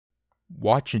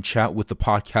Watch and chat with the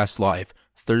podcast live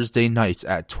Thursday nights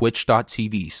at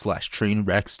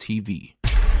twitch.tv/TrainwrecksTV.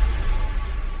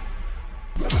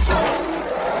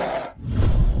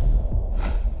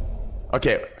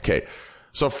 Okay.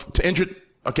 So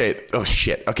oh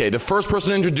shit. Okay, the first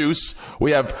person to introduce,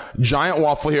 we have Giant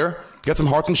Waffle here. Got some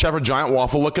Harten Sheffer Giant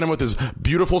Waffle. Look at him with his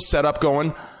beautiful setup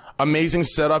going. Amazing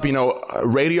setup,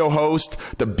 radio host,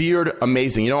 the beard,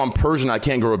 amazing. I'm Persian, I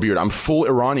can't grow a beard. I'm full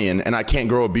Iranian and I can't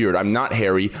grow a beard. I'm not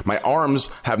hairy. My arms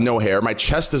have no hair. My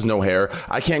chest has no hair.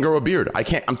 I can't grow a beard.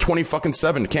 I'm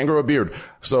 27, can't grow a beard.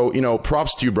 So,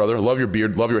 props to you, brother. Love your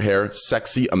beard, love your hair.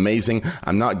 Sexy, amazing.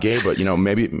 I'm not gay, but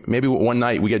maybe one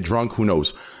night we get drunk, who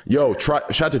knows? Yo,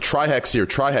 shout out to Trihex here.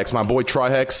 Trihex, my boy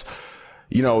Trihex.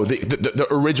 The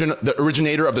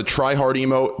originator of the try hard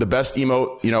emote, the best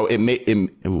emote,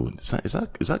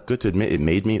 is that good to admit? It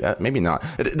made me that? Maybe not.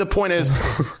 The point is,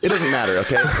 it doesn't matter.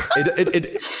 Okay.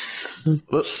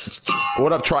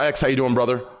 What up, Tri-X? How you doing,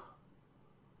 brother?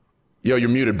 Yo, you're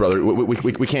muted, brother. We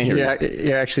can't hear you. Yeah,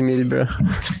 you're actually muted, bro. I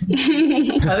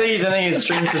think his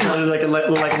stream is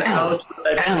like an out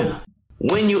type shit.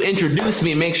 When you introduce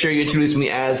me, make sure you introduce me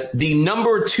as the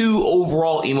number 2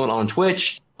 overall emote on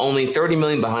Twitch. Only 30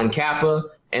 million behind Kappa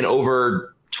and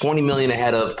over 20 million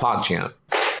ahead of PogChamp.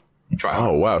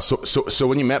 Oh, wow. So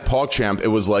when you met PogChamp, it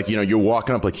was like, you're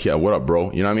walking up like, yeah, what up,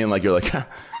 bro? You know what I mean? Like, you're like,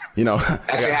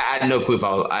 Actually, I had no clue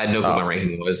I had no clue what my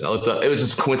ranking was. I looked up, it was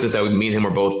just a coincidence that me and him were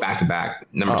both back to back,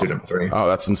 number 2, number 3. Oh,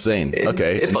 that's insane.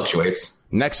 Okay. It fluctuates.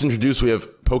 Next introduced, we have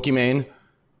Pokimane,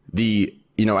 I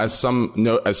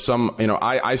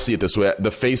see it this way, the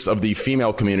face of the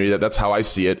female community. That's how I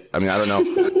see it. I mean, I don't know.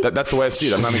 That's the way I see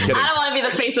it. I'm not even kidding. I don't want to be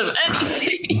the face of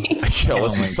anything. Yo,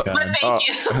 listen, but thank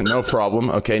you. No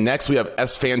problem. Okay, next we have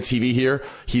S-Fan TV here.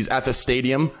 He's at the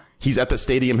stadium. He's at the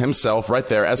stadium himself right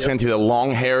there. S-Fan TV, the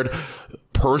long-haired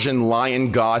Persian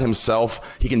lion god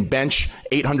himself. He can bench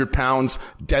 800 pounds,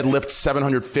 deadlift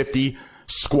 750.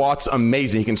 Squats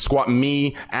amazing. He can squat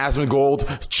me,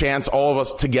 Asmongold, Chance, all of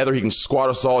us together. He can squat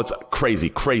us all. It's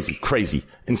crazy,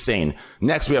 insane.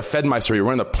 Next, we have Fedmeister. You're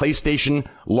wearing the PlayStation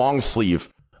long sleeve.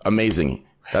 Amazing.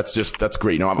 That's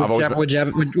great.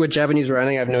 What Japanese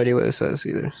writing, I have no idea what it says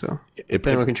either. So if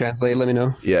anyone can translate, let me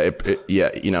know. Yeah, it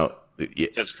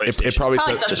probably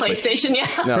says PlayStation. Yeah.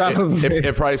 No,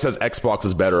 it probably says Xbox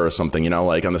is better or something.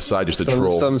 Like on the side, just a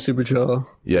troll. Some super troll.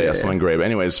 Yeah, something great. But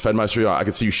anyways, Fedmeister, I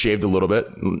could see you shaved a little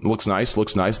bit. Looks nice.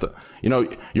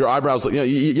 Your eyebrows.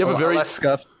 You have a very less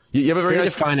scuffed. You have a very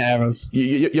nice fine arrows.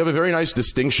 You have a very nice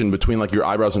distinction between like your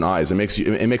eyebrows and eyes. It makes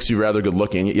you rather good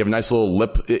looking. You have a nice little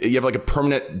lip. You have like a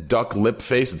permanent duck lip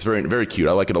face. It's very, very cute.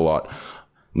 I like it a lot.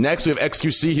 Next, we have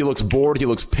XQC. He looks bored. He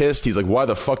looks pissed. He's like, why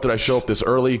the fuck did I show up this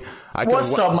early?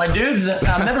 What's up, my dudes?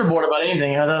 I'm never bored about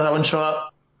anything. I thought I wouldn't show up.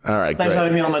 All right, thanks for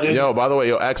having me on, my dude. Yo, by the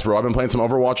way, X, bro, I've been playing some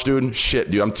Overwatch, dude. Shit,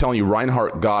 dude, I'm telling you,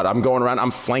 Reinhardt, God, I'm going around, I'm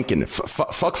flanking.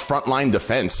 Fuck frontline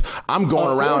defense. I'm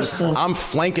going around, I'm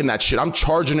flanking that shit. I'm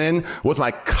charging in with my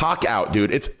cock out,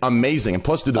 dude. It's amazing. And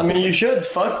plus, dude, you should.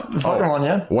 Fuck one,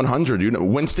 yeah. 100, dude.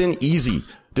 Winston, easy.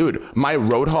 Dude, my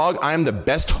Roadhog, I am the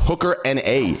best hooker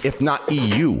NA, if not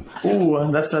EU.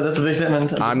 Ooh, that's a big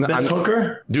statement. I'm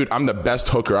hooker? Dude, I'm the best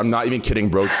hooker. I'm not even kidding,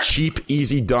 bro. Cheap,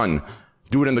 easy, done.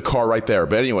 Do it in the car right there.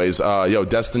 But anyways,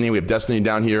 Destiny, we have Destiny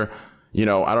down here.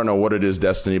 I don't know what it is,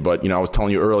 Destiny, but, I was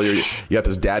telling you earlier, you got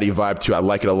this daddy vibe too. I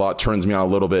like it a lot. Turns me on a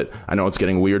little bit. I know it's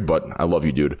getting weird, but I love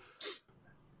you, dude.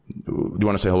 Do you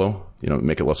want to say hello?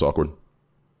 Make it less awkward.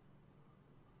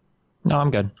 No,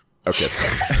 I'm good. Okay.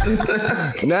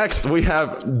 Next, we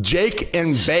have Jake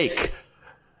and Bake.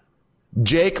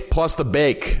 Jake plus the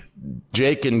Bake.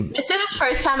 Jake and... This is his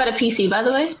first time at a PC, by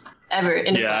the way, ever.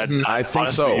 I think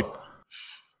honestly, so.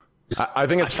 I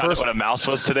think it's first. What a mouse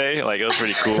was today. Like, it was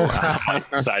pretty cool. I'm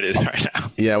excited right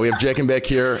now. Yeah, we have Jake and Bake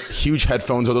here. Huge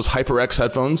headphones. Are those HyperX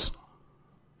headphoons?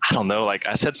 I don't know. Like,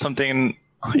 I said something...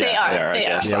 They are.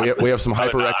 Yeah, we have some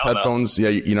HyperX headphones. Yeah,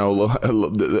 okay,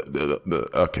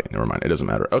 never mind. It doesn't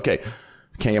matter. Okay,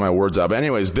 can't get my words out. But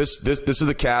anyways, this is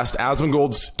the cast.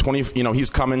 Asmongold's 20. He's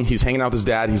coming. He's hanging out with his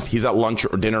dad. He's at lunch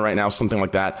or dinner right now, something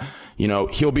like that.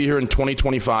 He'll be here in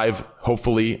 2025,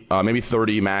 hopefully, maybe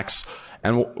 30 max.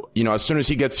 And as soon as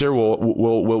he gets here,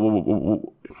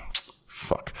 we'll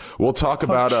talk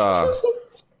about the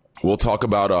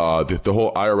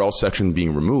whole IRL section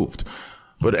being removed.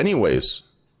 But anyways.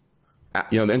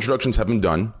 The introductions have been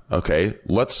done. Okay,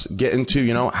 let's get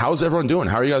into, how's everyone doing?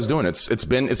 How are you guys doing? It's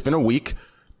been a week.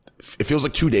 It feels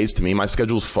like 2 days to me. My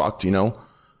schedule's fucked,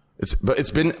 but it's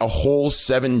been a whole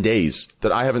 7 days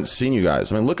that I haven't seen you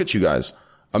guys. I mean, look at you guys.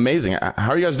 Amazing. How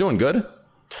are you guys doing? Good?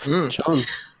 Sean.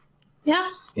 Yeah.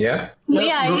 Yeah.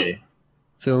 Yeah.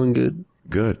 Feeling good.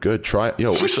 Good. Try it.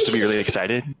 Yo, We're supposed to be really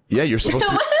excited. yeah, you're supposed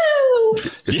to. Woo!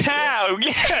 Yeah, dude.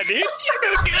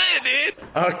 You're good, dude.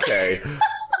 Okay.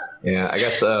 Yeah, I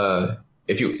guess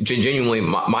if you genuinely,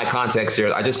 my context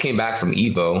here, I just came back from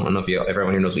Evo. I don't know if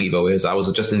everyone here knows what Evo is. I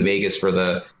was just in Vegas for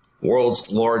the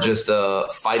world's largest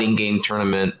fighting game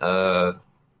tournament that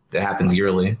happens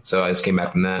yearly. So I just came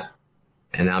back from that,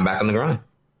 and now I'm back on the grind.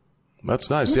 That's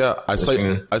nice. Yeah, I saw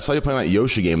you playing that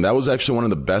Yoshi game. That was actually one of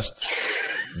the best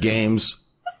games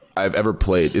I've ever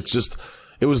played. It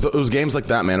was games like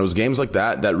that, man. It was games like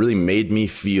that really made me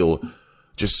feel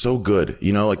just so good.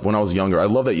 You know, like when I was younger, I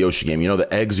love that Yoshi game. You know,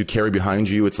 the eggs you carry behind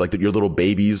you. It's like your little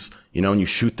babies, you know, and you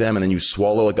shoot them and then you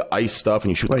swallow like the ice stuff and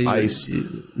you shoot the ice.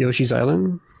 Yoshi's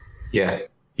Island? Yeah.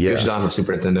 Yoshi's Island for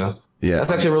Super Nintendo. Yeah.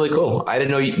 That's actually really cool. I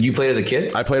didn't know you played as a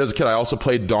kid. I played as a kid. I also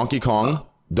played Donkey Kong.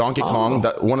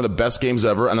 That one of the best games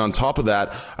ever. And on top of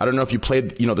that, I don't know if you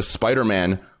played, you know, the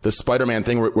Spider-Man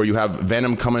thing where you have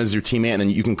Venom coming as your teammate and then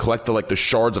you can collect the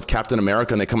shards of Captain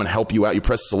America and they come and help you out. You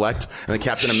press select and then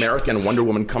Captain America and Wonder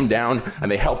Woman come down and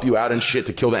they help you out and shit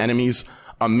to kill the enemies.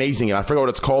 Amazing. And I forgot what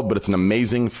it's called, but it's an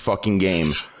amazing fucking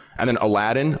game. And then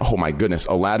Aladdin. Oh my goodness.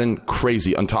 Aladdin.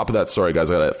 Crazy. On top of that, sorry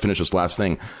guys, I gotta finish this last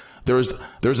thing. There was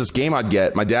this game I'd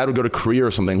get. My dad would go to Korea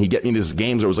or something. He'd get me these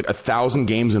games. There was like 1,000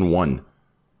 games in one.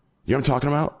 You know what I'm talking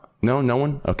about? No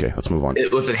one? Okay, let's move on.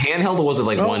 Was it handheld or was it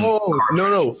like one?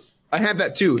 No. I had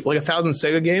that too. Like 1,000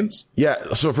 Sega games?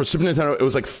 Yeah, so for Super Nintendo, it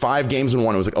was like 5 games in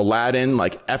one. It was like Aladdin,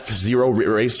 like F-Zero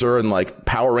Racer, and like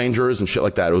Power Rangers and shit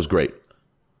like that. It was great.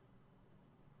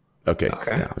 Okay.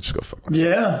 Yeah, let's just go fuck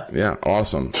myself. Yeah,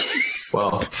 awesome.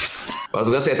 Well, I was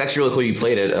gonna say it's actually really cool you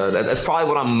played it. That's probably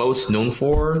what I'm most known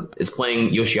for is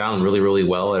playing Yoshi Island really, really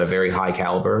well at a very high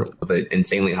caliber with an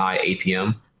insanely high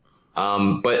APM.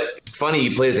 But it's funny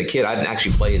you played as a kid. I didn't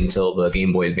actually play it until the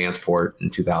Game Boy Advance port in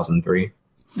 2003.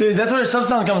 Dude, that's where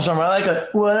sub-sound comes from, right?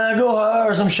 Like when I go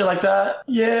hard or some shit like that.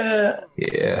 Yeah.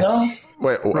 No?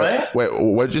 Wait,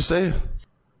 what did you say?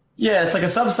 Yeah, it's like a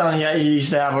sub-sound you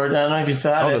used to have. Or I don't know if you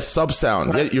still have it. Oh, the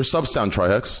sub-sound. Yeah, your sub-sound,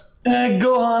 Trihex.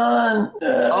 Go on.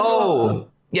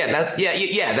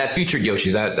 That featured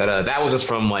Yoshi's. That was just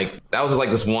from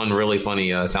this one really funny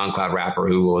SoundCloud rapper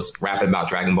who was rapping about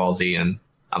Dragon Ball Z, and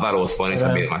I thought it was funny, so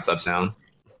I made it my sub-sound.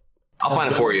 I'll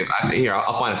find it for you.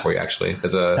 I'll find it for you actually,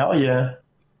 because hell yeah.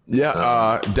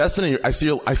 Yeah, Destiny, I see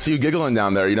you giggling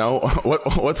down there. You know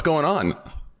what's going on?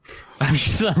 I'm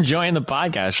just enjoying the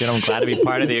podcast. You know, I'm glad to be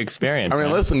part of the experience. I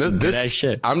mean, listen, this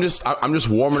shit. I'm just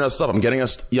warming us up. I'm getting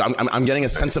us. I'm getting a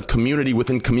sense of community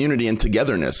within community and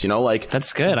togetherness. You know, like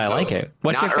that's good. I like it.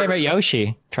 What's your favorite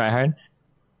Yoshi? Try hard.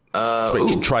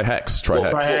 Trihex.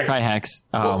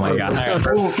 Oh my god! I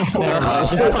don't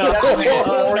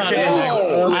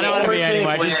want to be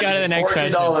anymore. Just go to the next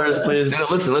question. $40, please. No,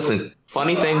 listen.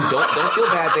 Funny thing, don't feel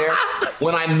bad there.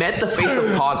 When I met the face of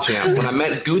PogChamp, when I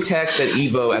met Gutex at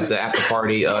Evo at the after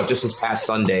party just this past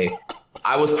Sunday,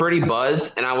 I was pretty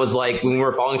buzzed, and I was like, when we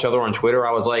were following each other on Twitter,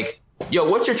 I was like, "Yo,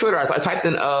 what's your Twitter?" I typed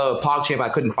in PogChamp, I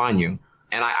couldn't find you.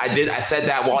 And I said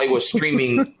that while he was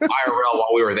streaming IRL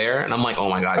while we were there. And I'm like, oh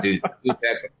my God, dude,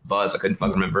 buzz. I couldn't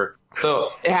fucking remember.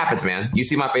 So it happens, man. You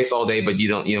see my face all day, but you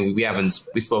don't,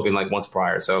 we've spoken like once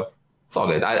prior. So it's all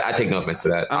good. I take no offense to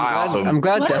that. I'm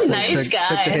glad Destiny took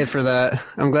the hit for that.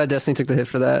 I'm glad Destiny took the hit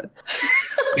for that.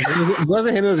 It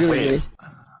wasn't him, it was going to be.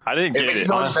 I didn't get it.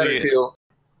 Honestly,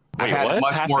 I've had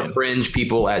much more cringe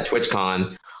people at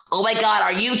TwitchCon. Oh my God,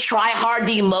 are you try hard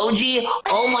the emoji?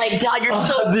 Oh my God, you're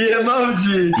so the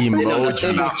emoji. They know the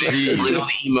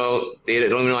emote. They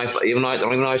don't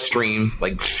even know I stream.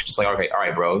 Like, just like, okay, all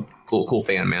right, bro. Cool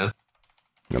fan, man.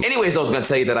 Yep. Anyways, I was gonna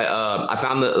tell you that I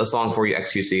found the song for you,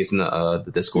 XQC. It's in the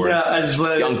Discord. Yeah, I just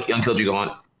let Young Killed You Go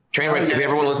On. Trainwrecks. If you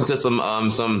ever want to listen to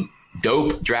some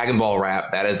dope Dragon Ball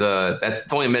rap, that's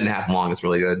only a minute and a half long. It's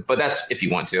really good, but that's if you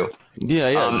want to. Yeah.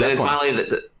 And then finally,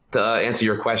 to answer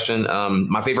your question,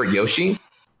 my favorite Yoshi,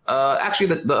 actually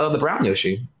the brown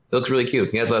Yoshi. It looks really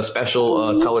cute. He has a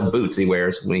special colored boots he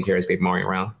wears when he carries Paper Mario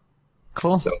around.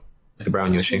 Cool. So the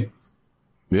brown Yoshi.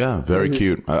 Yeah, very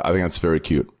cute. I think that's very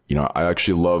cute. You know, I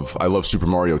love Super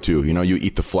Mario too. You know, you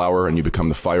eat the flower and you become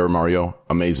the fire Mario.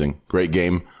 Amazing. Great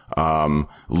game.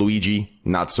 Luigi,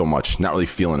 not so much. Not really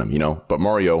feeling him, you know, but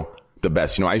Mario, the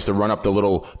best. You know, I used to run up the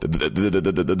little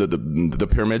the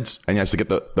pyramids, and you used to get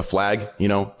the flag. You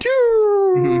know,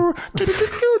 you know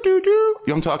what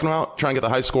I'm talking about? Try and get the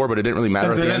high score, but it didn't really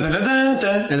matter at the end.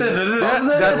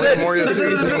 That's it. Mario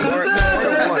 3.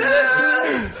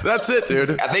 That's it,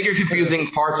 dude. I think you're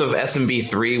confusing parts of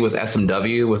SMB3 with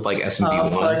SMW with like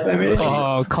SMB1.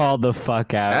 Oh, call the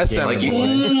fuck out. SM, like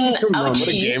what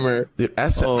a gamer. Dude,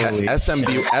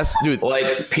 SMB, dude.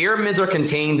 Like pyramids are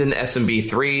contained in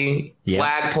SMB3. Yeah.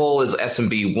 Flagpole is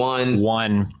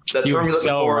SMB1. The term you're looking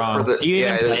so for wrong. the Do you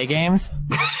even play games?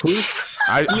 Do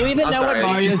you even know what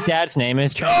Mario's dad's name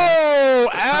is? Oh,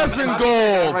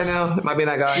 Asmongold! Right now, it might be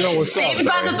that guy. Saved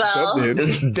by the bell.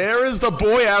 There is the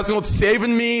boy Asmongold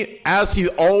saving me as he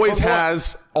always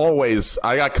has. Always.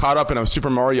 I got caught up in a Super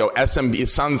Mario SMB. It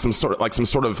sounded some sort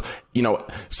of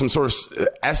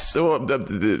S.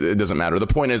 It doesn't matter. The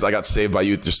point is, I got saved by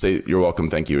you. Just say you're welcome.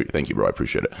 Thank you, bro. I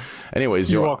appreciate it. Anyways,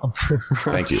 you're welcome.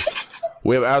 Thank you.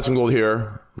 We have Asmongold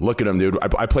here. Look at him, dude.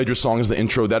 I played your song as the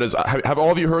intro. That is. Have all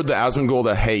of you heard the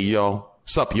Asmongold? Hey, y'all.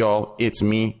 Sup, y'all. It's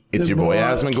me. It's your boy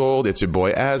Asmongold. It's your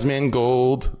boy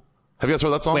Asmongold. Have you guys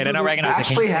heard that song? Wait, I don't recognize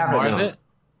actually haven't it.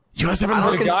 You guys haven't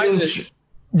heard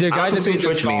the guy that made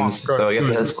Twitch memes, so you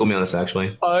have to school me on this.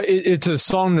 Actually, it's a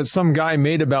song that some guy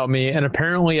made about me, and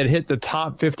apparently it hit the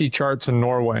top 50 charts in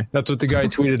Norway. That's what the guy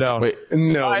tweeted out. Wait,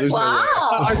 no, there's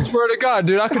I swear to God,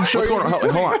 dude, I can show you. What's going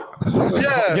on? Hold on.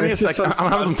 Yeah, give me a second.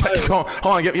 I'm having some technical.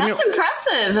 Hold on. That's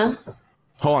impressive.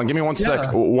 Hold on. Give me 1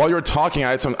 sec. While you were talking,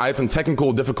 I had some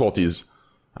technical difficulties.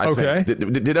 Okay.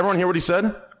 Did everyone hear what he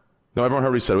said? No, everyone heard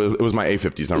what he said. It was my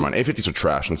A50s. Never mind. A50s are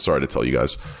trash. I'm sorry to tell you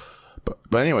guys.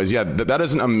 But anyways, yeah, that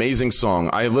is an amazing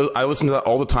song. I listen to that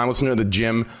all the time. Listen to it at the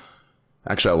gym.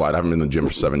 Actually, I lied. I haven't been in the gym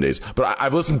for 7 days. But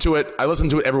I've listened to it. I listen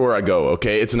to it everywhere I go,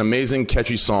 okay? It's an amazing,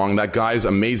 catchy song. That guy's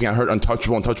amazing. I heard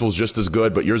Untouchable. Untouchable's just as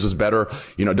good, but yours is better.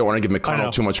 You know, don't want to give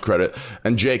McConnell too much credit.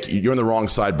 And Jake, you're on the wrong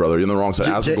side, brother. You're on the wrong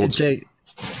side. Jake.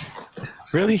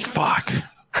 Really? Fuck.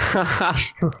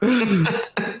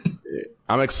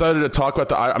 I'm excited to talk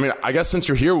about I guess since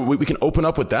you're here, we can open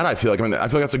up with that. I feel like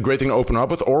that's a great thing to open up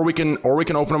with, or we can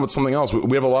open up with something else.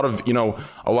 We have a lot of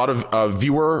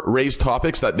viewer raised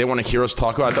topics that they want to hear us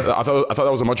talk about. I thought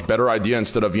that was a much better idea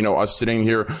instead of us sitting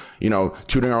here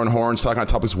tooting our own horns, talking about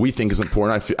topics we think is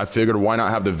important. I figured why not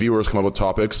have the viewers come up with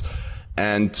topics.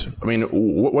 And I mean,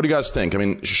 what do you guys think? I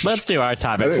mean, let's do our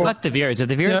topic. Fuck the viewers. If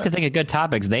the viewers could think of good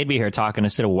topics, they'd be here talking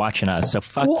instead of watching us. So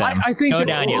fuck them. I think go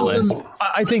down your list.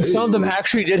 I think some of them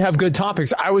actually did have good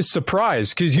topics. I was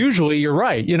surprised because usually you're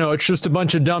right. It's just a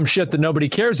bunch of dumb shit that nobody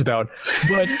cares about.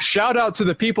 But shout out to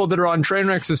the people that are on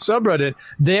Trainwreck's subreddit.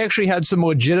 They actually had some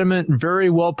legitimate, very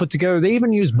well put together. They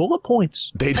even used bullet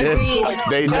points. They did.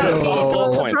 They did.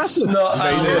 Bullet points.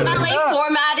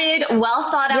 Formatted, well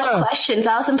thought out questions.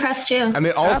 I was impressed too. And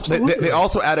they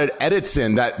also added edits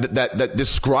in that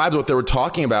described what they were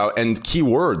talking about and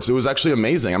keywords. It was actually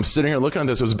amazing. I'm sitting here looking at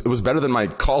this. It was better than my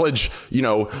college.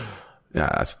 I'm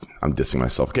dissing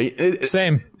myself. Okay.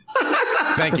 Same.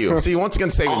 Thank you. See, once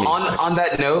again, saving me. On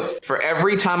that note, for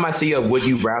every time I see a "would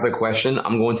you rather" question,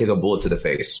 I'm going to take a bullet to the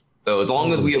face. So as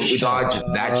long as we dodge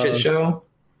that shit show.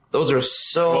 Those are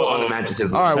so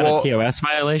unimaginative. All right, well, a TOS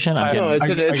violation. It's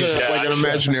like an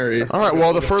imaginary. All right,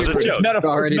 well, the first it's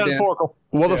metaphorical.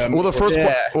 Well,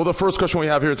 the first question we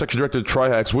have here, it's actually directed to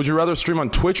Trihex. Would you rather stream on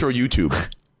Twitch or YouTube?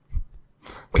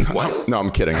 Wait, what? No, I'm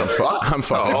kidding. I'm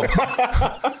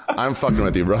fucking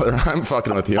with you, brother. I'm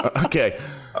fucking with you. Okay.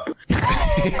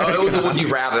 It was a would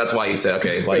you rather. That's why you said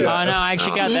okay. No, I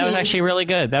actually that was actually really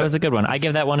good. That was a good one. I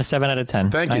give that one a 7 out of 10.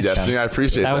 Thank you, Destiny. I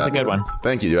appreciate that. That was a good one.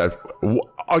 Thank you, dude.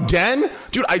 Again?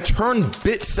 Dude, I turned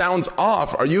bit sounds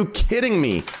off. Are you kidding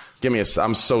me?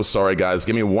 I'm so sorry, guys.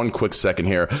 Give me 1 quick second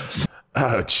here.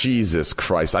 Oh, Jesus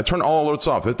Christ. I turned all alerts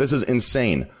off. This is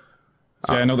insane.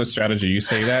 See, I know the strategy. You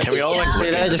say that. Can we all say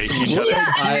that? Just each other.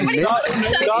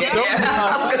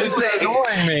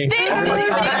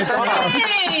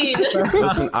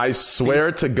 Listen, I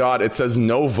swear to God, it says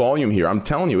no volume here. I'm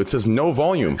telling you, it says no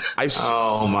volume.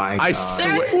 Oh my God.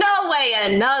 There's no way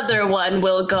another one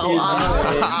will go on.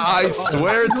 I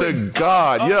swear to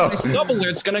God, yo. Double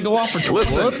alert's gonna go off for 2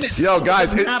 Listen, yo,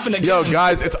 guys,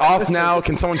 it's off now.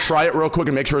 Can someone try it real quick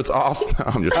and make sure it's off?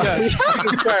 I'm just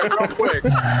try it real quick.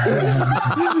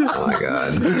 Oh my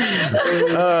God.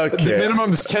 Okay. The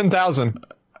minimum is 10,000.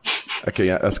 Okay,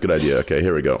 yeah, that's a good idea. Okay,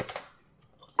 here we go.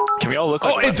 Can we all look?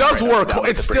 Like it does work.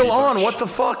 It's still on. What the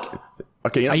fuck?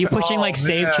 Okay. Are you pushing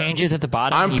save changes at the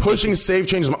bottom? I'm pushing save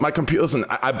changes. My computer. Listen,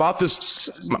 I bought this.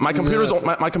 My computer's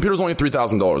only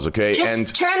 $3,000. Okay,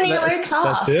 just turn the alerts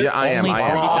off. That's it. Yeah, I am.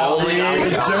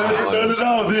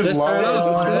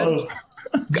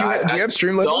 Guys, do you have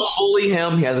Streamlabs? Don't bully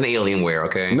him. He has an Alienware,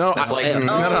 okay? No, that's like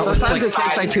Sometimes it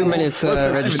takes like 2 minutes.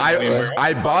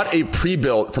 I bought a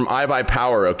pre-built from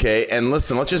iBuyPower, okay? And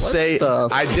listen, let's just say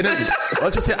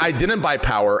I didn't buy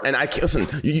power. And listen.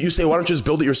 You say, why don't you just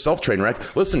build it yourself,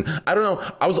 Trainwreck? Listen, I don't know.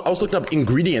 I was looking up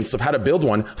ingredients of how to build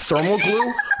one. Thermal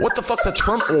glue? What the fuck's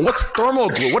what's thermal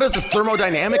glue? What is this?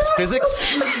 Thermodynamics? Physics?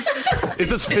 Is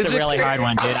this physics? It's a really hard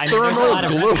one, dude. I mean, Thermal there's a lot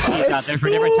of glue. recipes out there for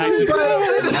different types of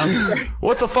glue, you know?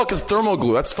 What the fuck is thermal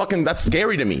glue? That's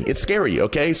scary to me. It's scary,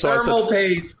 okay? So Thermal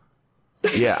paste.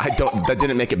 Yeah, that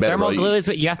didn't make it better. Thermal glue is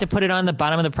what you have to put it on the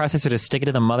bottom of the processor to stick it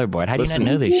to the motherboard. How do you not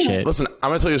know this shit? Listen, I'm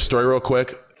going to tell you a story real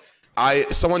quick.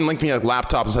 Someone linked me a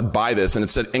laptop and said, buy this, and it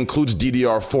said, includes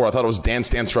DDR4. I thought it was Dance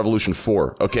Dance Revolution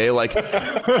 4, okay? Like,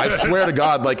 I swear to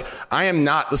God, like, I am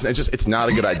not, listen, it's not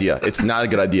a good idea. It's not a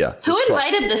good idea. Who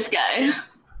invited this guy?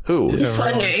 Who? Just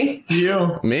wondering.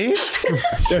 You. Me?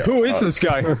 Yeah, who is this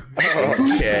guy?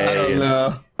 Okay. I don't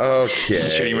know. Okay.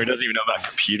 This streamer doesn't even know about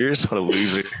computers. What a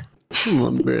loser. Come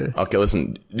on, bro. Okay,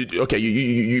 listen. Okay,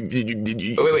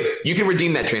 Wait. You can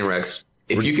redeem that, Trainwrecks.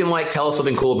 If you can like tell us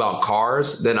something cool about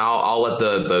cars, then I'll let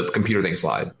the computer thing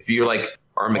slide. If you're like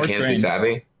are mechanically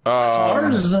savvy.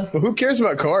 Cars? But who cares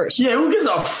about cars? Yeah, who gives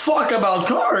a fuck about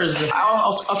cars? I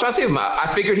was trying to save him.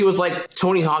 I figured he was like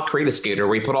Tony Hawk Creative Skater,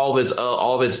 where he put all of his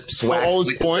swag, all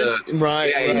his points,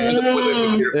 right?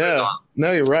 Yeah.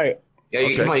 No, you're right. Yeah,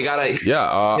 you gotta. Yeah,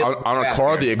 on a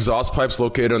car, the exhaust pipe's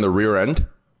located on the rear end.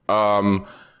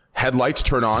 Headlights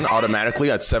turn on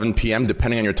automatically at 7 p.m.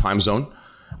 depending on your time zone.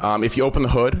 If you open the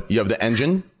hood, you have the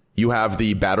engine, you have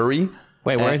the battery.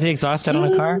 Wait, where is the exhaust at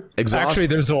on a car? Exhaust? Actually,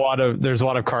 there's a lot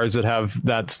of cars that have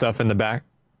that stuff in the back.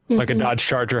 Like a Dodge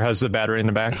Charger has the battery in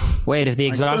the back. Wait, if the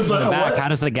exhaust is in the back, how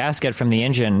does the gas get from the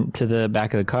engine to the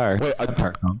back of the car? Wait,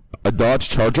 a Dodge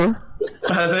Charger?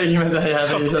 I think you meant that. Yeah, I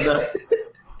think you said that.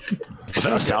 Was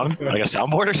that a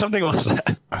soundboard or something? What was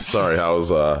that? Sorry, I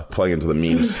was playing into the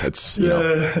memes. It's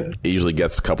it usually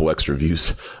gets a couple extra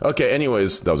views. Okay,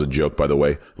 anyways, that was a joke, by the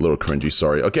way. A little cringy,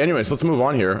 sorry. Okay, anyways, let's move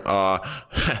on here.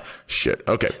 Shit.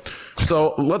 Okay.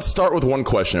 So let's start with one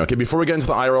question, okay, before we get into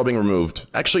the IRL being removed.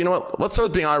 Actually, you know what? Let's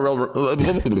start with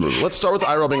let's start with the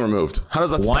IRL being removed. How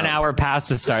does that sound? 1 hour past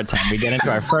the start time. We get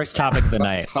into our first topic of the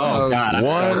night. Oh, God.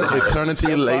 One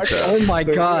eternity later. Oh, my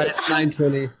God. It's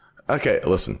 9:20. Okay,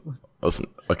 listen.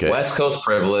 Okay. West Coast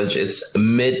privilege. It's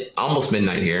almost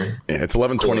midnight here. Yeah, it's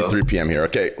 11:23 p.m. here.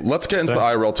 Okay, let's get into the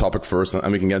IRL topic first,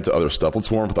 and we can get into other stuff.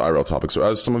 Let's warm up with the IRL topic. So,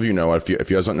 as some of you know, if you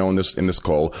guys don't know in this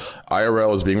call,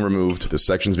 IRL is being removed. The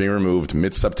section's being removed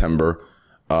mid-September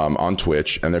on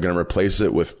Twitch, and they're going to replace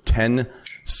it with 10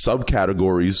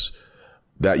 subcategories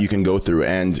that you can go through.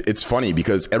 And it's funny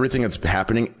because everything that's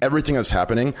happening,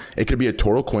 it could be a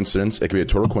total coincidence.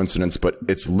 But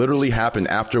it's literally happened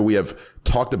after we have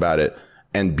talked about it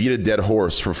and beat a dead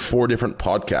horse for 4 different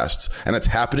podcasts. And it's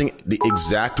happening the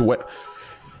exact way.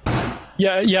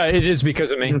 Yeah, it is because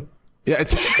of me. Yeah,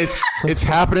 it's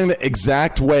happening the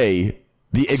exact way.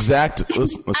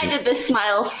 Listen. I did this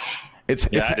smile. It's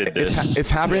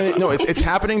happening. No, it's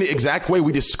happening the exact way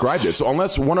we described it. So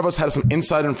unless one of us has some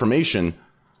inside information,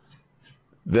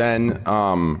 then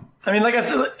I mean, like I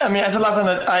said last time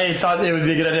that I thought it would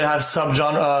be a good idea to have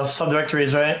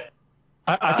subdirectories, right?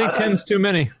 I think 10's too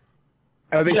many.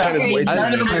 I think 10 is way too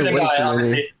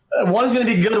many. One's going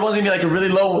to be good, one's going to be like really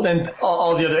low, then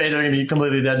all the other 8 are going to be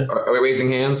completely dead. Are we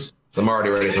raising hands? I'm already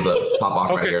ready for the pop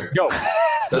off right here. Go.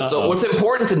 So what's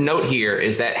important to note here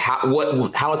is that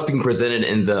how it's being presented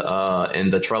in the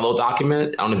Trello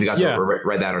document. I don't know if you guys have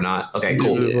read that or not. Okay,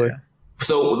 cool. Yeah.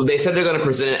 So they said they're going to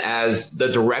present it as the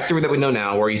directory that we know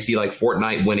now, where you see like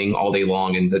Fortnite winning all day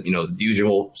long, and the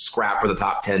usual scrap for the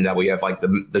top 10 that we have, like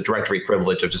the directory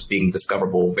privilege of just being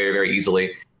discoverable very, very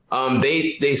easily.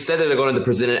 They said that they're going to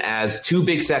present it as 2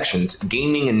 big sections,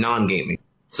 gaming and non-gaming.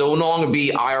 So it will no longer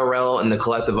be IRL and the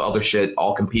collective other shit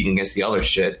all competing against the other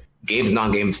shit. Games,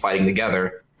 non-games fighting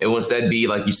together. It will instead be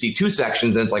like you see 2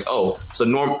 sections, and it's like, oh, so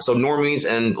normies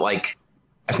and like,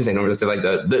 I shouldn't say normies, like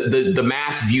the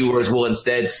mass viewers will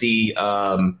instead see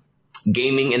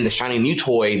gaming and the shiny new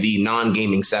toy, the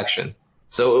non-gaming section.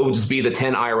 So it will just be the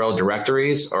 10 IRL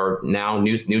directories, or now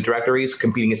new directories,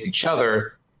 competing against each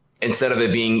other, instead of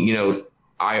it being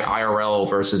IRL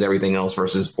versus everything else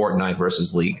versus Fortnite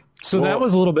versus League. So that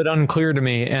was a little bit unclear to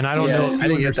me, and I don't know if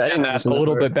you understand that a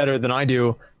little bit better than I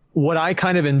do. What I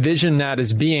kind of envision that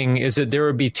as being is that there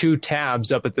would be 2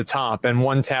 tabs up at the top, and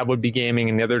one tab would be gaming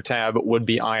and the other tab would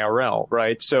be IRL,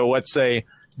 right? So let's say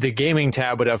the gaming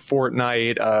tab would have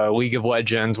Fortnite, League of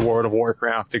Legends, World of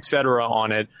Warcraft, etc.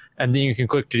 on it, and then you can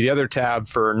click to the other tab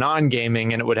for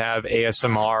non-gaming, and it would have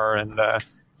ASMR and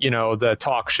the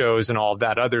talk shows and all of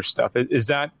that other stuff.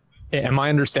 Am I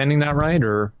understanding that right?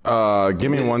 Or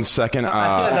give me 1 second.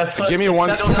 Give me one.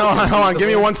 Hold on. Give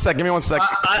me 1 sec. Give me 1 sec.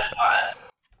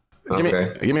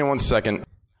 Give me 1 second.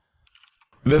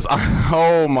 This.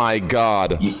 Oh my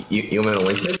God. You want to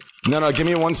link it? No. Give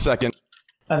me 1 second.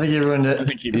 I think you ruined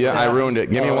it. I ruined it.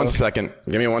 Give me 1 second.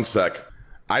 Give me 1 sec.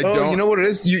 I don't. You know what it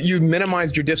is? You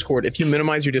minimized your Discord. If you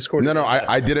minimize your Discord. No.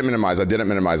 I didn't minimize.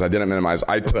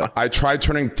 I tried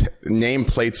turning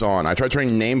nameplates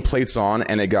on.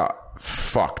 And it got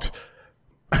fucked.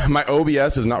 My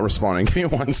OBS is not responding. Give me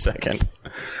 1 second.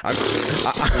 In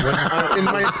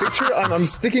my picture, I'm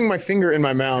sticking my finger in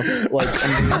my mouth like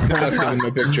I'm doing something in my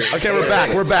picture. Okay, we're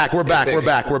back.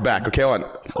 Okay, hold on.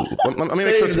 Let me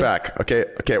make sure it's back. Okay,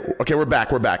 we're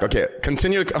back. Okay,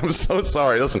 continue. I'm so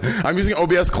sorry. Listen, I'm using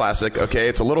OBS Classic. Okay,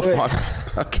 it's a little font.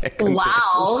 Okay. Continue.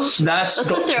 Wow, that's a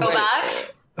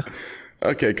throwback.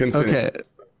 Okay, continue. Okay.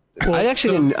 Well, I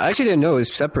actually didn't know it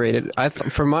was separated.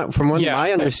 From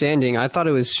my understanding, I thought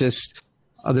it was just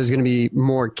there's going to be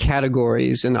more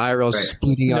categories and IRL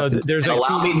splitting up.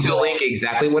 Allow me to link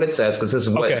exactly what it says, because this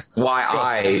is why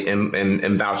I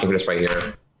am vouching for this right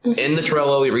here. In the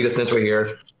Trello, you read this sentence right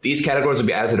here. These categories will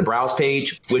be added to the browse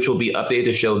page, which will be updated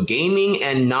to show gaming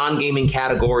and non-gaming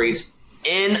categories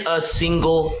in a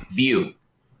single view.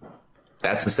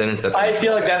 That's the sentence. I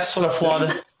feel like that's sort of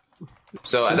flawed.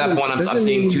 So at that point, I'm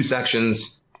seeing two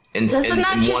sections. Doesn't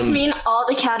that just mean all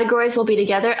the categories will be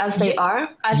together as they are?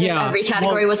 As if every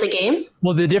category was a game?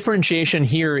 Well, the differentiation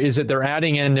here is that they're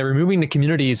removing the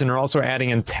communities and they're also adding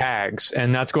in tags.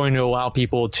 And that's going to allow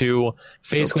people to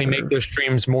basically make their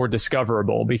streams more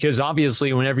discoverable. Because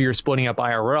obviously, whenever you're splitting up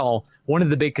IRL, one of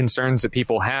the big concerns that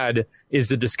people had is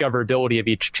the discoverability of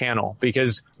each channel.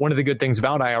 Because one of the good things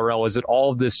about IRL is that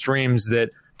all of the streams that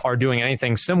are doing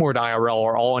anything similar to IRL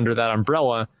are all under that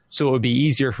umbrella. So it would be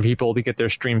easier for people to get their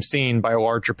stream seen by a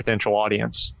larger potential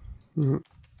audience.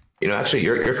 Mm-hmm. Actually,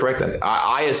 you're correct.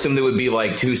 I assumed there would be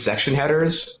like two section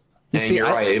headers. You're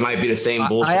right. It might be the same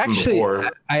bullshit from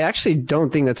before. I actually don't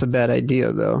think that's a bad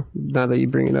idea, though, now that you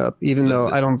bring it up, even though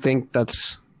I don't think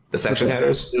that's... The section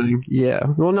headers? Yeah.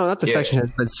 Well, no, not the section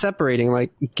headers, but separating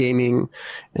like gaming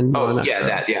and as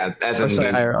in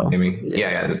IRL. Gaming.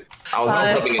 Yeah.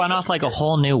 I was spun off like a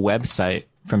whole new website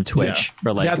from Twitch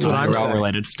for like IRL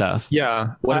related stuff.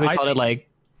 Yeah. What do we call it? Like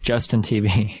Justin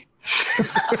TV.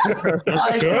 That's good.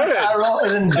 IRL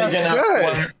isn't big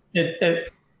enough.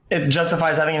 It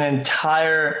justifies having an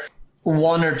entire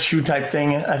one or two type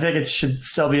thing. I think it should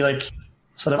still be like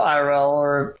sort of IRL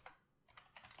or.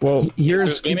 Well,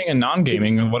 here's gaming and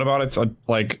non-gaming. What about if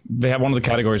like they have one of the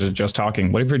categories is just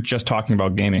talking? What if you're just talking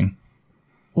about gaming?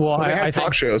 Well, I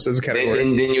talk shows as a category.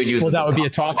 Then you use that would be a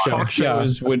talk show. Talk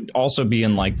shows would also be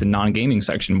in like the non-gaming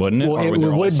section, wouldn't it? Well, it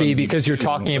would be because you're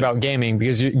talking about gaming.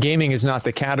 Because gaming is not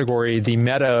the category. The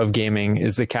meta of gaming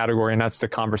is the category, and that's the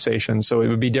conversation. So it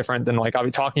would be different than like I'll be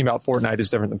talking about Fortnite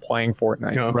is different than playing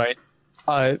Fortnite, right?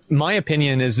 My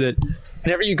opinion is that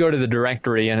whenever you go to the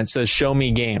directory and it says show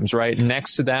me games, right,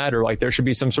 next to that, or like there should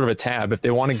be some sort of a tab if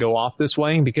they want to go off this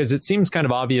way, because it seems kind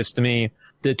of obvious to me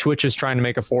that Twitch is trying to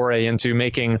make a foray into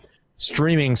making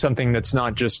streaming something that's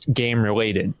not just game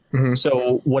related. Mm-hmm.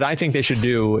 So what I think they should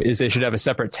do is they should have a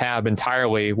separate tab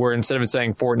entirely where instead of it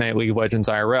saying Fortnite, League of Legends,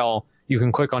 IRL, you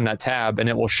can click on that tab and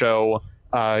it will show,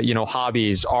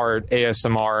 hobbies, art,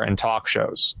 ASMR, and talk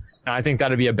shows. And I think that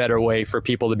would be a better way for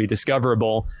people to be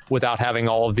discoverable without having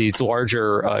all of these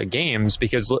larger games.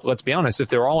 Because let's be honest, if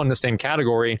they're all in the same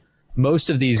category, most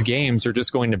of these games are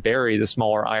just going to bury the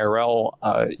smaller IRL,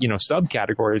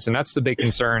 subcategories. And that's the big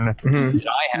concern that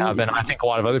I have. And I think a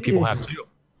lot of other people have too.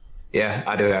 Yeah,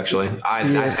 I do actually.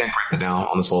 I stand corrected now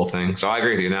on this whole thing. So I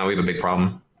agree with you. Now we have a big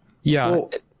problem. Yeah.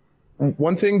 Well,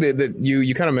 one thing that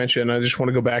you kind of mentioned, I just want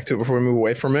to go back to it before we move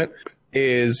away from it,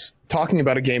 is talking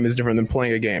about a game is different than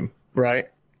playing a game, right?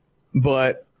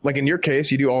 But like in your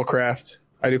case, you do Allcraft,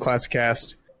 I do Classic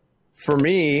Cast. For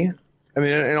me, I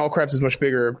mean, and Allcraft is much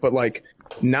bigger, but like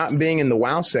not being in the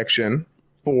WoW section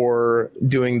for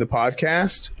doing the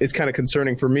podcast is kind of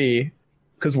concerning for me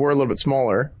because we're a little bit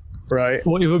smaller, right?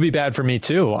 Well, it would be bad for me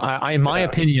too. In my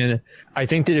opinion, I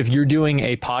think that if you're doing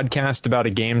a podcast about a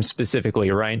game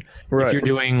specifically, right? If you're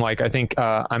doing like, I think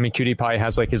I'm a Cutie Pie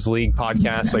has like his League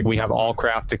podcast, like we have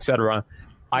Allcraft, etc.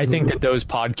 I think that those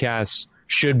podcasts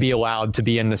should be allowed to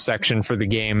be in the section for the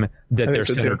game that they're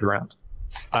centered around.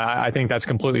 I think that's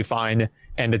completely fine,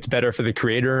 and it's better for the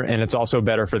creator, and it's also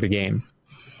better for the game.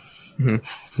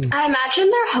 Mm-hmm. I imagine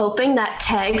they're hoping that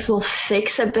tags will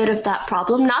fix a bit of that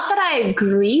problem. Not that I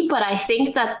agree, but I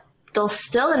think that they'll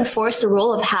still enforce the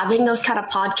rule of having those kind of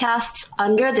podcasts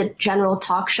under the general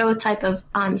talk show type of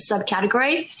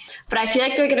subcategory. But I feel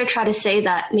like they're going to try to say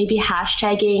that maybe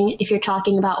hashtagging, if you're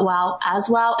talking about WoW as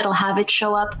WoW, it'll have it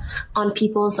show up on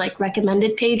people's like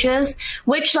recommended pages,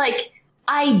 which like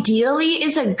ideally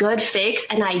is a good fix.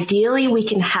 And ideally we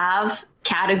can have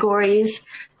categories,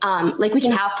 like we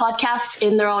can have podcasts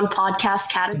in their own podcast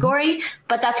category,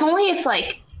 but that's only if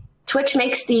like Twitch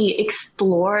makes the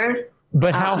explore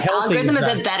But how healthy algorithm is a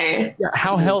that, bit better.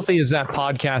 How healthy is that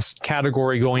podcast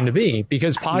category going to be?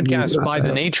 Because podcasts, by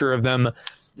the nature of them,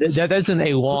 that isn't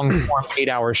a long form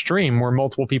 8-hour stream where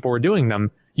multiple people are doing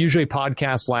them. Usually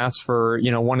podcasts last for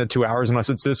 1 to 2 hours, unless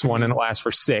it's this one and it lasts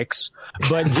for 6.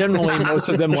 But generally, most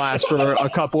of them last for a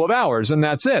couple of hours, and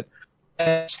that's it.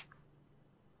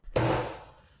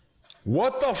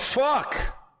 What the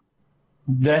fuck?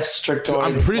 This Strictoid.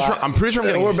 I'm pretty sure I'm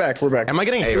getting. We're back. Am I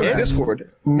getting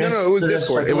Discord? No, it was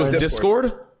Discord. It was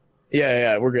Discord?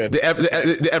 Yeah, we're good.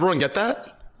 Did everyone get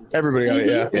that? Everybody got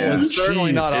it, yeah. It's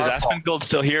certainly not Is our fault. Aspen Gold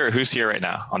still here, or who's here right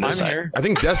now on this side? Here. I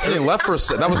think Destiny left for a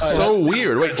second. That was so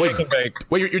weird. Wait,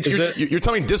 you're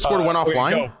telling me Discord went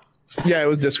offline? Yeah, it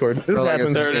was Discord. This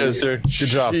happens. There it is, dude. Good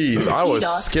job. Jeez, I was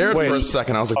scared for a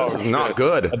second. I was like, this is not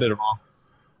good. I did it wrong.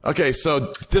 Okay,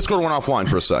 so Discord went offline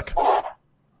for a sec.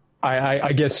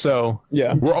 I guess so.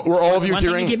 Yeah. Were all of you One thing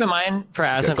hearing? to keep in mind for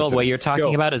Aspen Gold, what you're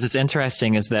talking about is it's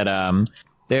interesting is that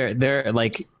they're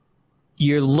like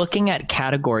you're looking at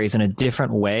categories in a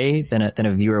different way than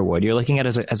a viewer would. You're looking at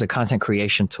it as a content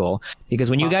creation tool, because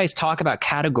when you guys talk about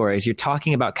categories, you're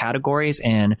talking about categories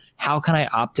and how can I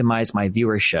optimize my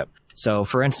viewership. So,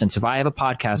 for instance, if I have a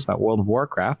podcast about World of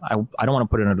Warcraft, I don't want to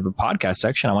put it under the podcast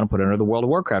section. I want to put it under the World of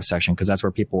Warcraft section because that's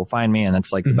where people will find me, and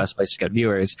that's like the best place to get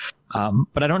viewers.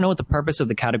 But I don't know what the purpose of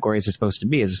the categories is supposed to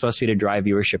be. Is it supposed to be to drive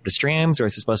viewership to streams, or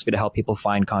is it supposed to be to help people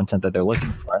find content that they're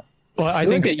looking for? Well, I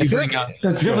think that you bring up.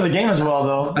 It's good for the game as well,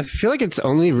 though. I feel like it's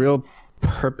only real.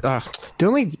 The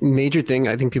only major thing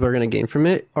I think people are going to gain from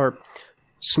it are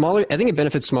smaller. I think it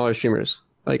benefits smaller streamers.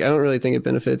 Like, I don't really think it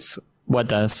benefits. What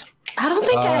does? I don't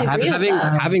think I agree with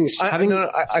that. Having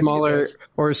I smaller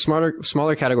or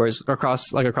smaller categories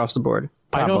across the board.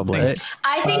 Probably.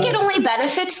 I think it only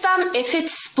benefits them if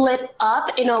it's split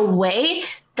up in a way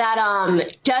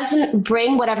that doesn't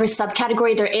bring whatever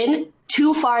subcategory they're in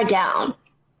too far down.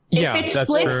 Yeah, if it that's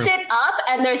splits true. it up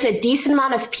and there's a decent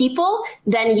amount of people,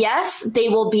 then yes, they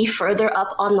will be further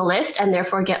up on the list and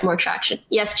therefore get more traction.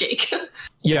 Yes, Jake.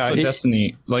 Yeah,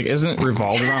 Destiny isn't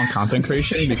revolved around content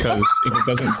creation, because if it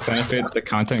doesn't benefit the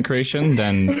content creation,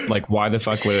 then why the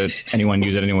fuck would anyone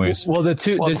use it anyways? Well, the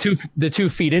two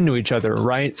feed into each other,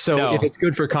 right? So if it's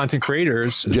good for content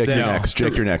creators, Jake, then, you're next.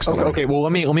 Jake, you're next. Okay. Well,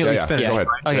 let me at least finish. Go ahead.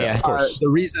 Okay, of course. The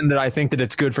reason that I think that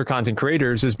it's good for content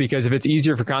creators is because if it's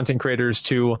easier for content creators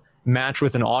to match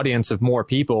with an audience of more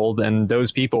people, then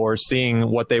those people are seeing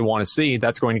what they want to see.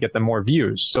 That's going to get them more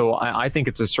views. So I think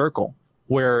it's a circle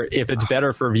where if it's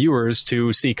better for viewers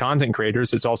to see content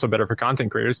creators, it's also better for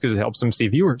content creators because it helps them see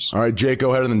viewers. All right, Jake,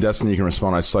 go ahead, and then Destiny, you can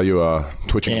respond. I saw you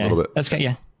twitching a little bit. That's good.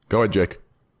 Yeah. Go ahead, Jake.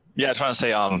 Yeah, I just want to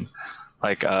say,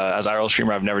 as IRL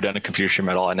streamer, I've never done a computer stream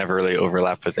at all. I never really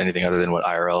overlapped with anything other than what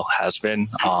IRL has been.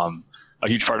 A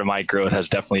huge part of my growth has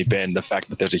definitely been the fact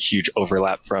that there's a huge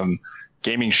overlap from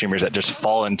gaming streamers that just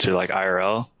fall into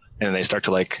IRL, and then they start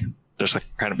to just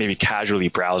kind of maybe casually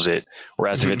browse it.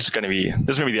 Whereas if it's going to be, this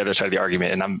is going to be the other side of the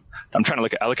argument. And I'm trying to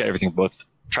look at everything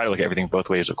both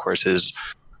ways, of course, is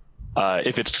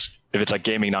if it's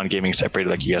gaming, non-gaming separated,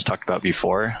 like you guys talked about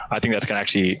before, I think that's going to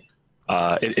actually,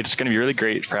 it's going to be really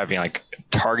great for having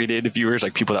targeted viewers,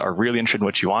 people that are really interested in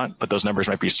what you want, but those numbers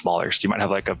might be smaller. So you might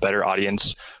have a better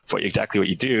audience for exactly what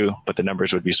you do, but the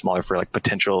numbers would be smaller for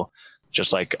potential,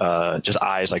 just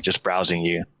eyes, just browsing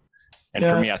you. And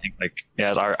for me, I think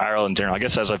as our IRL in general, I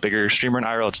guess as a bigger streamer in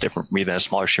IRL, it's different for me than a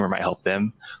smaller streamer might help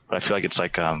them. But I feel like it's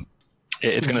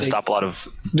it's going to stop a lot of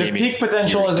gaming. The peak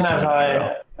potential isn't as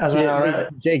high as right now,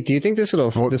 right? Jake, do you think this will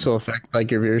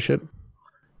affect your viewership?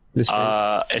 It's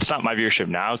not my viewership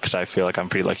now because I feel like I'm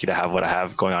pretty lucky to have what I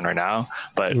have going on right now.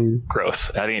 But growth,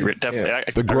 I think it definitely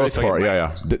the growth part,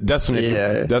 Destiny,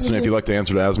 Destiny, if you'd like to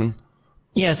answer to Asman.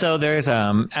 Yeah, so there's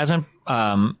Asman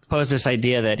posed this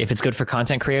idea that if it's good for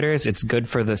content creators, it's good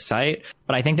for the site.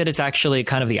 But I think that it's actually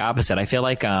kind of the opposite. I feel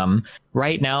like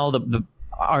right now the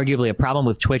arguably a problem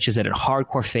with Twitch is that it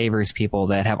hardcore favors people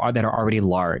that are already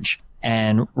large.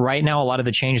 And right now, a lot of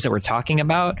the changes that we're talking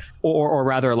about, or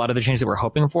rather a lot of the changes that we're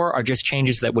hoping for, are just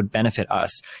changes that would benefit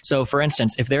us. So for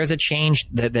instance, if there's a change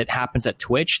that happens at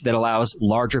Twitch that allows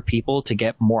larger people to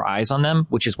get more eyes on them,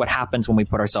 which is what happens when we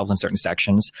put ourselves in certain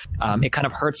sections, it kind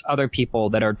of hurts other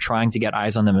people that are trying to get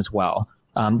eyes on them as well.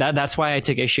 That's why I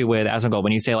took issue with Asmongold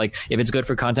when you say like if it's good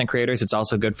for content creators, it's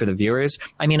also good for the viewers.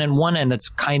 I mean, on one end that's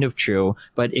kind of true,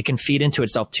 but it can feed into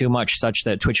itself too much, such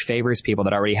that Twitch favors people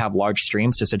that already have large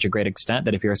streams to such a great extent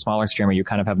that if you're a smaller streamer, you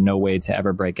kind of have no way to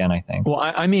ever break in, I think. Well,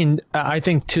 I mean, I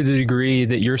think to the degree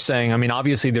that you're saying, I mean,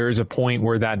 obviously there is a point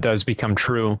where that does become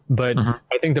true, but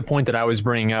I think the point that I was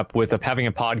bringing up with having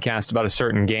a podcast about a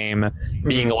certain game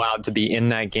being allowed to be in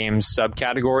that game's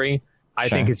subcategory, I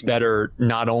think it's better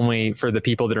not only for the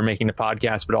people that are making the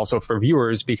podcast, but also for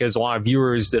viewers, because a lot of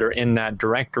viewers that are in that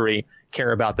directory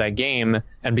care about that game.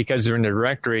 And because they're in the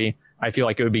directory, I feel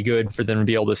like it would be good for them to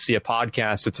be able to see a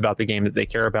podcast that's about the game that they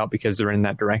care about because they're in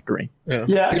that directory.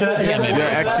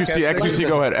 XQC,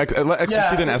 go ahead.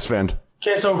 XQC, then SFan.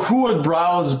 Okay, so who would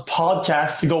browse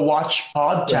podcasts to go watch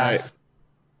podcasts?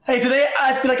 Hey, today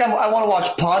I feel like I want to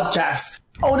watch podcasts.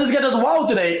 Oh, this guy does WoW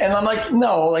today. And I'm like,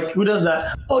 no, like, who does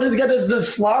that? Oh, this guy does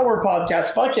this flower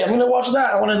podcast. Fuck it, I'm going to watch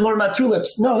that. I want to learn about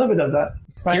tulips. No, nobody does that.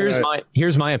 Right.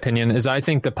 Here's my opinion, is I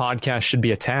think the podcast should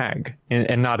be a tag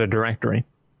and not a directory.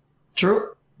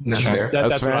 True. That's fair.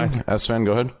 That's what SFan,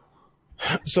 go ahead.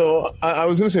 So I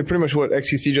was going to say pretty much what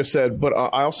XQC just said, but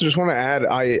I also just want to add,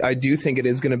 I do think it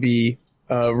is going to be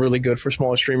really good for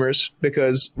smaller streamers,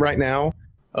 because right now,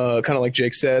 kind of like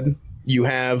Jake said, you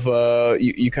have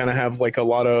you kind of have like a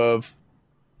lot of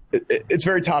it's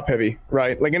very top heavy,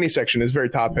 right? Like any section is very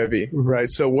top heavy, right?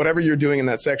 So whatever you're doing in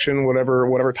that section,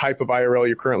 whatever type of IRL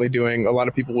you're currently doing, a lot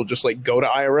of people will just like go to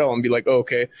IRL and be like, oh,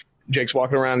 okay, Jake's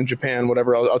walking around in Japan,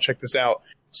 whatever, I'll check this out.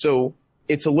 So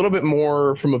it's a little bit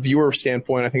more from a viewer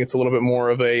standpoint. I think it's a little bit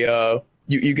more of a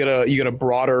you get a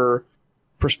broader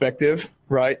perspective,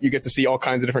 right? You get to see all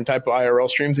kinds of different type of IRL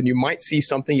streams, and you might see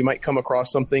something, you might come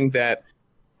across something that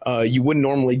you wouldn't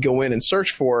normally go in and search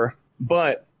for.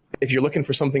 But if you're looking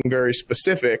for something very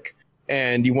specific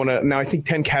and you want to, now I think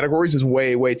 10 categories is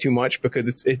way, way too much,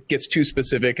 because it gets too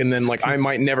specific. And then like, I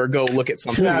might never go look at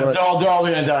something. Yeah, they're all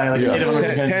going to die.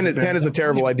 Like, 10 is a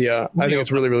terrible idea. I think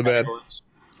it's really, really bad.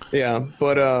 Yeah.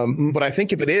 But I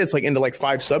think if it is like into like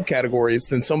 5 subcategories,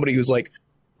 then somebody who's like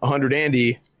 100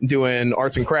 Andy doing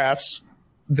arts and crafts,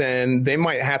 then they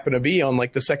might happen to be on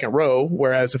like the second row.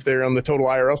 Whereas if they're on the total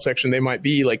IRL section, they might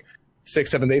be like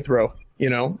 6th, 7th, 8th row, you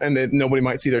know, and then nobody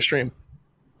might see their stream.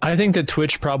 I think that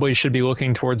Twitch probably should be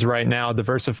looking towards right now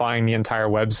diversifying the entire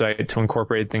website to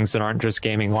incorporate things that aren't just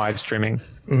gaming live streaming.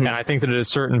 And I think that at a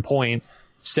certain point,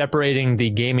 separating the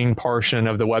gaming portion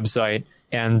of the website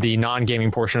and the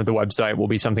non-gaming portion of the website will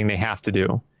be something they have to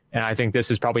do. And I think this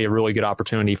is probably a really good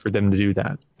opportunity for them to do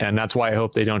that. And that's why I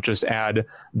hope they don't just add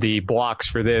the blocks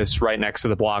for this right next to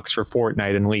the blocks for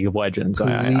Fortnite and League of Legends.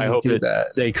 I hope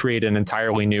that they create an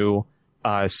entirely new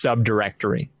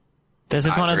subdirectory. This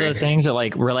is one of the things that,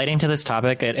 like, relating to this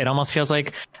topic, it almost feels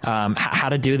like how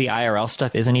to do the IRL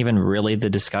stuff isn't even really the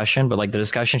discussion, but like the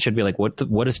discussion should be like, what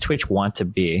does Twitch want to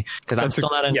be? Because I'm still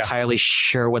not entirely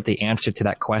sure what the answer to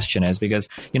that question is. Because,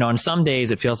 you know, on some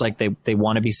days it feels like they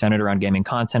want to be centered around gaming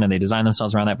content and they design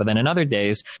themselves around that. But then in other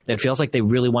days, it feels like they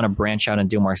really want to branch out and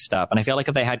do more stuff. And I feel like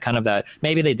if they had kind of that,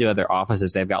 maybe they do at their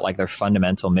offices, they've got like their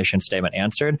fundamental mission statement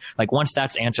answered. Like once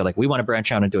that's answered, like we want to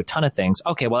branch out and do a ton of things.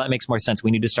 Okay, well, that makes more sense.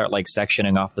 We need to start like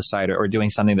sectioning off the site or doing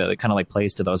something that kind of like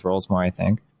plays to those roles more, I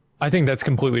think. I think that's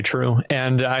completely true.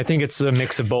 And I think it's a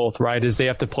mix of both, right? Is they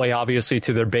have to play obviously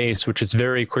to their base, which is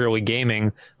very clearly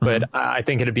gaming. But I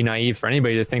think it'd be naive for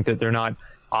anybody to think that they're not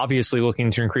obviously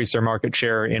looking to increase their market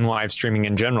share in live streaming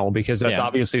in general, because that's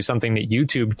obviously something that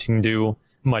YouTube can do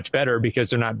much better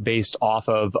because they're not based off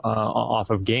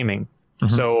of gaming.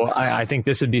 So I think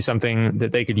this would be something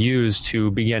that they could use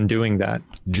to begin doing that.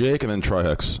 Jake and then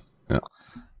Trihex.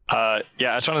 I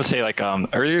just wanted to say, like,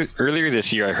 earlier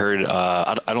this year, I heard,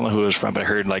 I don't know who it was from, but I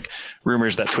heard like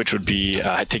rumors that Twitch would be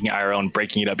taking IRL and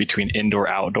breaking it up between indoor,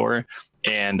 outdoor.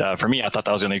 And for me, I thought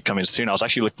that was going to come in soon. I was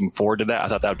actually looking forward to that. I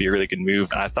thought that would be a really good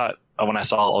move. And I thought when I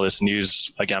saw all this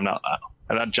news, again,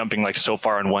 I'm not jumping like so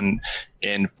far on one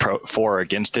in for or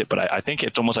against it, but I think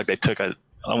it's almost like they took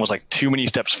almost like too many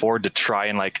steps forward to try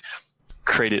and like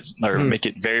create it or make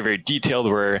it very, very detailed,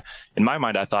 where in my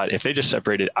mind I thought if they just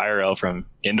separated IRL from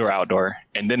indoor, outdoor,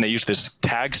 and then they use this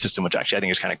tag system, which actually I think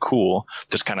is kind of cool,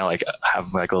 just kind of like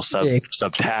have like little sub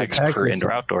tags for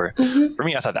indoor, outdoor. For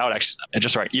me, I thought that would actually, and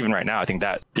just even right now, I think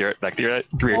that theoretically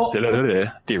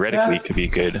could be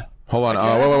good. Hold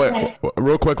on, wait,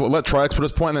 real quick, let Trihex put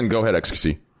his point and then go ahead,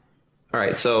 XQC. All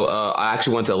right, so I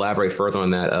actually want to elaborate further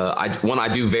on that. I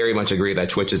do very much agree that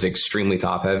Twitch is extremely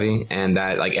top heavy, and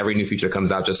that like every new feature that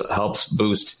comes out just helps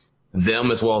boost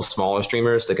them as well as smaller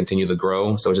streamers to continue to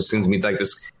grow. So it just seems to me like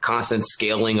this constant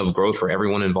scaling of growth for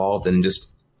everyone involved, and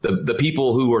just the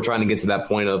people who are trying to get to that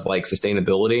point of like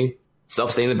sustainability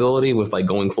self-sustainability with like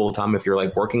going full-time if you're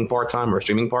like working part-time or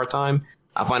streaming part-time.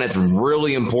 I find it's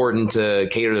really important to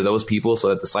cater to those people so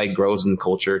that the site grows and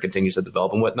culture continues to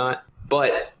develop and whatnot.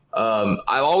 But I've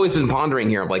always been pondering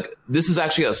here, like, this is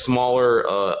actually a smaller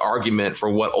argument for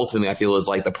what ultimately I feel is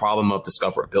like the problem of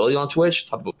discoverability on Twitch.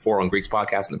 Talked about before on Greek's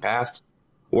podcast in the past,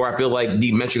 where I feel like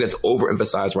the metric that's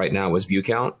overemphasized right now is view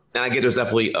count. And I get there's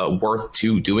definitely a worth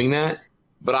to doing that.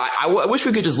 But I wish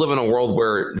we could just live in a world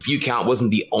where view count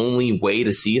wasn't the only way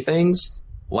to see things.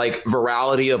 Like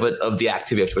virality of the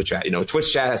activity of Twitch chat. You know,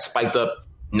 Twitch chat has spiked up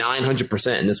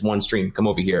 900% in this one stream. Come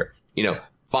over here. You know,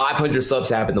 500 subs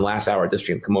happened in the last hour of this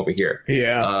stream. Come over here.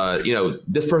 Yeah. You know,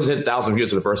 this person hit 1,000 views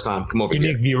for the first time. Come over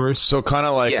unique here. viewers. So kind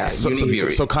of like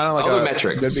viewers. So kind of like other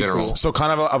metrics in general. Cool. So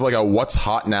kind of like a what's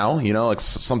hot now, you know, like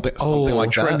something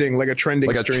like trending, that.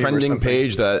 like a trending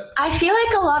page that I feel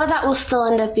like a lot of that will still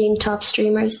end up being top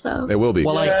streamers, though. it will be.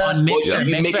 Well, like on Mixer,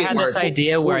 you make Mixer it had where this it's-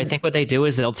 idea where I think what they do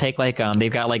is they'll take like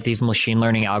they've got like these machine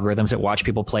learning algorithms that watch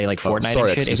people play like Fortnite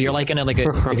sorry, and shit. If you're like in a,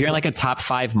 if you're in like a top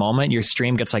 5 moment, your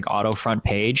stream gets like auto front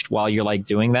paged while you're like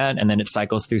doing that, and then it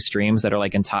cycles through streams that are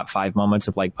like in top 5 moments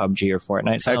of like PUBG or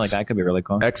Fortnite. Something like that could be really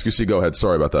cool. XQC, go ahead.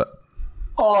 Sorry about that.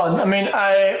 Oh, I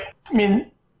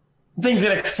mean, things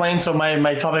get explained, so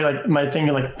my topic, like my thing,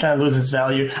 like kind of loses its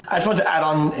value. I just wanted to add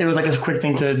on. It was like a quick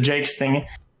thing to Jake's thing,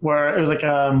 where it was like,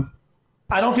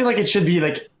 I don't feel like it should be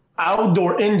like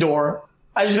outdoor, indoor.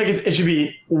 I just think it should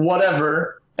be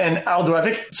whatever and outdoor. I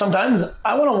think sometimes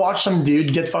I want to watch some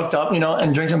dude get fucked up, you know,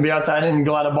 and drink some beer outside and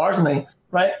go out of bar or something,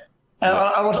 right? And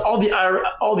I watch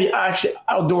all the actual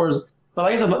outdoors. But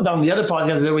like I said down the other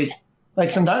podcast of the week,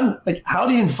 like sometimes, like how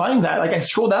do you even find that? Like I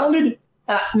scroll down, dude,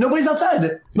 nobody's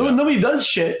outside. Nobody does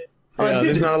shit. Yeah, like,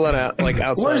 there's dude, not a lot of like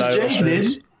outside. Where's Jake,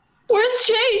 dude? Where's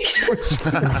Jake?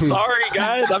 Sorry,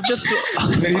 guys. I'm just.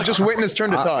 He's just waiting his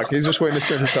turn to talk. He's just waiting his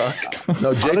turn to talk.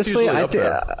 No, Jake's Honestly, usually up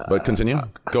there. But continue.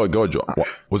 Go ahead, Joe.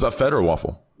 Was that Fed or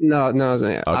Waffle? No.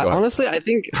 Honestly, I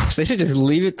think they should just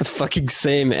leave it the fucking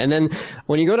same. And then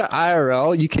when you go to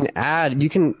IRL, you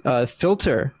can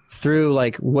filter through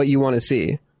like what you want to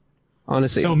see.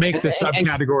 Honestly, So make the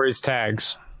subcategories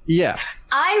tags. Yeah.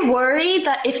 I worry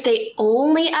that if they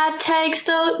only add tags,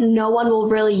 though, no one will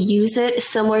really use it,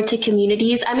 similar to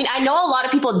communities. I mean, I know a lot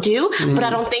of people do, but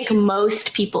I don't think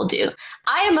most people do.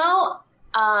 IMO,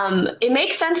 it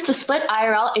makes sense to split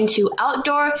IRL into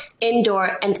outdoor,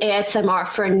 indoor, and ASMR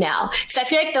for now. Because I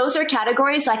feel like those are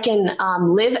categories that can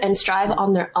live and strive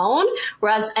on their own,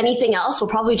 whereas anything else will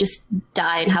probably just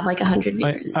die and have like 100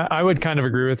 viewers. I would kind of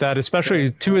agree with that,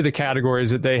 especially 2 of the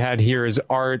categories that they had here is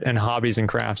art and hobbies and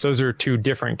crafts. Those are 2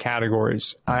 different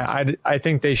categories. I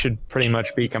think they should pretty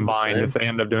much be combined if they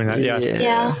end up doing that.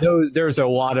 Yeah. There's a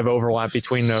lot of overlap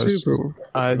between those. The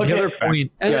other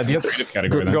point, the other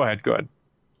category. Go ahead.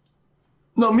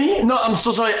 No, I'm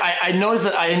so sorry. I noticed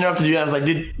that I interrupted you. I was like,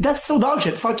 dude, that's so dog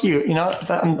shit. Fuck you. You know,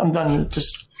 so I'm done.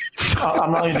 Just,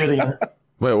 I'm not going to do it again.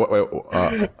 Wait.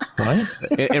 What? I'm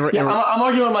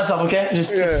arguing with myself, okay?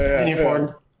 Just continue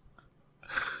forward.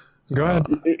 Go ahead.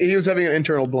 He was having an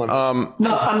internal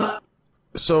dilemma.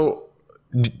 So,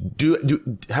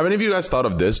 do have any of you guys thought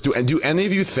of this? Do any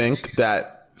of you think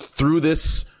that through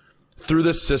this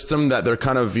system that they're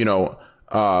kind of, you know,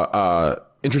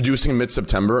 introducing in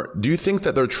mid-September, do you think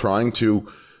that they're trying to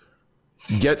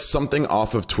get something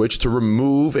off of Twitch, to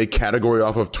remove a category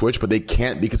off of Twitch, but they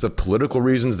can't because of political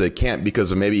reasons? They can't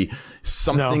because of maybe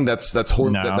something that's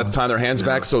tying their hands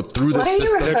back. So through this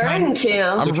system, What are you referring to?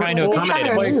 I'm trying to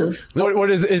accommodate it. What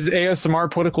is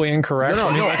ASMR politically incorrect? No.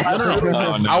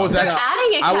 I was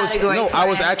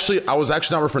actually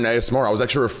not referring to ASMR. I was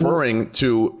actually referring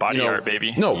to body art,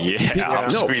 baby. No,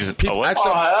 squeeze.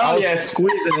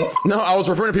 Squeezing it. No, I was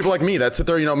referring to people like me that sit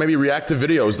there, you know, maybe react to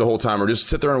videos the whole time, or just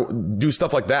sit there and do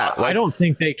stuff like that. I don't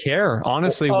think they care.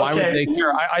 Honestly, why would they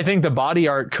care? I think the body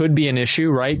art could be an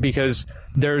issue, right? Because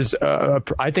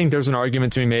I think there's an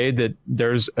argument to be made that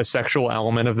there's a sexual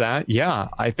element of that. Yeah,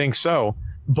 I think so.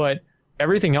 But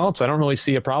everything else, I don't really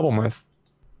see a problem with.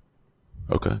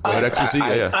 Okay. Go ahead,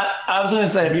 XQC. I was going to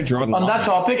say, on that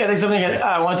topic, I think something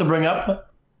I wanted to bring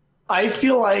up. I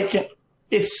feel like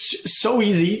it's so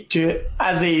easy to,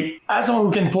 as someone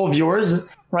who can pull viewers,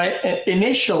 right?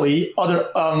 Initially,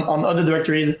 on other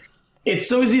directories, it's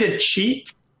so easy to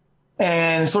cheat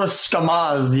and sort of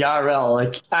scamaz the IRL.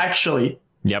 Like, actually,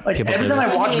 yep. Like every time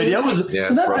I watch videos,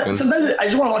 sometimes I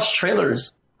just want to watch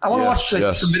trailers. I want to watch some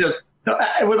videos. No,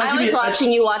 I was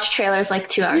watching you watch trailers like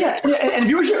 2 hours ago. And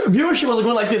viewership was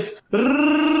going like this.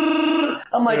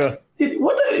 I'm like,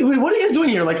 what are you guys doing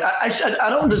here? Like, I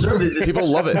don't deserve it. People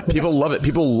love it.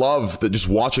 People love just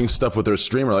watching stuff with their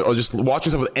streamer, or just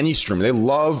watching stuff with any streamer. They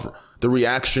love the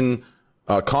reaction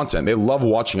content. They love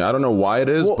watching it. I don't know why it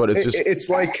is, but it's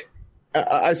like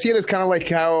I see it as kind of like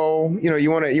how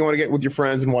you want to get with your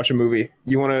friends and watch a movie.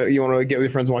 You want to get with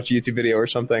your friends and watch a YouTube video or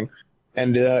something.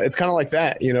 And it's kind of like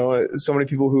that, so many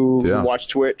people who watch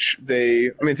Twitch,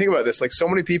 think about this, like so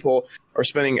many people are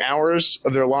spending hours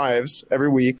of their lives every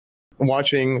week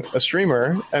watching a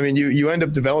streamer. I mean, you end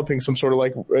up developing some sort of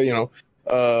like,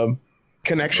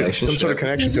 connection, some sort of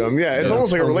connection to him. Yeah. It's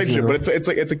almost like a relationship, but it's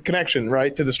like, it's a connection,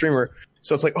 right, to the streamer.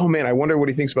 So it's like, oh man, I wonder what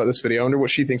he thinks about this video. I wonder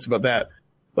what she thinks about that.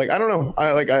 Like, I don't know.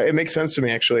 It makes sense to me,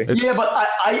 actually. Yeah, but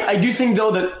I do think,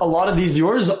 though, that a lot of these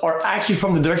viewers are actually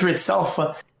from the directory itself.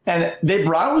 And they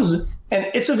browse, and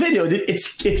it's a video.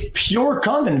 It's pure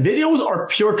content. Videos are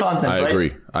pure content. I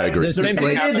agree.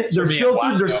 They're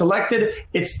filtered. They're selected.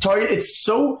 It's targeted.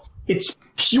 It's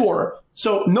pure.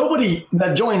 So nobody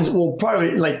that joins will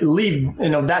probably like leave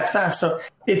that fast. So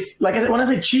it's like I said, when I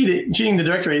say cheating the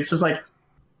directory, it's just like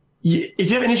if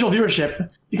you have initial viewership,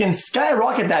 you can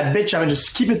skyrocket that bitch up and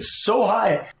just keep it so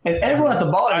high, and everyone at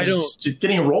the bottom is just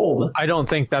getting rolled. I don't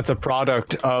think that's a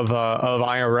product of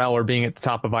IRL or being at the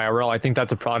top of IRL. I think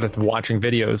that's a product of watching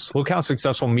videos. Look how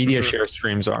successful media share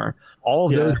streams are. All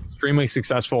of those are extremely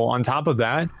successful. On top of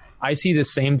that, I see the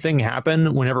same thing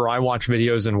happen whenever I watch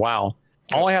videos in WoW.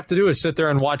 All I have to do is sit there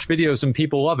and watch videos, and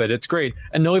people love it. It's great,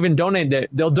 and they'll even donate it.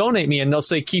 They'll donate me, and they'll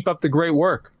say, "Keep up the great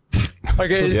work."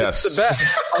 Like, yes, it's the best.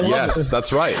 Yes,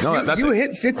 that's right. No, you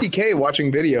hit 50K watching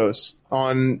videos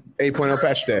on 8.0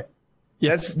 patch day.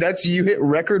 Yes, that's you hit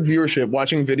record viewership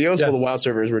watching videos while the WoW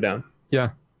servers were down. Yeah.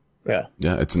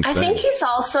 It's insane. I think he's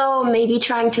also maybe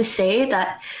trying to say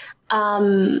that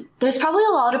there's probably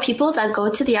a lot of people that go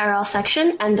to the IRL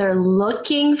section and they're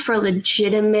looking for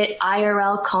legitimate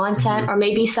IRL content or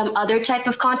maybe some other type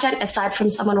of content aside from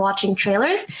someone watching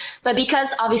trailers. But because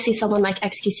obviously someone like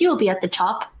XQC will be at the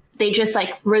top, they just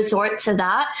like resort to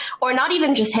that, or not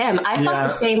even just him. I felt the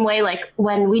same way, like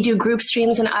when we do group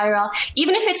streams in IRL,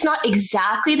 even if it's not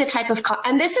exactly the type of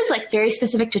and this is like very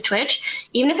specific to Twitch,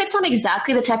 even if it's not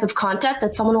exactly the type of content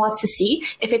that someone wants to see,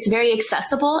 if it's very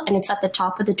accessible and it's at the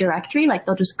top of the directory, like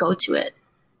they'll just go to it.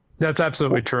 That's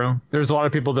absolutely true. There's a lot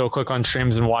of people that'll click on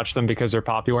streams and watch them because they're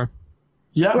popular.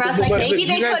 Yeah. Whereas like maybe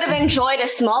they could have enjoyed a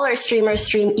smaller streamer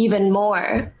stream even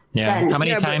more. Yeah. How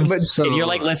many times, if you're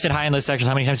like listed high in list sections,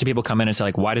 how many times do people come in and say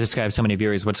like, why does this guy have so many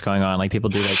viewers? What's going on? Like people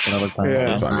do like all the time.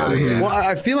 Yeah. Well,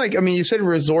 I feel like, you said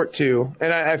resort to,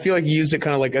 and I feel like you used it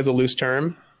kind of like as a loose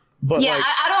term. But yeah,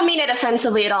 I don't mean it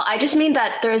offensively at all. I just mean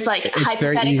that there's like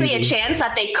hypothetically a chance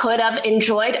that they could have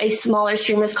enjoyed a smaller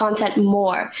streamer's content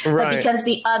more. But because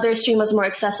the other stream was more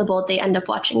accessible, they end up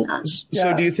watching that.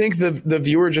 So do you think the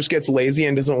viewer just gets lazy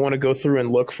and doesn't want to go through and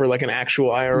look for like an actual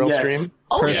IRL stream?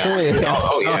 Personally,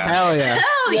 hell yeah.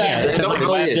 There's no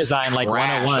web design like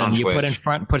 101. You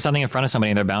put something in front of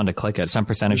somebody and they're bound to click it. Some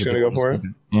percentage of people go for it.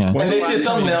 Yeah. When they see the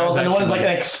thumbnails and one is like an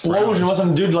explosion with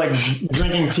some dude like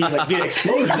drinking tea, like dude,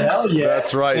 explosion, hell yeah.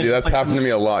 That's right, dude. That's happened to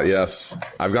me a lot. Yes,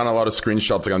 I've gotten a lot of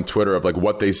screenshots like on Twitter of like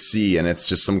what they see, and it's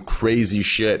just some crazy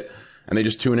shit. And they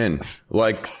just tune in.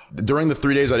 Like during the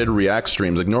 3 days I did React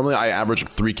streams, like normally I average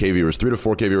 3K viewers, 3 to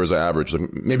 4K viewers I average,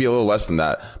 like maybe a little less than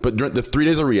that. But during the 3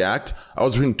 days of React, I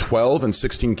was between 12 and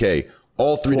 16K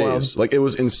all 3 days. Like it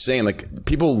was insane. Like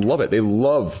people love it. They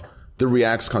love the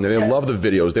Reacts content. They love the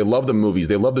videos. They love the movies.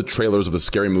 They love the trailers of the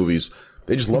scary movies.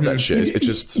 They just love that shit. It's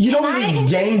just you don't really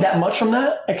gain that much from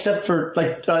that, except for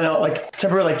like like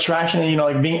temporary like traction and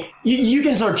like being you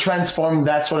can sort of transform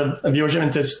that sort of viewership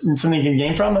into something you can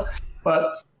gain from.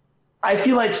 But I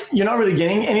feel like you're not really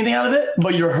getting anything out of it,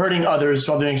 but you're hurting others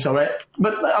while doing so, right?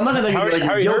 But I'm not saying that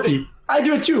you're guilty. I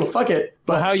do it too. Fuck it.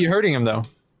 But how are you hurting him though?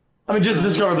 I mean, just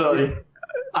discoverability.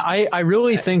 I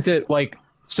really think that like.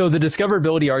 So the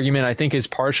discoverability argument, I think, is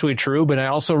partially true, but I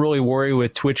also really worry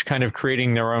with Twitch kind of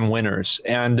creating their own winners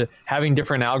and having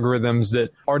different algorithms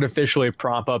that artificially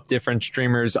prop up different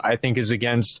streamers, I think is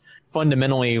against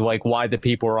fundamentally like why the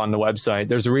people are on the website.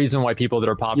 There's a reason why people that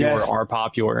are popular are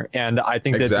popular. And I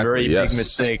think that's a very big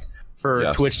mistake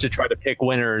for Twitch to try to pick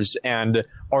winners and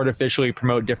artificially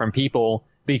promote different people,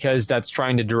 because that's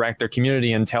trying to direct their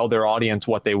community and tell their audience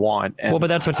what they want. And but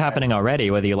that's what's happening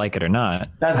already, whether you like it or not.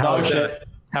 That's bullshit.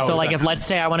 So like if let's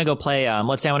say I want to go play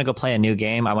a new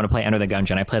game, I want to play Enter the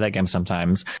Gungeon. I play that game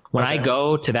sometimes. When I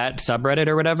go to that subreddit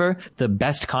or whatever, the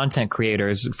best content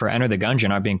creators for Enter the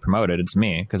Gungeon are being promoted. It's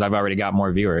me, because I've already got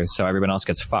more viewers, so everyone else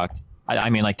gets fucked. I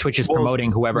mean, like Twitch is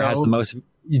promoting whoever has the most.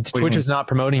 Twitch is not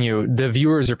promoting you. The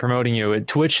viewers are promoting you.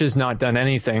 Twitch has not done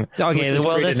anything. Okay,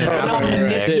 well, this is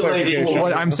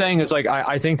what I'm saying is like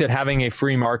I think that having a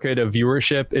free market of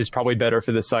viewership is probably better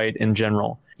for the site in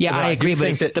general. Yeah, I agree.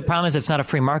 But the problem is it's not a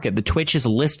free market. The Twitch is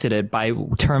listed it by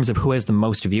terms of who has the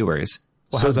most viewers.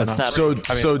 So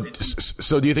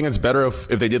do you think it's better if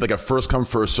they did like a first come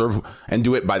first serve and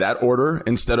do it by that order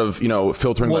instead of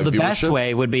filtering by viewership? Well, the best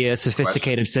way would be a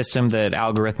sophisticated system that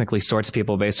algorithmically sorts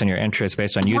people based on your interests,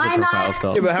 based on user profiles.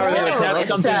 Yeah, but how are they that's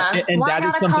something, and that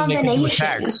is something they can do with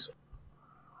tags.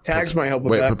 Tags might help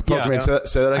with that. Pokemon,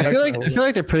 say that again. I feel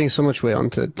like they're putting so much weight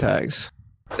onto tags.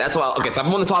 That's why. Okay, so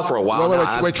I've wanted to talk for a while. Wait,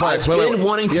 I've been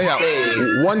wanting to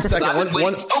say. 1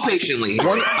 second. So patiently.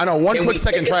 One quick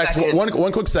second, Trax.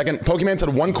 One quick second. Pokemon said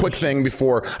one quick thing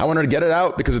before. I want her to get it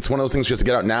out because it's one of those things she has to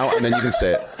get out now, and then you can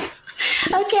say it.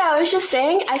 Okay, I was just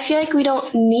saying, I feel like we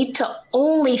don't need to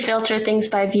only filter things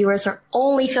by viewers or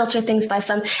only filter things by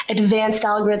some advanced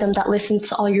algorithm that listens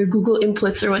to all your Google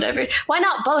inputs or whatever. Why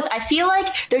not both? I feel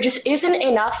like there just isn't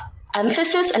enough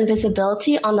emphasis and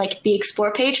visibility on like the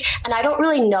explore page, and I don't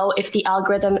really know if the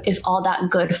algorithm is all that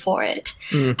good for it.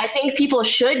 I think people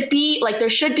should be like, there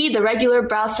should be the regular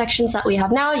browse sections that we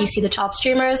have now. You see the top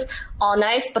streamers, all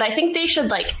nice, but I think they should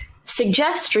like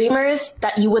suggest streamers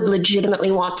that you would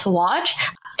legitimately want to watch.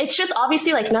 It's just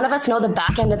obviously like none of us know the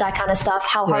back end of that kind of stuff,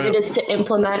 how hard it is to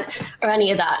implement or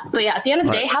any of that. But yeah, at the end of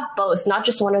the day, have both, not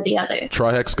just one or the other.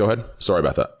 Trihex, go ahead. Sorry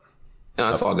about that. No,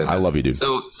 it's all good. I love you, dude.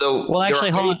 So well,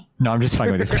 actually, hold on. No, I'm just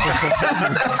fine with this.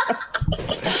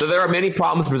 So there are many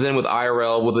problems presented with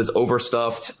IRL with this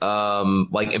overstuffed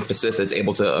like emphasis it's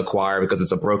able to acquire because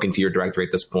it's a broken tier directory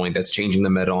at this point that's changing the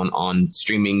meta on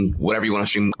streaming whatever you want to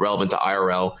stream relevant to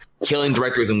IRL, killing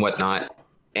directories and whatnot.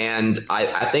 And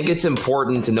I think it's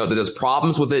important to note that there's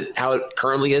problems with it how it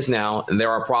currently is now, and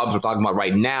there are problems we're talking about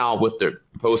right now with the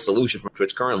proposed solution from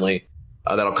Twitch currently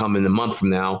that'll come in a month from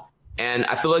now. And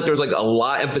I feel like there's like a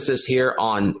lot of emphasis here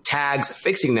on tags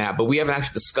fixing that, but we haven't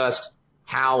actually discussed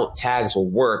how tags will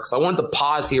work. So I wanted to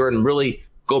pause here and really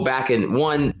go back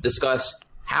and discuss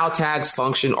how tags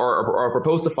function or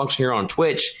propose to function here on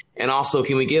Twitch. And also,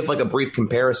 can we give like a brief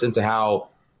comparison to how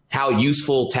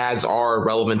useful tags are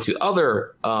relevant to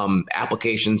other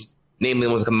applications, namely the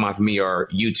ones that come to mind for me are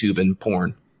YouTube and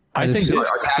porn. I think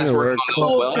our tags work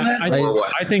well.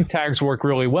 I think tags work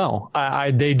really well.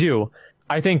 They do.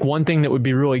 I think one thing that would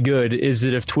be really good is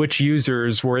that if Twitch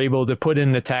users were able to put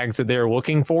in the tags that they're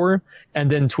looking for,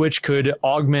 and then Twitch could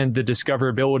augment the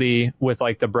discoverability with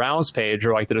like the browse page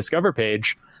or like the discover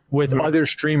page with other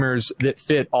streamers that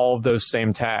fit all of those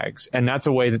same tags. And that's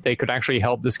a way that they could actually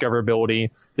help discoverability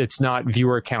that's not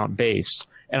viewer count based.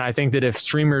 And I think that if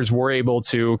streamers were able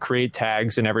to create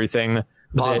tags and everything.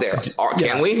 Pause there.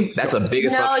 Can we? That's a big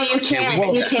assumption. No, you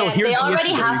can't. You can't. They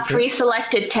already have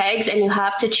pre-selected tags, and you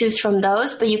have to choose from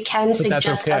those. But you can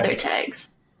suggest other tags.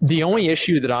 The only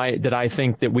issue that I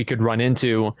think that we could run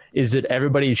into is that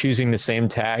everybody choosing the same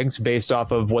tags based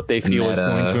off of what they feel is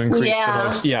going to increase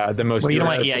the most. Well, you don't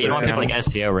want people like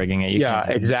SEO rigging it.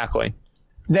 Exactly.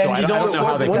 Then so you don't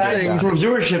sort the tags for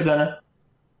viewership.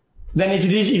 Then if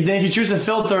you choose a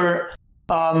filter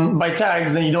by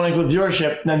tags, then you don't include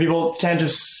viewership. Then people can't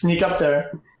just sneak up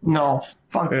there. No,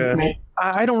 fuck me.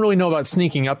 I don't really know about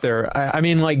sneaking up there. I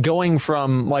mean, like going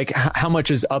from like how much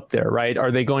is up there, right?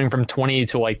 Are they going from 20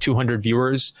 to like 200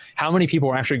 viewers? How many people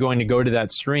are actually going to go to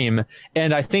that stream?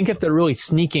 And I think if they're really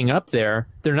sneaking up there,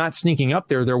 they're not sneaking up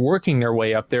there. They're working their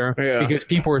way up there because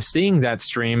people are seeing that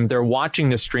stream. They're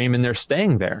watching the stream and they're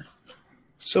staying there.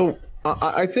 So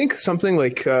I think something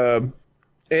like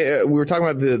we were talking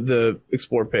about the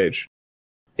Explore page.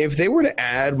 If they were to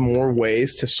add more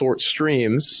ways to sort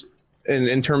streams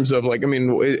in terms of like, I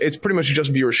mean, it's pretty much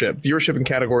just viewership and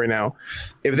category now.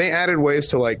 If they added ways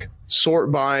to like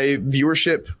sort by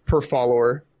viewership per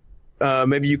follower,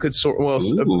 maybe you could sort. Well,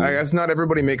 I guess not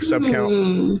everybody makes sub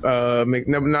count.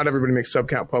 Not everybody makes sub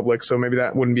count public, so maybe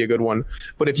that wouldn't be a good one.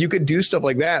 But if you could do stuff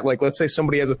like that, like let's say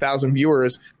somebody has 1,000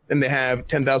 viewers and they have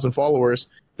 10,000 followers.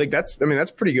 Like that's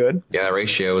pretty good. Yeah, that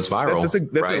ratio is viral. That's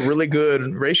a really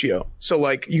good ratio. So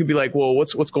like you could be like, well,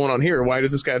 what's going on here? Why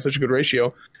does this guy have such a good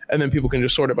ratio? And then people can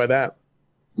just sort it by that.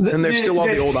 And there's still all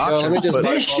the old options.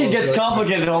 This shit gets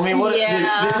complicated, homie.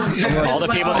 All the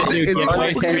people that do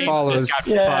giveaways followers.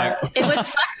 It would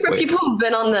suck for people who've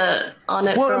been on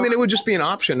it. Well, I mean, it would just be an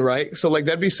option, right? So like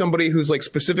that'd be somebody who's like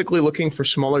specifically looking for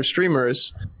smaller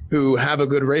streamers who have a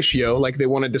good ratio, like they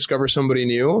want to discover somebody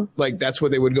new, like that's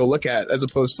what they would go look at, as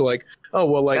opposed to like, oh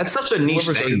well, like that's such a niche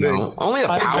thing, though. Only a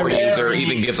power user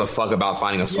even gives a fuck about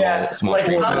finding a small like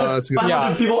stream.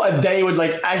 100 people a day would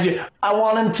like actually. I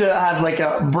want him to have like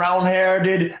a brown hair,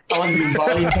 dude. I want to be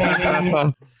body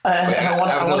painting. I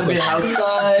want to be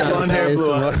outside. Blonde hair,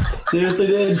 blue. Seriously,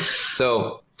 dude.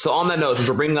 So on that note, since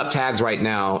we're bringing up tags right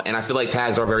now, and I feel like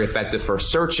tags are very effective for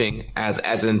searching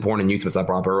as important in YouTube, as I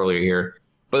brought up earlier here.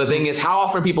 But the thing is, how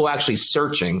often are people actually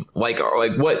searching? Like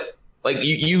what? Like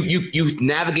you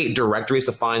navigate directories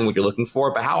to find what you're looking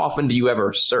for, but how often do you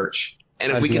ever search?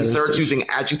 And if we can search using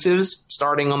adjectives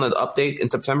starting on the update in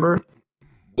September,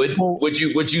 would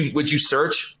you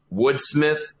search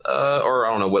woodsmith or I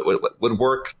don't know what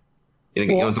woodwork?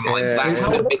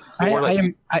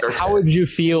 How would you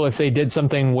feel if they did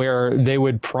something where they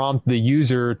would prompt the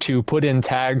user to put in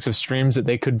tags of streams that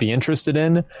they could be interested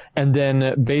in, and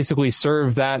then basically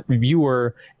serve that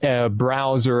viewer a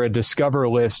browse or a discover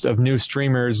list of new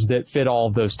streamers that fit all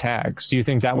of those tags? Do you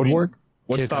think that would work?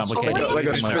 What's complicated?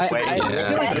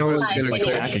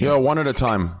 Yeah, one at a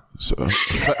time. So,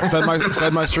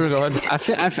 fed my stream. Go ahead.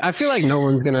 I feel like no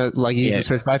one's gonna like use the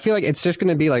search, but I feel like it's just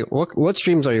gonna be like, what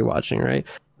streams are you watching, right?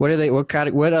 What are they? What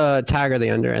tag are they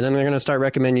under? And then they're gonna start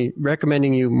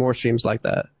recommending you more streams like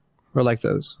that or like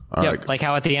those. Right. Like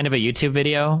how at the end of a YouTube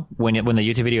video, when the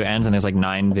YouTube video ends and there's like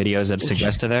 9 videos that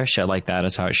suggested there, shit like that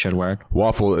is how it should work.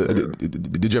 Waffle,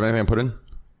 did you have anything to put in?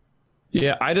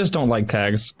 Yeah, I just don't like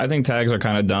tags. I think tags are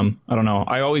kind of dumb. I don't know.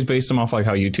 I always base them off like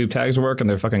how YouTube tags work, and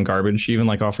they're fucking garbage, even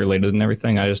like off related and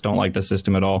everything. I just don't like the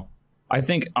system at all. I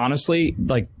think honestly,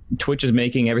 like Twitch is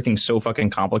making everything so fucking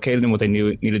complicated, and what they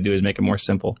need to do is make it more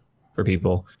simple for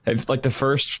people. If, like the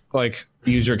first like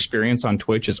user experience on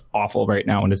Twitch is awful right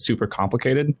now, and it's super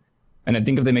complicated. And I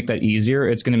think if they make that easier,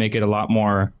 it's going to make it a lot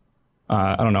more.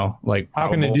 I don't know, like how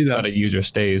can they do that? A user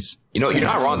stays. You know, you're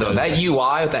not wrong though. That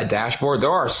UI with that dashboard,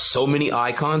 there are so many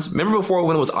icons. Remember before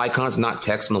when it was icons, not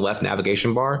text on the left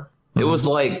navigation bar? It was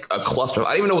like a cluster.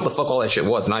 I didn't even know what the fuck all that shit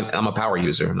was, and I'm a power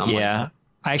user. And I'm like,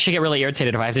 I actually get really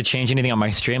irritated if I have to change anything on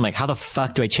my stream. Like, how the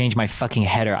fuck do I change my fucking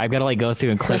header? I've got to like go through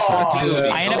and click.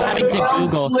 I end up having to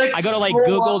Google. I go to like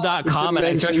google.com and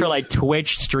I search for like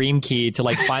Twitch stream key to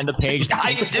like find the page.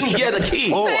 I do get the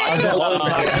key.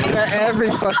 Every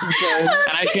fucking thing. And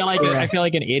I feel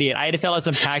like an idiot. I had to fill out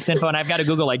some tax info, and I've got to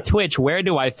Google like Twitch. Where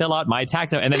do I fill out my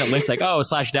tax? And then it links like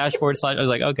 /dashboard/ I was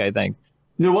like, okay, thanks.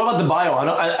 Dude, what about the bio?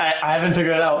 I haven't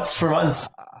figured it out for months.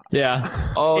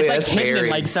 Yeah. Oh, it's yeah. Like hidden in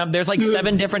like there's like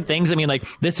 7 different things. I mean, like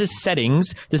this is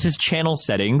settings, this is channel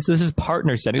settings, this is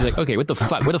partner settings. Like, okay, what the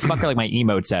fuck? Where the fuck are like my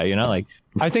emotes at? You know, like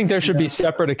I think there should be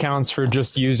separate accounts for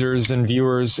just users and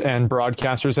viewers and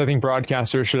broadcasters. I think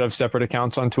broadcasters should have separate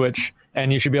accounts on Twitch,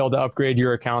 and you should be able to upgrade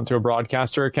your account to a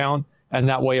broadcaster account. And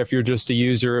that way, if you're just a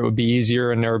user, it would be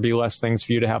easier, and there would be less things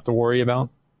for you to have to worry about.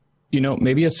 You know,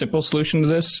 maybe a simple solution to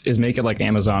this is make it like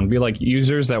Amazon. Be like,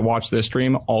 users that watch this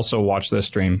stream also watch this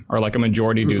stream, or like a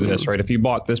majority do this, right? If you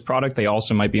bought this product, they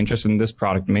also might be interested in this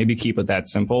product. Maybe keep it that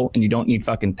simple, and you don't need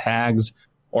fucking tags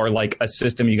or like a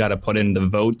system you got to put in to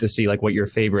vote to see like what your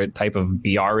favorite type of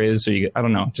BR is. So I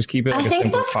don't know, just keep it. Like I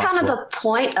think that's kind of the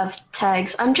point of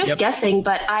tags. I'm just guessing,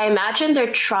 but I imagine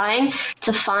they're trying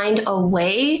to find a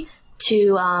way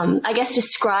to, I guess,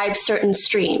 describe certain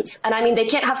streams. And I mean, they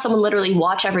can't have someone literally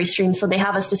watch every stream, so they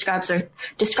have us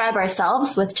describe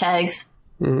ourselves with tags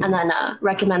and then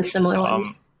recommend similar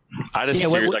ones. I just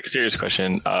serious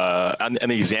question. And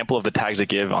the example of the tags they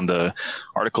give on the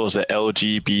article is the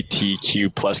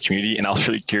LGBTQ plus community, and I was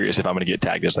really curious if I'm going to get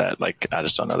tagged as that. Like, I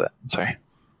just don't know that. Sorry.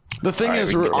 The thing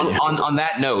is, on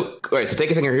that note, all right, so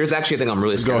take a second here. Here's actually a thing I'm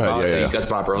really scared about that you guys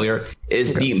brought up earlier,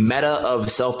 is the meta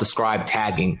of self-described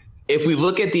tagging. If we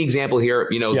look at the example here,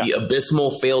 you know, the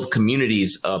Abysmal Failed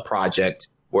Communities project,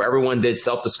 where everyone did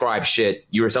self-described shit.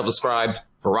 You were self-described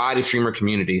variety streamer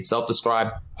community,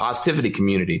 self-described positivity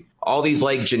community, all these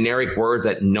like generic words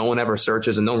that no one ever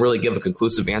searches and don't really give a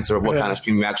conclusive answer of what kind of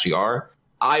stream you actually are.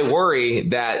 I worry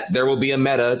that there will be a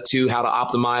meta to how to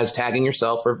optimize tagging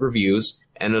yourself for reviews,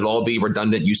 and it'll all be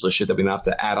redundant, useless shit that we have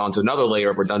to add on to another layer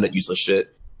of redundant, useless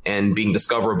shit and being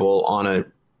discoverable on a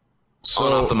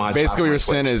So basically what you're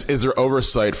saying is there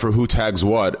oversight for who tags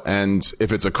what, and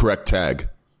if it's a correct tag?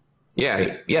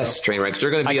 Yeah, yes, Trainwreck. They're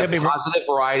going to be a positive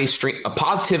variety stream, a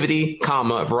positivity,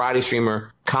 comma, variety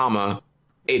streamer, comma.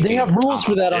 They have rules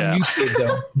for that on YouTube,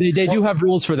 though. They do have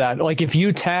rules for that. Like if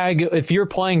you're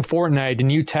playing Fortnite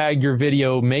and you tag your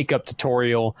video makeup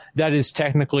tutorial, that is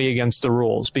technically against the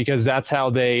rules because that's how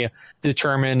they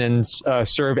determine and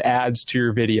serve ads to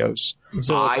your videos.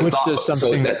 So I Twitch thought does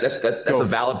something that's a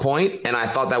valid point, and I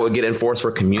thought that would get enforced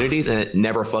for communities, and it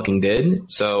never fucking did.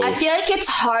 So I feel like it's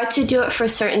hard to do it for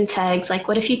certain tags. Like,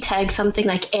 what if you tag something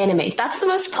like anime? That's the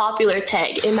most popular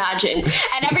tag, imagine.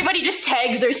 And everybody just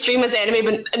tags their stream as anime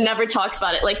but never talks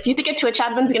about it. Like, do you think a Twitch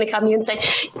admin's going to come to you and say,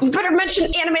 you better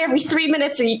mention anime every 3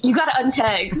 minutes or you got to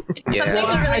untag? Yeah. Some things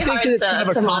are really hard it's kind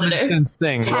of to a common monitor. sense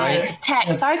thing, right?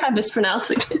 Tags. Sorry if I'm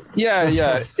mispronouncing it.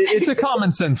 Yeah. It's a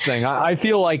common sense thing. I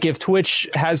feel like if Twitch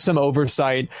has some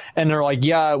oversight and they're like,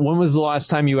 yeah, when was the last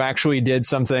time you actually did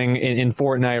something in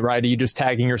Fortnite, right? Are you just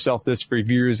tagging yourself this for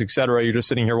views, etc.? You're just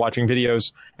sitting here watching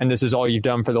videos and this is all you've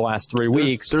done for the last 3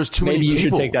 weeks. There's too many Maybe you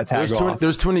people. should take that tag off.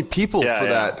 There's too many people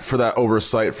for that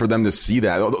oversight for them to see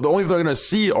that. The only thing they're going to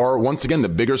see are, once again, the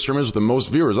bigger streamers with the most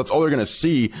viewers. That's all they're going to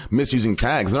see misusing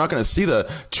tags. They're not going to see the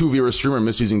 2-viewer streamer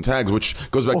misusing tags, which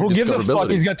goes back to who gives a fuck?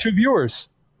 He's got 2 viewers.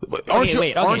 Aren't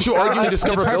you arguing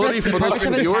discoverability for those 2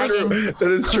 viewers?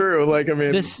 That is true. Like, I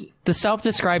mean, the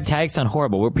self-described tags sound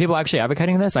horrible. Were people actually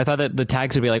advocating this? I thought that the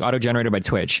tags would be like auto-generated by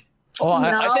Twitch.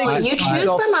 No, you choose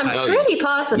them. I'm pretty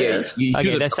positive.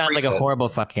 Okay, that sounds like a horrible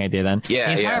fucking idea then.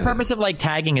 Yeah, the entire purpose of like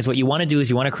tagging is what you want to do is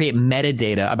you want to create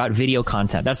metadata about video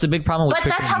content. That's the big problem with But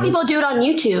Twitch. that's how people do it on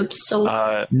YouTube. So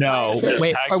no,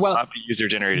 wait, tags will not be user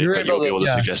generated, but you'll be able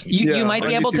to suggest. You might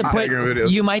be able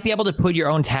to put your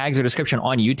own tags or description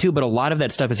on YouTube, but a lot of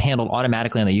that stuff is handled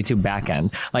automatically on the YouTube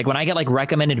backend. Like when I get like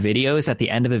recommended videos at the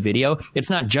end of a video, it's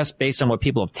not just based on what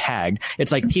people have tagged.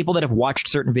 It's like people that have watched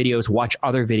certain videos watch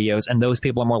other videos, and those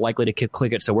people are more likely to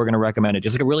click it, so we're going to recommend it.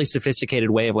 Just like a really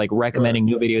sophisticated way of like recommending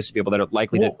new videos to people that are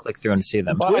likely to click through and see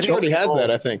them. Twitch already has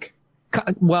that, I think.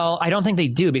 Well, I don't think they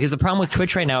do, because the problem with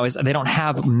Twitch right now is they don't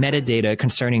have metadata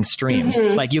concerning streams.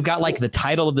 Like you've got like the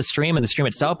title of the stream and the stream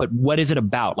itself, but what is it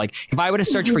about? Like if I were to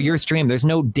search for your stream, there's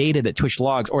no data that Twitch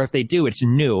logs, or if they do, it's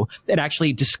new. It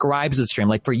actually describes the stream.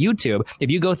 Like for YouTube,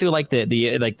 if you go through like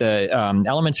the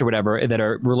elements or whatever that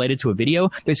are related to a video,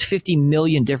 there's 50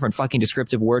 million different fucking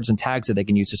descriptive words and tags that they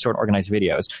can use to sort of organize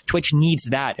videos. Twitch needs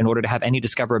that in order to have any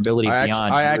discoverability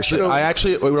beyond. I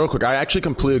actually, real quick, I actually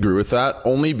completely agree with that,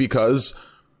 only because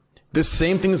this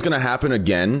same thing is going to happen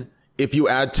again if you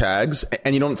add tags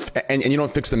and you don't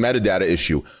fix the metadata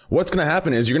issue. What's going to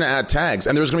happen is you're going to add tags,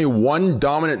 and there's going to be one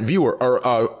dominant viewer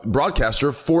or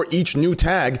broadcaster for each new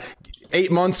tag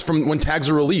 8 months from when tags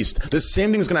are released. The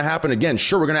same thing is going to happen again.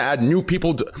 Sure, we're going to add new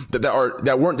people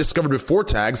that weren't discovered before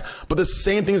tags, but the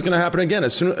same thing is going to happen again.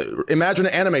 Imagine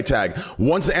an anime tag.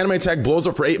 Once the anime tag blows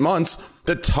up for 8 months,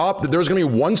 there's going to be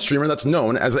one streamer that's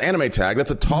known as an anime tag.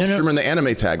 That's a top streamer in the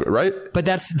anime tag, right? But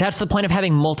that's the point of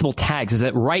having multiple tags, is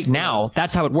that right now,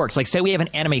 that's how it works. Like say we have an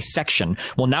anime section.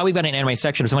 Well, now we've got an anime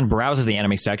section. If someone browses the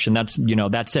anime section, that's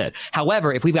it.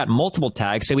 However, if we've got multiple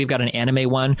tags, say we've got an anime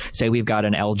one, say we've got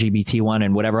an LGBT one,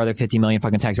 and whatever other 50 million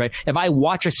fucking tags, right? If I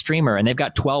watch a streamer and they've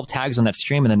got 12 tags on that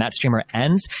stream, and then that streamer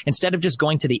ends, instead of just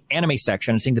going to the anime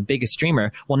section and seeing the biggest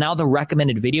streamer, well, now the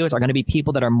recommended videos are going to be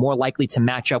people that are more likely to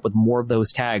match up with more of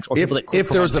those tags. Or if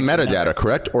there's the metadata,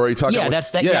 correct? Or are you talking? Yeah,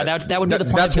 that would be the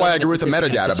point. That's why I agree with the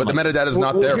metadata, but the metadata is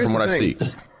not there from what I see.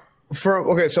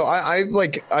 So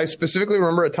I specifically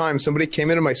remember a time somebody came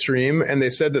into my stream and they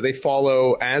said that they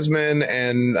follow Asmin,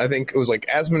 and I think it was like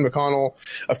Asmin McConnell,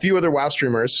 a few other WoW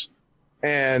streamers,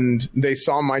 and they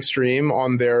saw my stream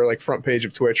on their like front page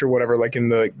of Twitch or whatever, like in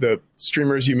the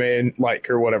streamers you may like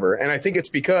or whatever. And I think it's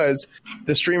because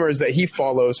the streamers that he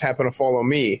follows happen to follow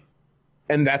me.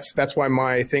 And that's why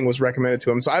my thing was recommended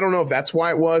to him. So I don't know if that's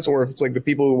why it was, or if it's like the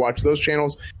people who watch those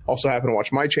channels also happen to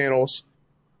watch my channels.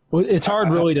 Well, it's hard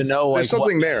really to know. There's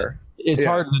something there. It's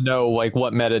hard to know like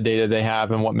what metadata they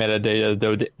have and what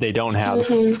metadata they don't have.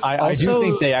 I do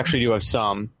think they actually do have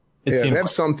some. They have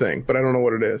something, but I don't know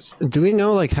what it is. Do we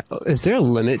know, like, is there a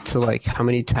limit to like how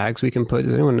many tags we can put?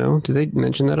 Does anyone know? Did they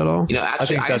mention that at all? You know,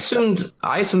 actually, I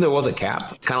assumed there was a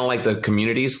cap, kind of like the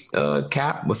community's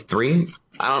cap with 3.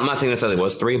 I'm not saying necessarily it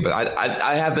was 3, but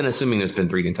I have been assuming there's been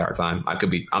 3 the entire time.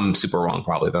 I'm super wrong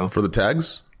probably though. For the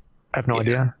tags? I have no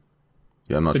idea.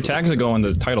 Yeah, I'm not sure. Tags that go in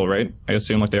the title, right? I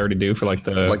assume like they already do for like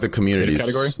the communities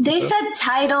category. They said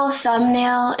title,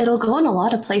 thumbnail. It'll go in a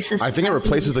lot of places. I think it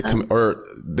replaces or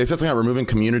they said something about removing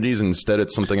communities, instead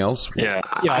it's something else. Yeah,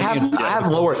 I have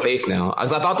lower faith now,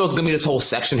 because I thought there was gonna be this whole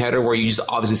section header where you just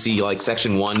obviously see like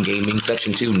section 1 gaming,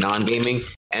 section 2 non-gaming,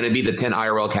 and it'd be the 10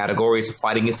 IRL categories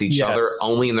fighting against each other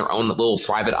only in their own little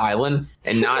private island,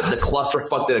 and not the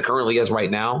clusterfuck that it currently is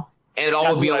right now. And it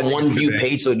all would be on one view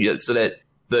page, so that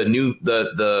the new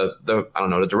the I don't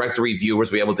know, the directory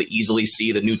viewers be able to easily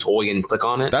see the new toy and click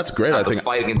on it. That's great. I think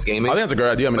fight against gaming. I think that's a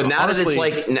great idea. I mean, but now honestly,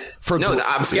 that it's like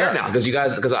I'm scared now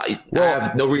because I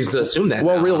have no reason to assume that.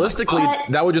 Well, realistically,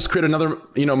 that would just create another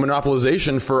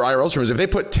monopolization for IRL streamers. If they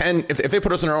put 10, if they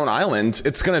put us on our own island,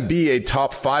 it's going to be a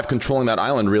top 5 controlling that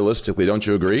island. Realistically, don't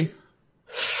you agree?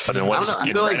 But then what's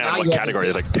in what category?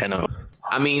 There's like 10 of them.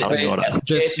 I mean,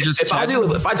 if I do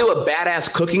a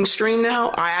badass cooking stream now,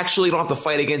 I actually don't have to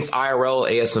fight against IRL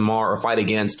ASMR or fight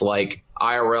against like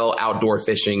IRL outdoor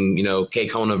fishing,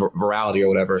 K-Kona virality or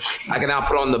whatever. I can now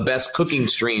put on the best cooking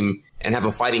stream and have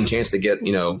a fighting chance to get,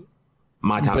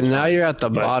 my time. But now you're at the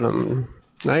bottom.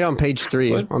 Now you're on page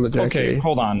 3 on the directory. Okay,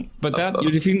 hold on. But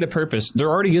you're defeating the purpose. There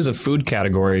already is a food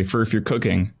category for if you're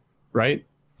cooking, right?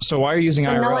 So why are you using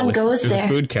IRL? No one goes there. The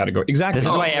food category. Exactly. This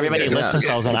is why everybody lists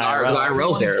themselves on IRL.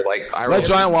 IRL's there. Let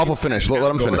Giant Waffle finish.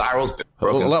 Let him finish.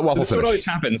 Let Waffle finish. What always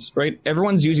happens, right?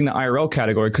 Everyone's using the IRL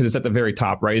category because it's at the very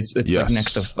top, right? It's like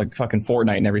next to like fucking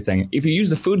Fortnite and everything. If you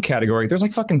use the food category, there's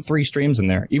like fucking 3 streams in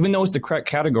there. Even though it's the correct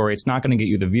category, it's not going to get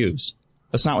you the views.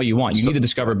 That's not what you want. You need the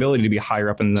discoverability to be higher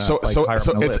up in the list.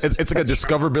 It's like a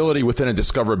discoverability within a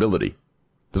discoverability.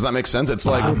 Does that make sense? It's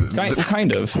like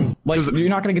kind of like you're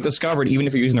not going to get discovered even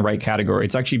if you're using the right category.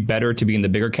 It's actually better to be in the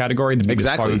bigger category than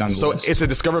exactly. Down the list. It's a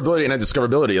discoverability and a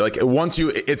discoverability. Like once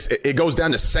it goes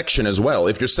down to section as well.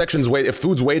 If your section's if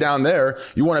food's way down there,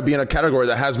 you want to be in a category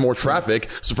that has more traffic.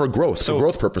 So for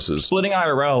growth purposes, splitting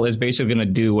IRL is basically going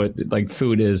to do what like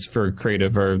food is for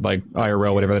creative or like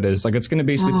IRL, whatever that is. Like it's going to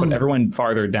basically put everyone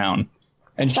farther down.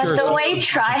 But the way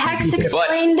Trihex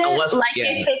explained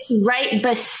if it's right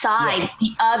beside the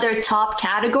other top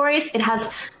categories, it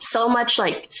has so much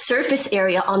like surface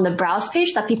area on the browse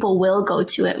page that people will go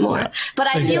to it more. Yeah. But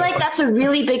I feel like that's a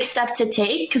really big step to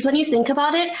take because when you think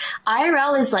about it,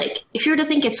 IRL is like, if you were to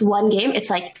think it's one game,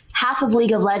 it's like half of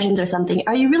League of Legends or something.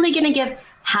 Are you really going to give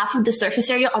half of the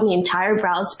surface area on the entire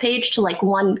browse page to like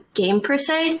one game per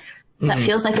se? That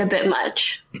feels like a bit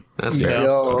much. That's fair.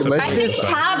 I think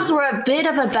tabs were a bit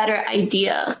of a better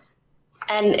idea.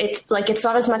 And it's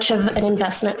not as much of an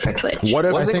investment for Twitch.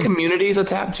 Wasn't communities a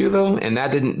tab too, though? And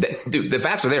that didn't... Dude, the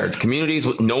facts are there. Communities,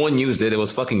 no one used it. It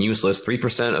was fucking useless.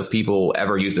 3% of people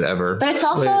ever used it ever. But it's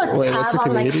also a tab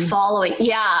on like following.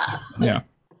 Yeah. Yeah.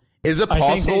 Is it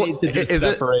possible? Is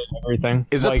separate everything?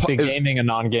 Is like the gaming and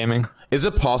non-gaming? Is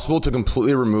it possible to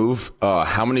completely remove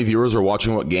how many viewers are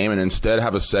watching what game and instead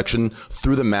have a section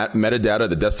through the metadata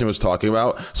that Destiny was talking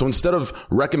about? So instead of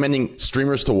recommending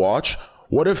streamers to watch,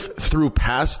 what if through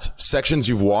past sections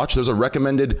you've watched, there's a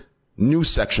recommended new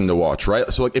section to watch,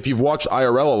 right? So like if you've watched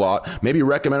IRL a lot, maybe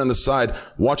recommend on the side,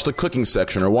 watch the cooking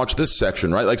section or watch this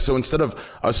section, right? Like, so instead of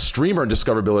a streamer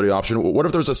discoverability option, what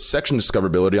if there's a section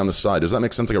discoverability on the side? Does that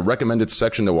make sense? Like a recommended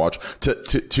section to watch to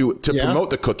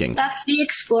promote the cooking. That's the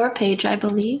Explore page, I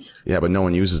believe. Yeah, but no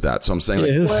one uses that. So I'm saying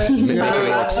like, maybe a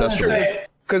little accessory.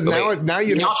 Because now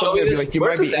you know something like you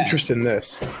might be interested in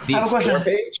this. The Explore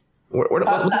page? What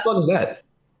the fuck is that?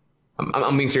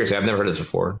 I'm being serious. I've never heard of this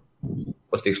before.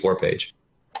 What's the Explore page?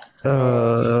 I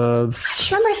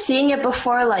remember seeing it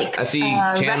before, like I see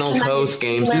channels, hosts,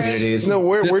 games, communities. No,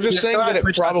 we're just saying that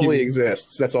it probably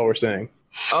exists. That's all we're saying.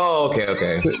 Oh,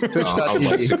 okay.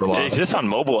 It exists on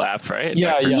mobile app, right?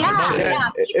 Yeah.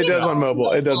 It does on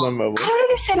mobile. It does on mobile. I don't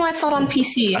understand why it's not on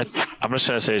PC. I'm just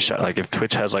gonna say, like, if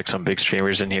Twitch has like some big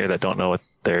streamers in here that don't know what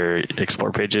their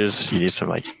Explore page is, you need some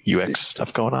like UX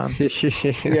stuff going on. On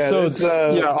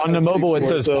the mobile it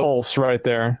says Pulse right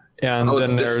there. And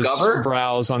then there's Discover?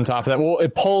 Browse on top of that. Well,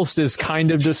 Pulse is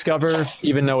kind of Discover,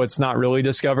 even though it's not really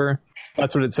Discover.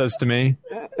 That's what it says to me.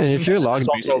 And if you're logged,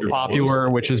 it's also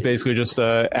Popular, which is basically just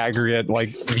a aggregate like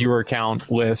viewer count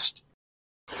list.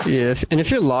 Yeah, if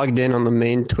you're logged in on the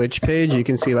main Twitch page, you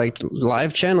can see like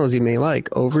live channels you may like,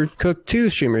 Overcooked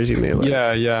 2 streamers you may like.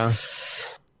 Yeah.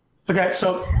 Okay,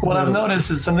 so what I've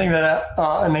noticed is something that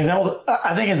an example.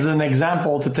 I think it's an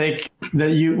example to take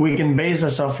that we can base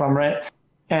ourselves from, right?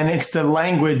 And it's the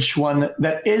language one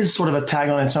that is sort of a tag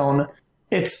on its own.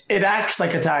 It acts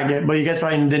like a tag, but you guys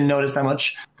probably didn't notice that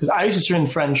much because I used to stream in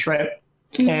French, right?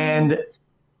 Mm-hmm. And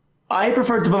I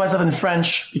prefer to put myself in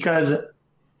French because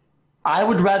I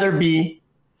would rather be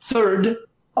third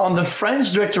on the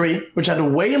French directory, which had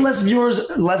way less viewers,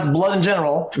 less blood in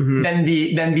general, than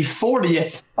be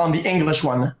 40th on the English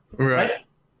one, right?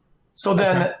 So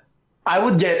then I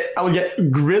would get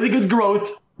really good growth,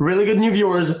 really good new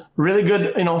viewers, really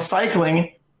good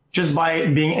cycling just by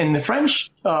being in the French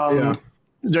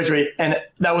directory, and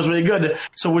that was really good.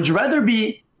 So would you rather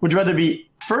be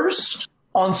first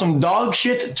on some dog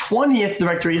shit 20th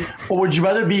directory, or would you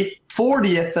rather be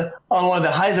 40th on one of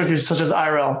the highest directories such as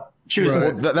IRL? choose.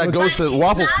 Well, that goes to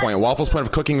Waffle's point. Waffle's point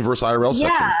of cooking versus IRL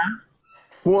section. Yeah.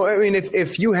 Well, I mean,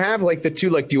 if you have like the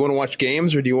two, like, do you want to watch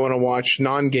games or do you want to watch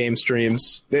non-game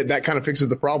streams? That kind of fixes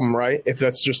the problem, right? If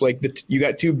that's just like you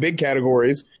got two big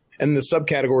categories, and the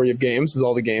subcategory of games is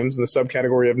all the games, and the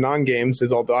subcategory of non-games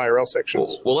is all the IRL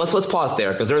sections. Well, let's pause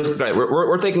there, because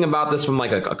we're thinking about this from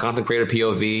like a content creator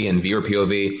POV and viewer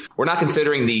POV. We're not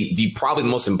considering the probably the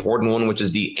most important one, which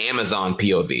is the Amazon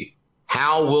POV.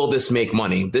 How will this make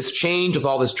money? This change with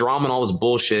all this drama and all this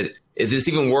bullshit, is this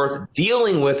even worth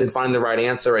dealing with and finding the right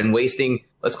answer and wasting,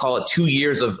 let's call it 2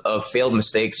 years of failed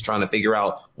mistakes trying to figure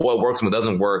out what works and what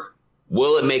doesn't work?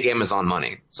 Will it make Amazon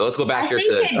money? So let's go back here to.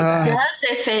 I think it does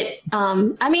if it.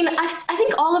 I mean, I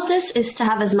think all of this is to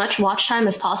have as much watch time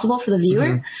as possible for the viewer.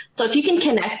 Mm-hmm. So if you can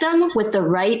connect them with the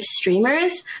right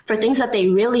streamers for things that they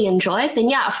really enjoy, then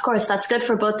yeah, of course, that's good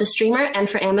for both the streamer and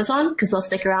for Amazon, because they'll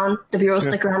stick around, the viewer will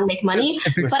stick around and make money.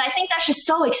 But I think that's just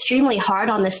so extremely hard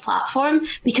on this platform,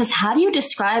 because how do you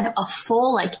describe a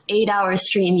full 8-hour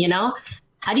stream? You know,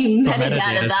 how do you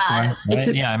metadata that? Right?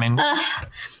 Yeah, I mean.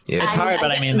 It's hard,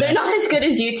 but I mean, they're not as good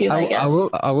as YouTube. I guess.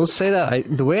 I will say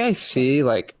that the way I see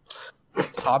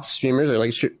top streamers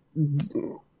are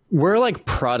we're like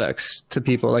products to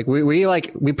people. Like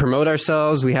we promote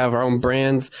ourselves. We have our own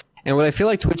brands. And what I feel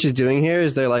like Twitch is doing here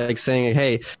is they're saying,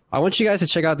 hey, I want you guys to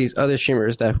check out these other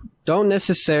streamers that don't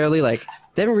necessarily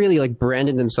they haven't really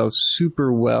branded themselves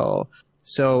super well.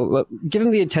 So give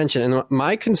them the attention. And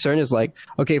my concern is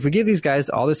okay, if we give these guys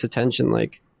all this attention,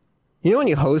 you know, when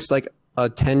you host a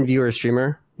 10 viewer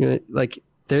streamer, you know,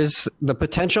 there's the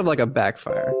potential of a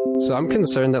backfire. So I'm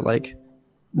concerned that that.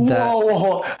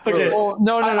 Whoa. Okay.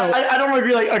 No. I don't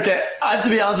agree. Okay, I have to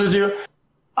be honest with you.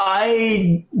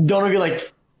 I don't agree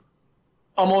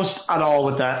almost at all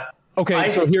with that. Okay,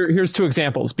 so here's two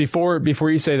examples. Before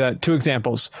you say that, two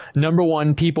examples. Number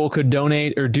one, people could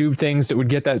donate or do things that would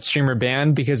get that streamer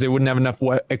banned because they wouldn't have enough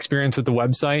experience with the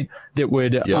website that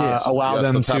would allow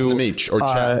them to meet or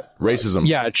chat racism.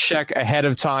 Yeah, check ahead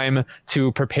of time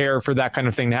to prepare for that kind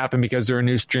of thing to happen because they're a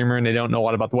new streamer and they don't know a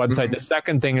lot about the website. Mm-hmm. The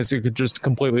second thing is you could just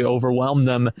completely overwhelm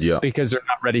them because they're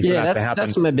not ready for that to happen.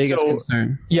 That's my biggest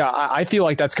concern. Yeah, I feel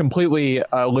like that's completely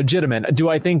legitimate. Do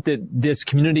I think that this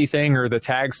community thing or the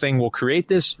tags thing will create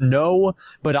this? No,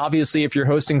 but obviously if you're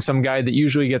hosting some guy that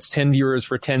usually gets 10 viewers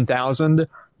for 10,000,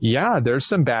 yeah, there's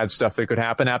some bad stuff that could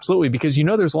happen. Absolutely, because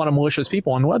there's a lot of malicious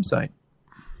people on the website.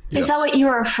 Is that what you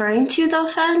were referring to though,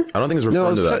 Fed? I don't think it's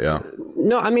referring to that. Yeah.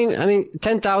 No, I mean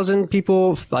 10,000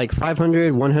 people,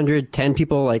 500, 100, 10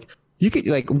 people, you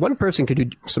could one person could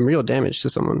do some real damage to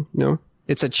someone. You know,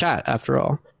 it's a chat after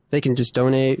all. They can just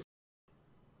donate.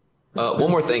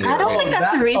 One more thing. I don't think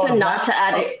that's a reason not to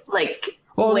add it.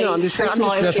 Well, no, I'm just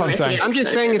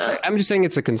saying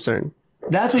it's a concern.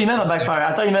 That's what you meant by backfire.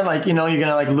 I thought you meant you're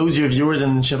gonna lose your viewers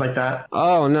and shit like that.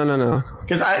 Oh no.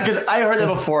 Because I heard it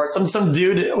before. Some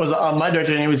dude was on my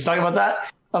directory and he was talking about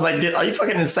that. I was like, dude, are you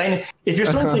fucking insane? If you're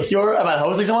so insecure about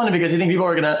hosting someone because you think people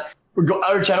are gonna go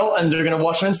out your channel and they're gonna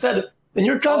watch it instead, then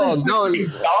your content's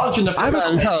dodged in the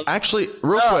first. Actually,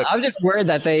 real quick, I'm just worried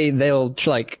that they'll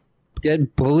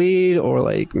get bullied or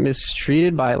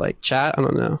mistreated by chat. I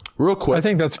don't know. Real quick, I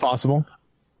think that's possible.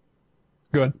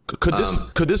 Good. Could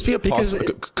this be a possible?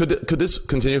 Could this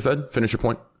continue, Fed? Finish your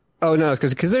point. Oh no,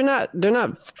 because they're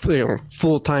not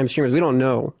full-time streamers. We don't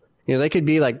know. They could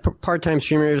be part-time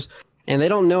streamers, and they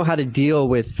don't know how to deal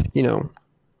with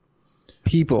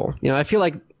people. I feel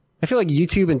like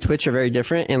YouTube and Twitch are very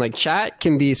different, and chat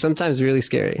can be sometimes really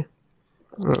scary.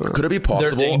 Could it be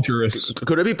possible? They're dangerous.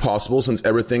 Could it be possible, since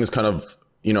everything is kind of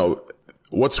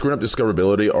what's screwing up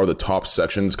discoverability are the top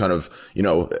sections, kind of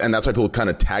and that's why people kind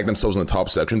of tag themselves in the top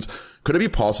sections. Could it be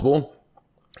possible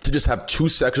to just have 2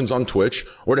 sections on Twitch,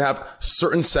 or to have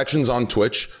certain sections on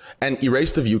Twitch and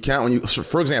erase the view count when you,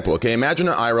 for example, imagine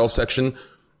an IRL section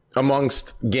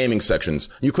amongst gaming sections.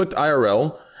 You clicked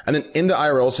IRL, and then in the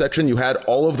IRL section you had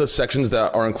all of the sections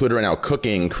that are included right now: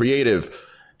 cooking, creative.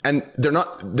 And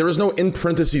there is no in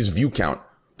parentheses view count.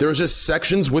 There's just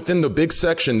sections within the big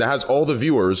section that has all the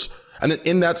viewers. And then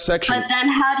in that section. But then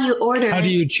how do you order it? How do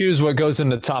you choose what goes in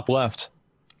the top left?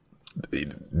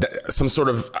 Some sort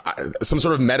of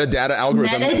metadata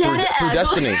algorithm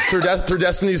through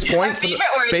Destiny's points,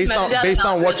 based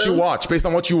on what you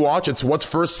watch. It's what's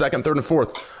first, second, third, and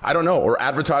fourth. I don't know, or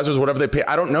advertisers, whatever they pay.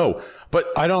 I don't know. But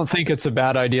I don't think it's a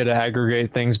bad idea to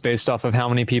aggregate things based off of how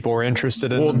many people are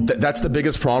interested in. Well, that's the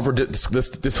biggest problem for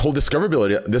this whole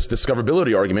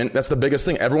discoverability argument. That's the biggest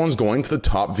thing. Everyone's going to the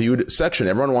top viewed section.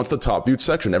 Everyone wants the top viewed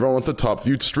section. Everyone wants the top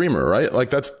viewed streamer, right?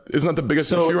 Isn't that the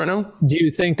biggest issue right now? Do you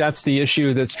think that's that's the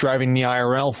issue that's driving the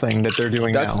IRL thing that they're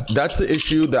doing now. That's the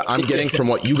issue that I'm getting from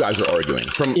what you guys are arguing.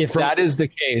 If that is the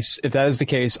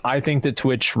case, I think that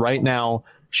Twitch right now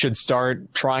should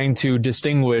start trying to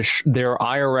distinguish their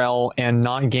IRL and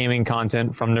non-gaming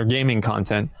content from their gaming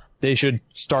content. They should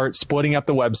start splitting up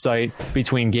the website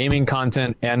between gaming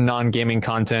content and non-gaming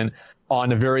content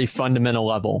on a very fundamental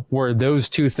level, where those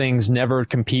two things never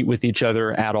compete with each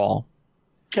other at all.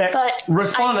 Okay, but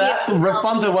respond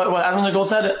to what Adam Nicole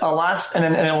said last,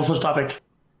 and then we'll switch topic.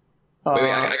 Wait,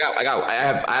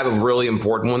 I have a really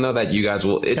important one though that you guys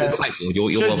will. It's insightful.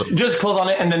 You'll love it. Just close on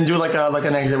it and then do like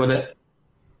an exit with it.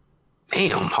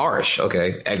 Damn, harsh.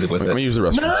 Okay, exit with it. Let me use the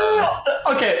restroom. No.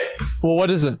 Okay. Well, what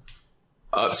is it?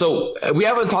 So we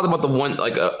haven't talked about the one,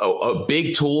 like a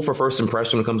big tool for first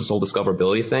impression when it comes to this whole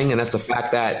discoverability thing, and that's the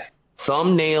fact that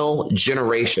thumbnail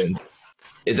generation.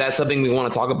 Is that something we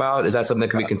want to talk about? Is that something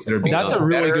that can be considered? That's a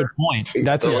really good point.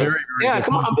 That's a very, very good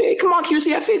come on, babe. Come on,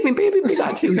 QC, have faith in me, baby. We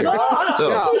got you.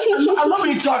 I love when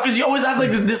you talk because you always have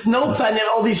like this notepad and you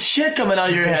have all these shit coming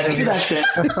out of your head. See that shit?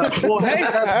 Well, hey,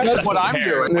 that's what I'm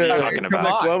doing. What are you talking about?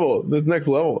 Next level. This next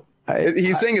level.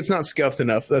 He's saying it's not scuffed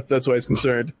enough. That's why he's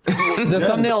concerned.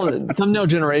 The thumbnail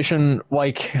generation,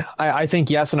 like I think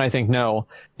yes and I think no.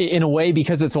 In a way,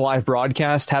 because it's a live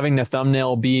broadcast, having the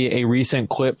thumbnail be a recent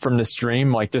clip from the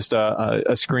stream, like just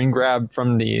a screen grab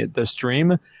from the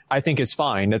stream, I think is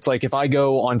fine. It's like if I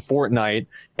go on Fortnite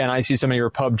and I see somebody or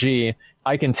PUBG,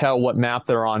 I can tell what map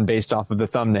they're on based off of the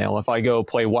thumbnail. If I go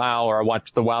play WoW or I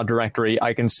watch the WoW directory,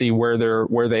 I can see where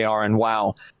they are in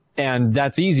WoW. And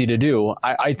that's easy to do.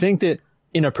 I think that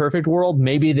in a perfect world,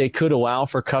 maybe they could allow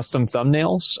for custom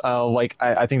thumbnails.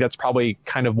 I think that's probably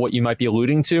kind of what you might be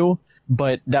alluding to.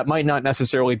 But that might not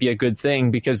necessarily be a good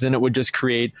thing, because then it would just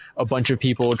create a bunch of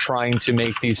people trying to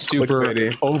make these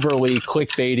super overly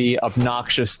clickbaity,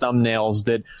 obnoxious thumbnails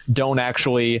that don't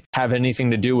actually have anything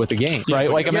to do with the game,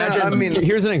 right? Like imagine,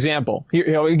 here's an example.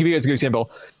 Here, I'll give you guys a good example.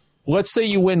 Let's say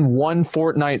you win one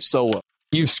Fortnite solo.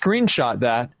 You screenshot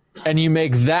that, and you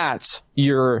make that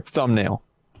your thumbnail.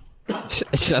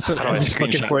 That's what I'm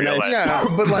looking for. Yeah,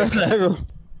 but like,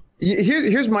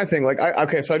 here's my thing. Like,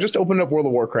 so I just opened up World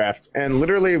of Warcraft, and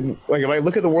literally, like, if I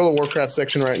look at the World of Warcraft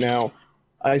section right now,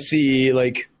 I see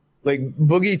like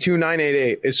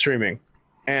Boogie2988 is streaming,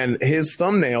 and his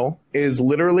thumbnail is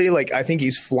literally like, I think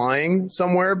he's flying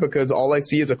somewhere, because all I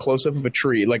see is a close up of a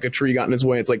tree, like a tree got in his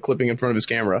way. It's like clipping in front of his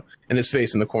camera, and his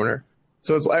face in the corner.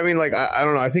 So it's, I mean, like, I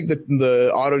don't know. I think that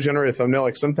the auto-generated thumbnail,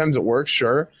 like, sometimes it works,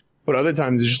 sure, but other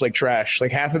times it's just like trash.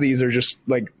 Like, half of these are just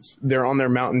like, they're on their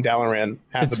Mount Dalaran.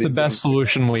 It's the best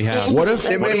solution we have. What if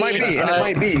it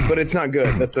might be, but it's not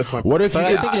good. That's my point. What if you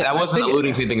I wasn't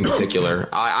alluding to anything in particular.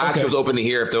 I actually was open to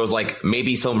hear if there was like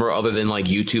maybe somewhere other than like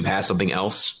YouTube has something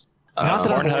else.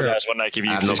 Pornhub has one, like if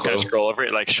you just kind of scroll over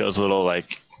it, like shows a little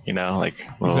like, you know, like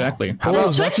little... Exactly.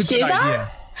 Does Twitch do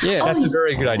that? Yeah, that's a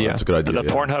very good idea. That's a good idea. The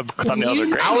Pornhub thumbnails are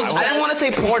great. I didn't want to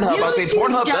say Pornhub. I was saying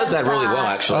Pornhub does that really well,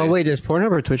 actually. Oh wait, does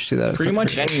Pornhub or Twitch do that? Pretty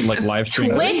much any like live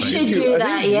stream. Twitch should do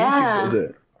that. Yeah.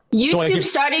 YouTube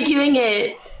started doing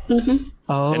it. Mm-hmm.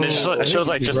 Oh, and it shows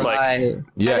like just like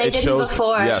it shows.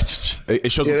 Yes, it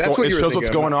shows. What's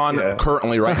going on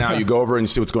currently right now. You go over and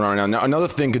see what's going on right now. Now, another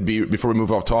thing could be, before we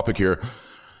move off topic here,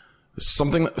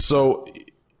 something. So,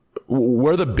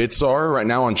 where the bits are right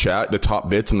now on chat, the top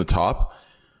bits in the top.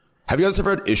 Have you guys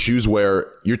ever had issues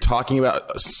where you're talking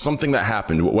about something that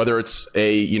happened, whether it's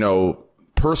a,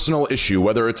 personal issue,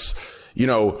 whether it's,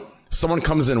 someone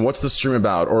comes in, what's the stream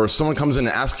about? Or someone comes in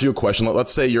and asks you a question.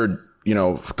 Let's say you're,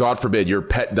 God forbid, your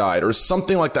pet died or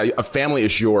something like that, a family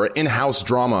issue or in-house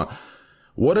drama.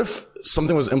 What if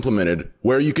something was implemented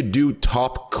where you could do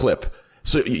top clip?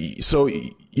 So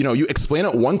you explain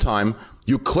it one time,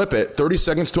 you clip it 30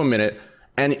 seconds to a minute,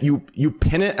 and you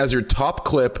pin it as your top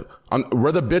clip on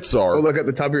where the bits are. Oh, look at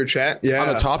the top of your chat. Yeah, on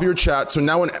the top of your chat. So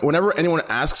now, whenever anyone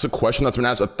asks a question that's been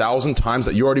asked 1,000 times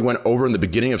that you already went over in the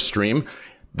beginning of stream,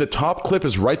 the top clip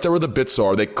is right there where the bits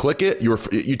are. They click it. You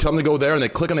tell them to go there, and they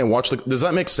click and they watch. Does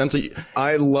that make sense?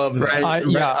 I love that.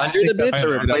 Under the bits or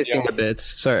replacing the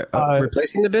bits? Sorry,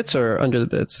 replacing the bits or under the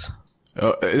bits?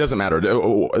 It doesn't matter.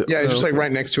 Yeah, just like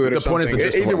right next to it. The point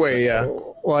is either way. Yeah.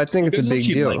 Well, I think it's a big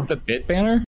deal. Like the bit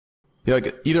banner. Yeah,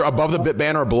 like either above the bit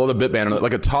banner or below the bit banner,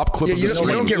 like a top clip. Yeah, of the screen.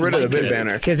 You don't get rid of the bit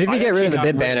banner, because if you get rid of the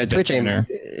bit banner, Twitch ain't.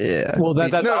 Yeah. Well,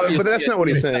 that's but that's not what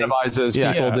he's saying. Incentivizes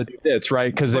people that do bits,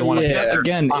 right? Because they want to.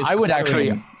 Again, I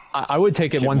would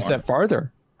take it one step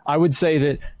farther. I would say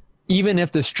that even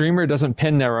if the streamer doesn't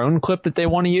pin their own clip that they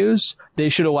want to use, they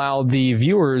should allow the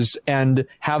viewers and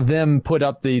have them put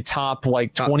up the top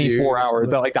 24 hours,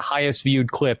 the highest viewed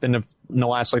clip in the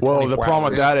last 24 hours. Well, the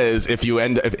problem with that is if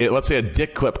let's say a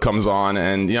dick clip comes on,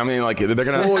 and they're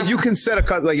gonna. Well, you can set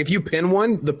if you pin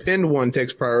one, the pinned one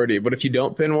takes priority, but if you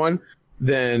don't pin one,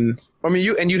 then.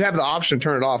 You'd have the option to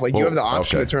turn it off. You have the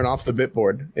option to turn off the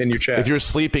bitboard in your chat. If you're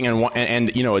sleeping and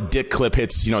a dick clip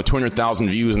hits 200,000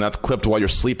 views and that's clipped while you're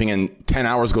sleeping and 10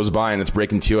 hours goes by and it's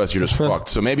breaking TOS, you're just fucked.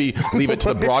 So maybe leave it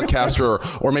to the broadcaster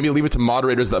or maybe leave it to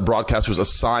moderators that broadcasters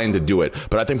assigned to do it.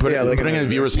 But I think putting it in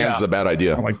viewers' hands is a bad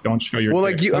idea. Don't show your. Well,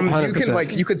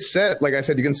 you could set, like I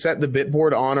said, you can set the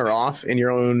bitboard on or off in your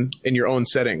own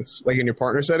settings, in your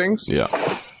partner settings. Yeah.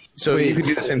 So you could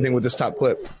do the same thing with this top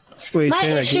clip. Wait,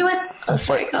 sorry,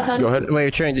 go ahead. Go ahead.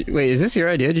 Wait, is this your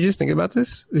idea? Did you just think about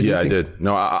this? I did.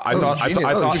 No, I thought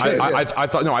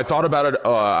about it.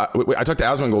 I talked to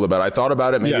Asmongold about it. I thought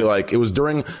about it. Maybe it was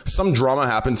during some drama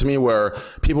happened to me where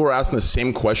people were asking the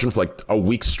same question for a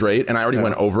week straight, and I already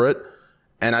went over it,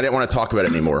 and I didn't want to talk about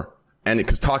it anymore. And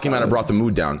because talking about it brought the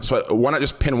mood down. So why not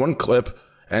just pin one clip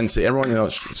and say,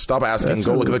 everyone, stop asking,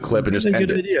 go look at the clip, and just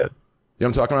end it. Idea. You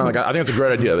know what I'm talking about? I think it's a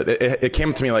great idea. It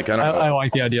came to me I don't know. I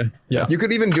like the idea. Yeah. You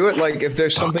could even do it if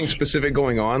there's something specific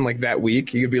going on that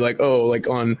week, you could be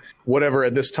on whatever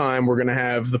at this time we're going to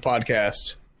have the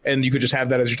podcast. And you could just have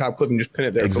that as your top clip and just pin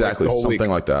it there. Exactly. For the whole something week.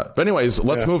 Like that. But anyways,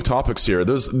 let's move topics here.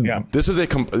 This is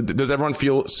does everyone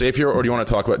feel safe here, or do you want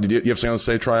to talk about, do you have something to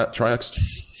say, Triax?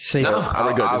 Safe. No, are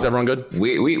we good? Is everyone good?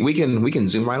 We can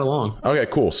zoom right along. Okay,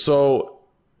 cool. So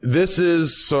this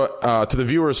is, to the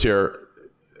viewers here,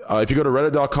 if you go to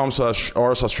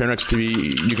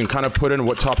reddit.com/r/trainwreckstv, you can kind of put in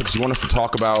what topics you want us to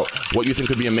talk about, what you think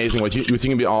could be amazing, what you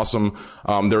think would be awesome.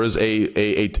 There is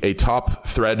a top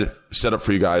thread set up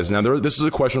for you guys. Now, this is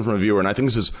a question from a viewer, and I think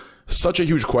this is such a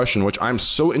huge question, which I'm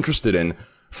so interested in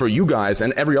for you guys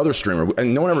and every other streamer,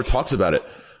 and no one ever talks about it.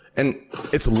 And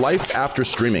it's life after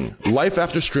streaming. Life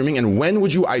after streaming, and when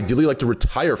would you ideally like to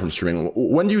retire from streaming?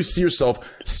 When do you see yourself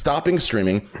stopping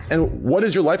streaming? And what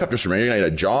is your life after streaming? Are you going to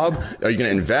get a job? Are you going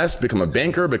to invest, become a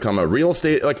banker, become a real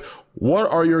estate?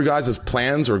 What are your guys'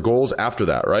 plans or goals after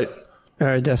that, right? All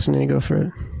right, Destiny, go for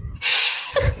it.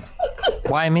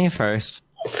 Why me first?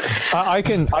 I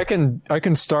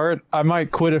can start. I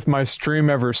might quit if my stream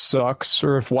ever sucks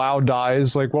or if WoW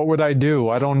dies. What would I do?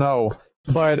 I don't know.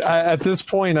 But at this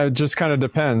point, it just kind of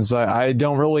depends. I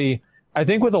don't really. I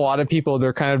think with a lot of people,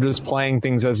 they're kind of just playing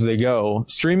things as they go.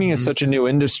 Streaming is such a new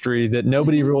industry that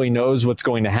nobody really knows what's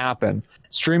going to happen.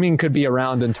 Streaming could be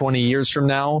around in 20 years from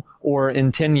now, or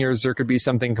in 10 years, there could be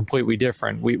something completely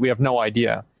different. We have no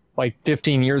idea.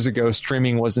 15 years ago,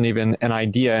 streaming wasn't even an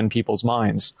idea in people's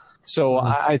minds. So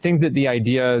I think that the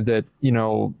idea that,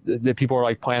 that people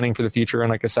are planning for the future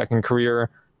and a second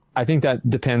career, I think that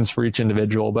depends for each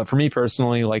individual. But for me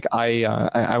personally,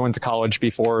 I went to college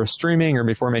before streaming or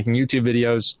before making YouTube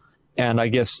videos. And I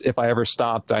guess if I ever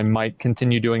stopped, I might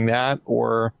continue doing that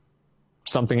or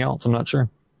something else. I'm not sure.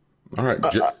 All right.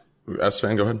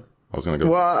 S-Fan, go ahead. I was going to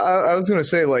go. Well, I was going to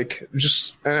say,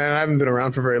 and I haven't been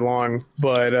around for very long,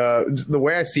 but the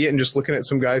way I see it and just looking at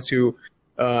some guys who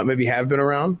maybe have been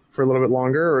around for a little bit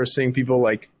longer or seeing people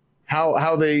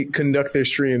how they conduct their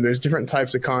stream. There's different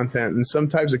types of content, and some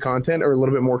types of content are a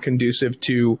little bit more conducive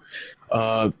to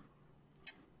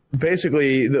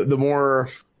basically the more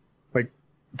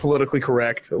politically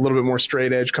correct, a little bit more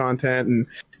straight edge content. And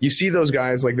you see those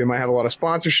guys, they might have a lot of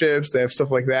sponsorships. They have stuff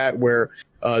like that where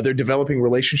they're developing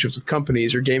relationships with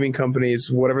companies or gaming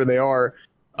companies, whatever they are.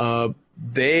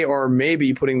 They are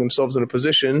maybe putting themselves in a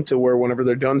position to where whenever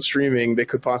they're done streaming, they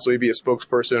could possibly be a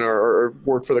spokesperson or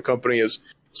work for the company as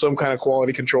some kind of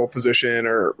quality control position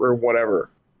or whatever.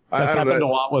 That's happened a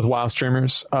lot with WoW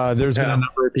streamers. There's been a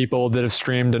number of people that have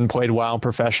streamed and played WoW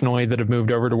professionally that have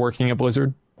moved over to working at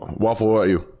Blizzard. Waffle, what about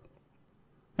you?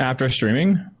 After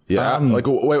streaming? Yeah, what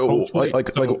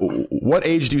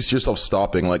age do you see yourself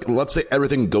stopping? Let's say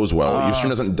everything goes well, your stream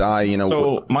doesn't die.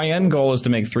 So my end goal is to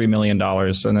make $3 million,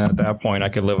 and at that point, I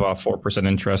could live off 4%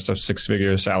 interest of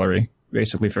 6-figure salary,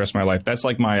 basically for the rest of my life. That's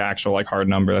my actual hard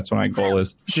number. That's what my goal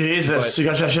is. Jesus, you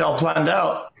got that shit all planned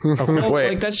out.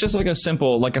 Wait, that's just a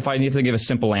simple. If I need to give a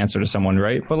simple answer to someone,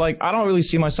 right? But I don't really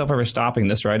see myself ever stopping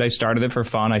this, right? I started it for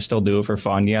fun. I still do it for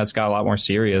fun. Yeah, it's got a lot more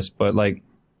serious, but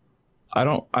I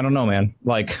don't know, man.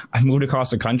 I moved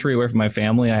across the country away from my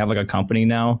family. I have a company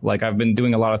now. I've been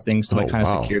doing a lot of things to kind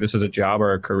of secure this as a job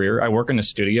or a career. I work in a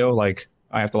studio. I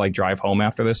have to drive home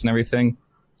after this and everything.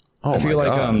 Oh, I feel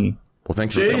well,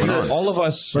 thanks for coming on. All of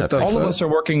us are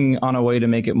working on a way to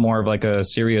make it more of a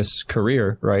serious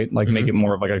career, right? Make it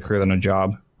more of a career than a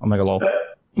job. I'm lol.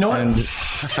 You know what? And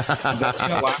that's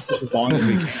going to last as long as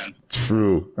we can.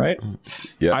 True. Right?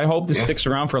 Yeah. I hope this sticks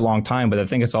around for a long time, but I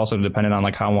think it's also dependent on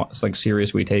like how like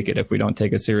serious we take it. If we don't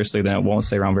take it seriously, then it won't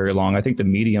stay around very long. I think the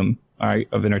medium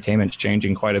of entertainment is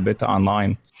changing quite a bit to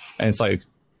online. And it's like,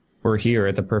 we're here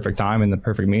at the perfect time in the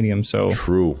perfect medium. So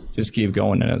true. Just keep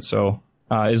going in it. So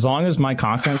as long as my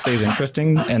content stays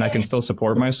interesting and I can still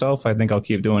support myself, I think I'll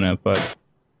keep doing it. But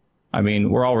I mean,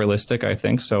 we're all realistic, I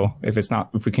think. So if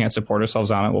we can't support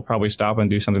ourselves on it, we'll probably stop and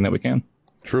do something that we can.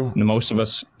 True. And most of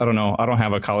us, I don't know, I don't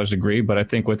have a college degree, but I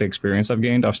think with the experience I've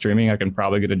gained off streaming, I can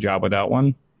probably get a job without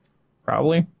one.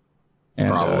 Probably.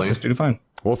 And just do fine.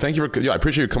 Well, thank you I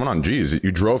appreciate you coming on. Jeez,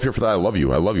 you drove here for that. I love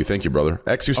you. Thank you, brother.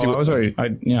 XQC. I was already,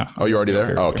 yeah. Oh, you're already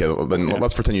there? Oh, okay. Well, then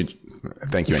let's pretend you.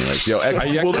 Thank you, anyways. Yo,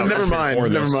 well, never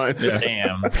mind. Yeah.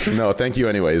 Damn. No, thank you,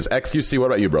 anyways. XQC. What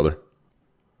about you, brother?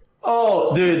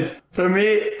 Oh, dude, for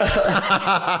me, every time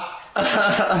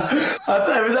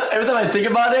I think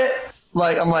about it,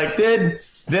 like I'm like, dude,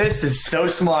 this is so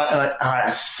smart. And like,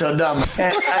 that's so dumb.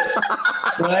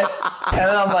 Right? And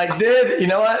then I'm like, dude, you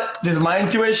know what? Just my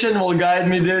intuition will guide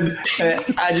me, dude. And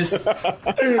I just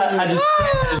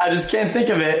can't think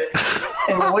of it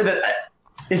in the way that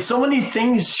so many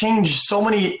things change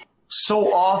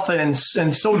so often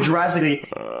and so drastically.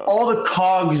 All the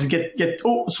cogs get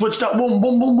switched up, boom,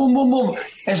 boom, boom, boom, boom, boom. And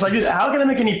it's like, dude, how can I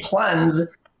make any plans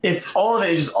if all of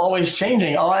it is just always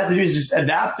changing? All I have to do is just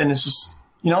adapt, and it's just,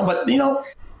 but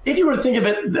if you were to think of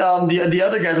it, the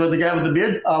other guys, with the guy with the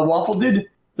beard, Waffle dude,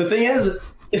 the thing is,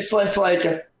 it's less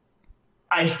like,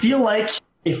 I feel like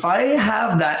if I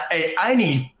have that, I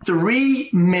need 3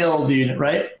 mil, dude,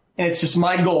 right? And it's just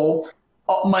my goal.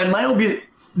 My mind will be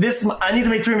this. I need to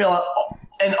make 3 mil,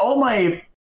 and all my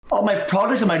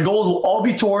projects and my goals will all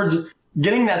be towards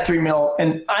getting that 3 mil.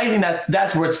 And I think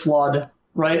that's where it's flawed,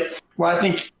 right? Where I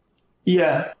think,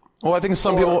 yeah. Well, I think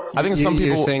some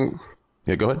people.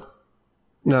 Yeah, go ahead.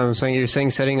 No, I'm saying you're saying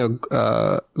setting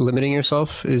limiting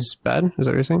yourself is bad. Is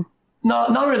that what you're saying? No,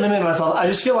 not really limiting myself. I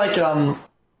just feel like I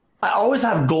always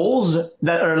have goals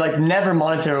that are like never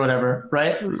monetary or whatever,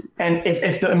 right? And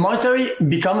if the monetary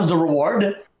becomes the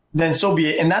reward, then so be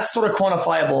it. And that's sort of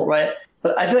quantifiable, right?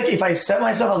 But I feel like if I set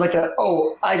myself as like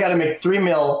I got to make 3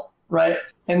 mil, right?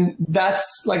 And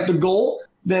that's like the goal,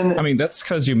 then... I mean, that's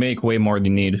because you make way more than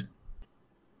you need.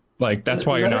 Like, that's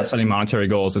why you're not setting monetary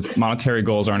goals. It's monetary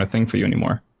goals aren't a thing for you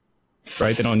anymore,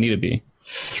 right? They don't need to be.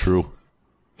 True.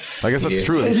 I guess that's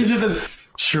true. He just says,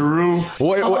 true.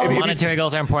 Monetary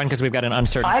goals are important because we've got an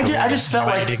uncertain... I just felt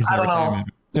like, I don't know.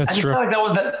 That's true. I just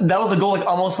felt like that was the goal, like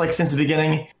almost like since the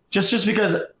beginning. Just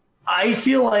because I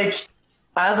feel like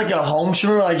as like a home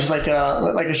streamer, like just like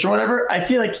a streamer, whatever, I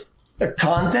feel like the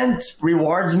content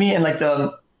rewards me, and like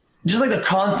the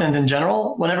content in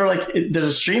general. Whenever there's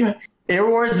a stream, it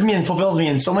rewards me and fulfills me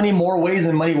in so many more ways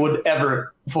than money would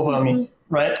ever fulfill me,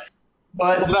 right?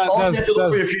 But also you have to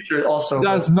look for your future also.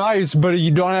 That's nice, but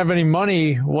you don't have any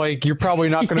money, like you're probably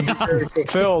not going to be very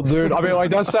fulfilled, dude. I mean,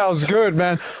 like that sounds good,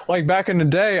 man. Like back in the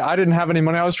day, I didn't have any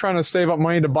money. I was trying to save up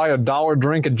money to buy a $1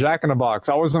 drink at Jack in the Box.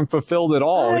 I wasn't fulfilled at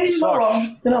all. It sucked.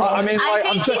 I mean, like,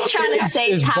 I think he's trying to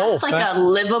say past both, a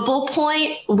livable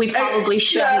point, we probably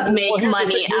shouldn't make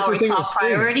money our top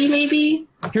priority, maybe.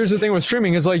 Here's the thing with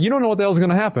streaming is like, you don't know what the hell's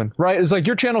going to happen, right? It's like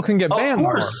your channel can get banned. Of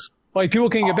course. Like people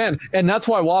can get banned. And that's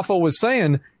why Waffle was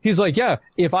saying, he's like, yeah,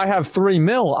 if I have 3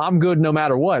 mil, I'm good no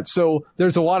matter what. So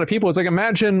there's a lot of people. It's like,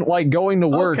 imagine like going to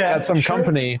work at some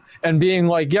company and being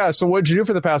like, yeah, so what'd you do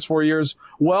for the past 4 years?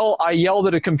 Well, I yelled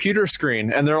at a computer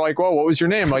screen. And they're like, whoa, what was your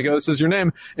name? Like, oh, this is your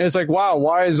name. And it's like, wow,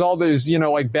 why is all these,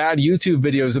 like bad YouTube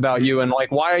videos about you? And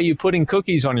like, why are you putting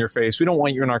cookies on your face? We don't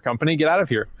want you in our company. Get out of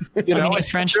here. I mean, he's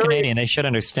French Canadian. They should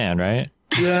understand, right?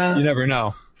 Yeah. You never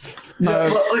know.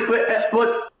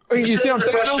 You see what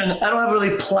I'm saying? I don't have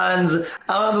really plans.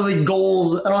 I don't have really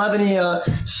goals. I don't have any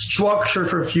structure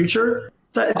for future.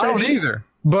 I don't either.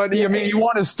 But I mean, you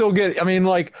want to still get. I mean,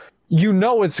 like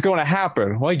it's going to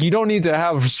happen. Like you don't need to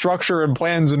have structure and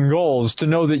plans and goals to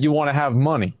know that you want to have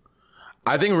money.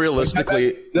 I think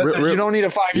realistically, you don't need a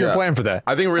 5-year plan for that.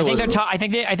 I think realistically, I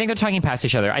think they're talking past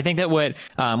each other. I think that what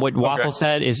Waffle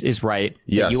said is right.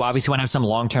 Yes. You obviously want to have some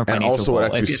long-term financial goal,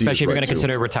 especially if you're going to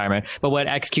consider retirement. But what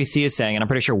XQC is saying, and I'm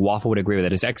pretty sure Waffle would agree with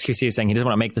it, is XQC is saying he doesn't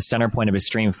want to make the center point of his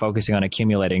stream focusing on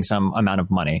accumulating some amount of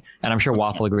money. And I'm sure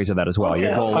Waffle agrees with that as well.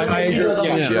 Your goal is I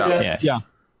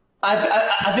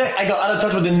think I got out of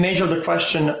touch with the nature of the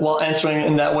question while answering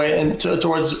in that way and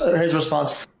towards his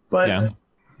response. But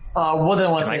what did I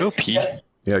want to say? Can I go pee?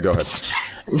 Yeah, go ahead.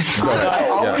 I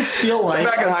always feel like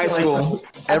back in high school.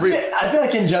 I feel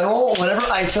like in general, whenever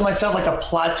I set myself like a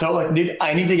plateau, like dude,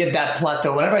 I need to get that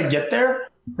plateau. Whenever I get there,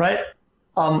 right?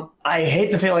 I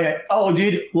hate to feel like, oh,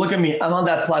 dude, look at me, I'm on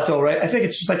that plateau, right? I think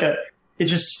it's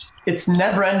just it's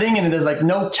never ending, and there's like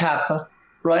no cap,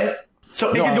 right? So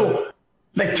it could go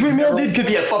like 3 mil, dude, could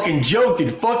be a fucking joke,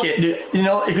 dude. Fuck it, dude. You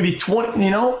know, it could be 20,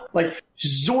 you know, like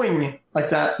zoing like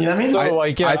that. You know what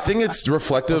I mean? I think it's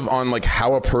reflective on like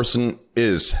how a person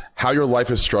is, how your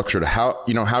life is structured, how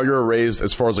you're raised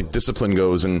as far as like discipline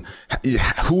goes, and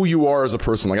who you are as a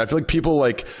person. Like I feel like people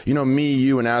like, you know, me,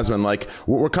 you, and Asman, like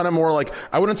we're kind of more like,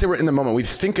 I wouldn't say we're in the moment. We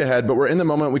think ahead, but we're in the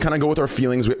moment. We kind of go with our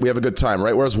feelings. We have a good time,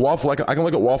 right? Whereas Waffle, I can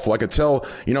look at Waffle. I could tell,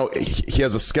 you know, he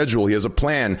has a schedule. He has a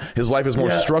plan. His life is more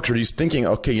structured. He's thinking,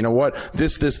 okay, you know what?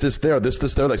 This there.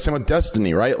 Like same with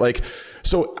Destiny, right? Like,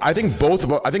 so I think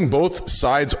both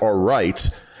sides are right.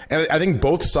 And I think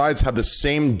both sides have the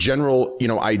same general, you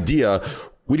know, idea.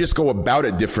 We just go about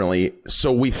it differently.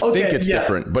 So we think it's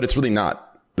different, but it's really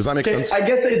not. Does that make sense? I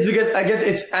guess it's because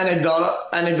it's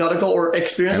anecdotal or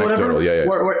experience or whatever. Yeah.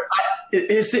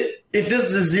 If this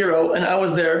is a 0 and I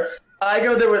was there, I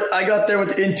got there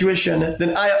with intuition,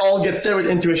 then I'll get there with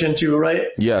intuition too, right?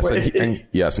 Yes, and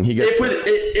he gets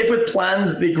if with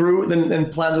plans they grew, then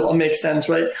plans will all make sense,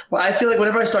 right? Well, I feel like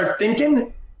whenever I start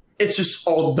thinking, it's just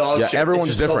all dog shit.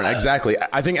 Everyone's different. Exactly.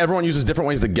 I think everyone uses different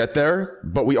ways to get there,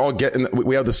 but we all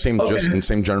we have the same gist and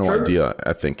same general idea,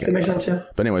 I think. It makes sense, yeah.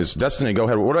 But anyways, Destiny, go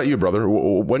ahead. What about you, brother?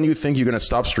 When do you think you're going to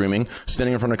stop streaming,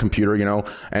 standing in front of a computer, you know,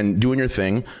 and doing your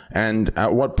thing? And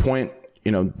at what point,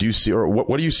 you know, do you see, or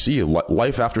what do you see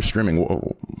life after streaming?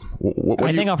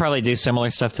 I think I'll probably do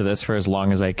similar stuff to this for as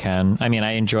long as I can. I mean,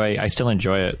 I still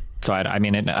enjoy it. So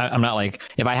I'm not like,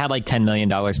 if I had like $10 million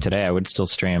today, I would still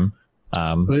stream.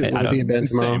 Would it be a band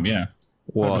tomorrow? Same, yeah.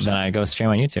 Well, 100%. Then I go stream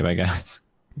on YouTube, I guess.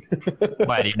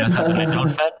 Why, do you know something I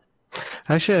don't fit?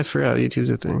 Actually, I forgot YouTube's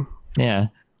a thing. Yeah.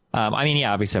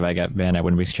 Obviously if I get banned, I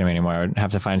wouldn't be streaming anymore. I would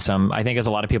have to find some, I think as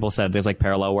a lot of people said, there's like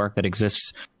parallel work that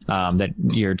exists, that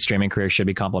your streaming career should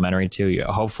be complementary to.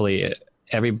 Hopefully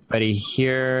everybody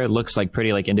here looks like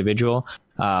pretty like individual,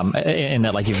 in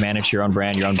that like you've managed your own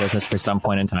brand, your own business for some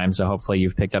point in time. So hopefully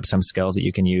you've picked up some skills that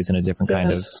you can use in a different kind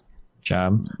of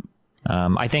job.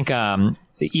 I think,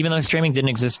 even though streaming didn't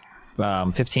exist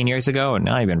 15 years ago, and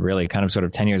not even really, kind of sort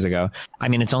of 10 years ago, I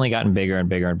mean, it's only gotten bigger and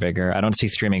bigger and bigger. I don't see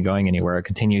streaming going anywhere. It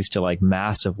continues to like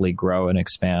massively grow and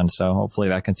expand. So hopefully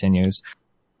that continues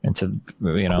into,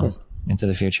 you know, into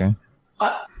the future.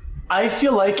 I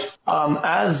feel like,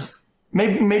 as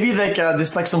maybe like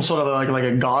this, like some sort of like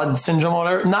a God syndrome or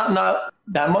whatever. Not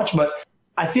that much, but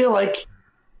I feel like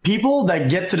people that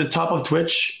get to the top of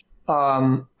Twitch,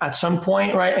 at some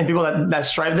point, right, and people that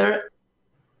strive there,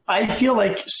 I feel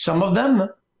like some of them,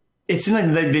 it seems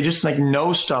like they just like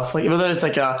know stuff, like whether it's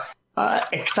like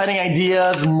exciting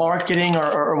ideas, marketing,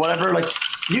 or whatever. Like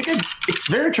it's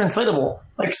very translatable.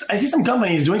 Like I see some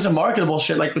companies doing some marketable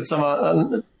shit, like with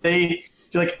some they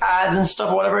do like ads and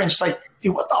stuff or whatever, and it's just like,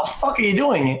 dude, what the fuck are you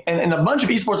doing? And a bunch of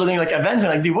esports are doing like events,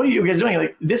 and like, dude, what are you guys doing?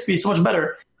 Like this could be so much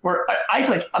better. Where I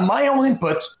feel like on my own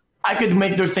input, I could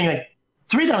make their thing like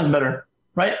 3 times better,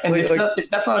 right? And if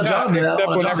that's not a job, except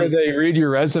whenever they read your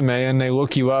resume and they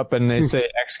look you up and they say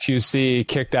XQC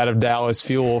kicked out of Dallas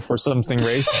Fuel for something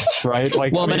racist, right?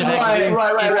 Like, well, right.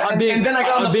 And then I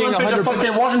got on the front page of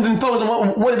fucking Washington Post,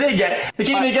 and what did they get? They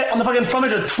can't even get on the fucking front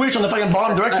page of Twitch on the fucking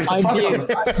bottom directory.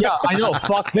 Yeah, I know,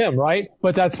 fuck them, right?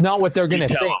 But that's not what they're going to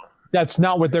think. That's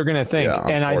not what they're going to think. Yeah,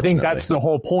 and I think that's the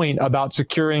whole point about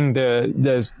securing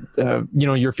the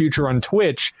your future on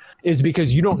Twitch, is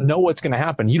because you don't know what's going to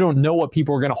happen. You don't know what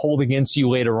people are going to hold against you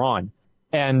later on.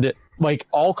 And like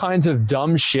all kinds of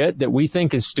dumb shit that we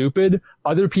think is stupid,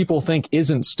 other people think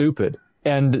isn't stupid.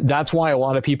 And that's why a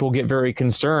lot of people get very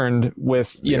concerned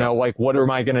with, you know, like, what am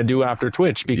I going to do after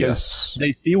Twitch? Because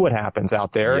they see what happens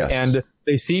out there, and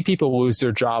they see people lose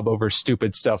their job over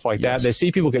stupid stuff like that. They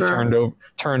see people get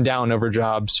turned down over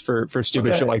jobs for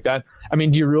stupid shit like that. I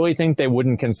mean, do you really think they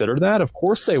wouldn't consider that? Of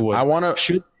course they would.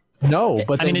 No,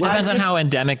 but I mean, it depends on how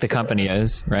endemic the company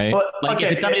is, right? Well, like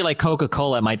if it's somebody like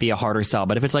Coca-Cola, it might be a harder sell.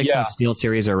 But if it's like some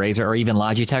SteelSeries or Razer or even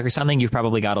Logitech or something, you've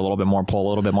probably got a little bit more pull, a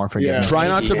little bit more forgiveness. Try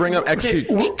not to bring up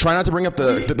Try not to bring up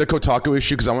the Kotaku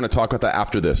issue, because I want to talk about that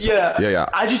after this. Yeah.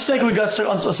 I just think we got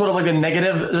on sort of like the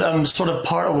negative sort of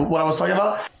part of what I was talking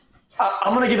about.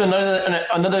 I'm gonna give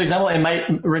another example. It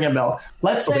might ring a bell.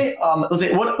 Let's say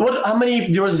how many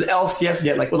viewers did LCS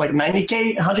get? Like with like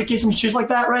 90K, 100K, some shit like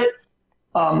that, right?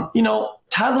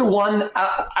 Tyler won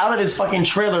out of his fucking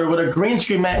trailer with a green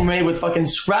screen made with fucking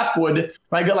scrap wood,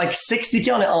 right? Got like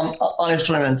 60K on his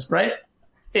tournament, right?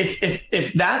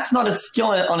 If that's not a skill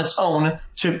on its own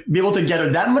to be able to gather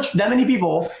that many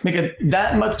people, make it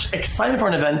that much excitement for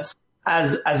an event,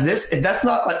 as this, if that's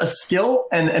not like a skill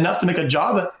and enough to make a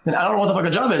job, then I don't know what the fuck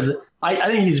a job is. I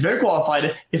think he's very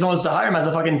qualified. If someone wants to hire him as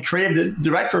a fucking creative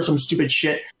director or some stupid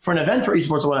shit for an event for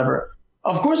esports or whatever,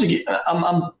 of course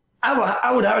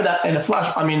I would hire that in a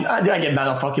flash. I mean, I get banned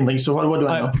on fucking links, so what do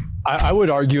I know? I would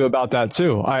argue about that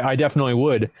too. I definitely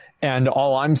would. And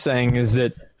all I'm saying is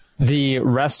that the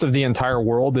rest of the entire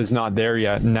world is not there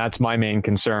yet, and that's my main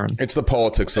concern. It's the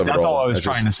politics of it all. That's all I was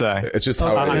trying to say. It's just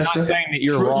how it is. I'm not saying that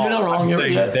you're wrong. You're not wrong. I'm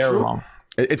saying that they're wrong.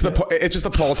 It's just the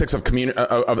politics of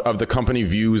of the company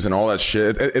views and all that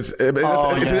shit. It's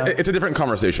a different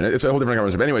conversation. It's a whole different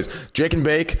conversation. But anyways, Jake and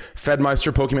Bake,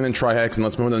 Fedmeister, Pokemon, and Trihex, and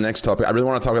let's move on to the next topic. I really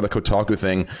want to talk about the Kotaku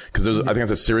thing because I think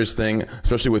that's a serious thing,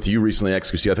 especially with you recently,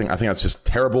 XQC. I think that's just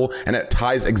terrible, and it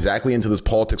ties exactly into this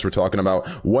politics we're talking about.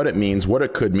 What it means, what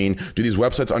it could mean. Do these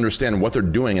websites understand what they're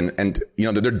doing, and you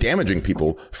know they're damaging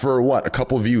people for what, a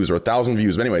couple views or 1,000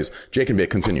 views? But anyways, Jake and Bake,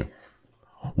 continue.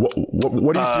 What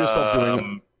do you see yourself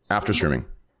doing after streaming?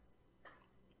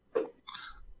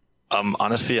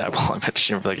 Honestly, I've been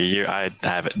streaming for like a year. I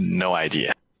have no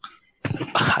idea.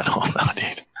 I don't know,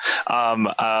 dude.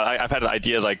 I've had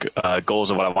ideas like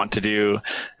goals of what I want to do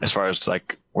as far as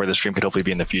like where the stream could hopefully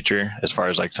be in the future, as far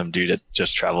as like some dude that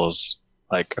just travels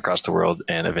like across the world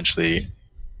and eventually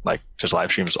like just live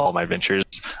streams all my adventures,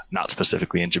 not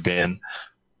specifically in Japan.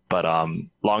 But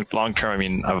long term, I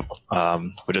mean,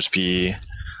 would just be,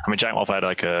 I mean, Giant Waffle had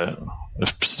like a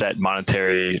set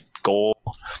monetary goal.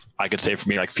 I could say for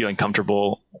me, like feeling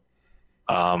comfortable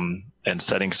and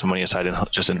setting some money aside and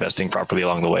just investing properly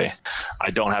along the way.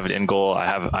 I don't have an end goal. I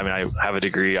have a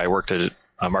degree. I worked at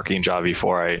a marketing job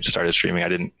before I started streaming. I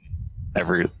didn't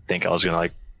ever think I was going to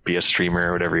like be a streamer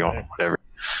or whatever you want, whatever.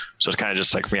 So it's kind of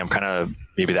just like for me, I'm kind of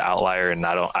maybe the outlier and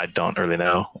I don't really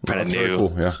know. I'm kind of new.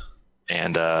 Cool. Yeah.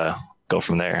 And go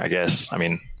from there, I guess. I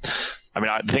mean,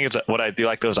 I think it's what I do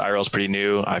like those IRL is pretty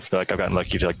new. I feel like I've gotten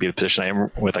lucky to like be the position I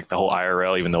am with like the whole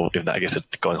IRL, even though I guess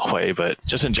it's going away. But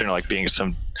just in general, like being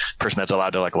some person that's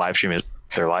allowed to like live stream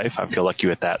their life, I feel lucky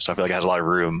with that. So I feel like it has a lot of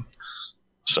room.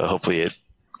 So hopefully it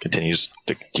continues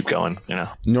to keep going. You know.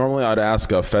 Normally I'd ask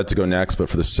Fed to go next, but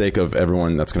for the sake of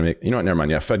everyone, that's going to make, you know what? Never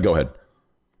mind. Yeah, Fed, go ahead.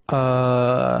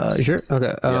 Sure.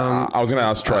 Okay. Yeah, I was going to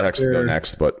ask Trihex to go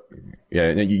next, but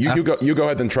yeah, you go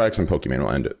ahead. Then Trihex and Pokemon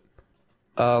will end it.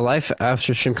 Life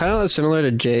after stream, kind of similar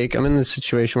to Jake. I'm in this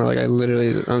situation where like I've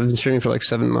been streaming for like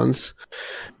 7 months,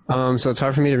 so it's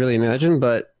hard for me to really imagine.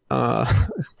 But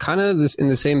kind of in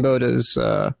the same boat as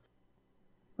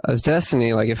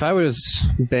Destiny. Like if I was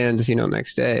banned,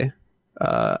 next day,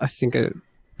 I think I'd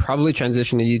probably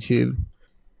transition to YouTube.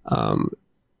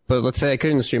 But let's say I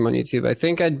couldn't stream on YouTube. I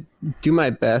think I'd do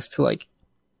my best to like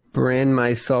brand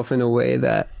myself in a way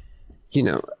that,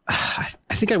 I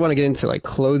think I'd want to get into like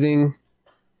clothing.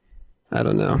 I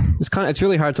don't know. It's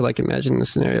really hard to like imagine the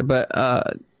scenario, but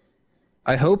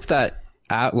I hope that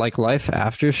like life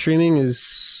after streaming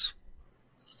is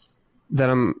that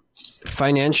I'm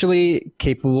financially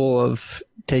capable of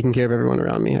taking care of everyone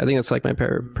around me. I think that's like my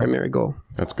primary goal.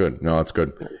 That's good. No, that's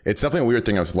good. It's definitely a weird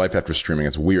thing of life after streaming.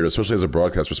 It's weird, especially as a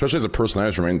broadcaster, especially as a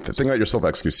personality. I mean, think about yourself,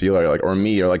 XQC, or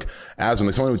me, or like Asmon,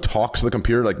 like someone who talks to the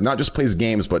computer, like not just plays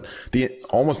games, but the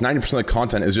almost 90% of the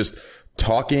content is just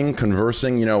talking,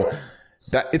 conversing.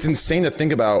 That it's insane to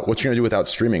think about what you're gonna do without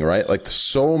streaming, right? Like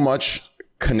so much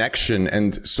connection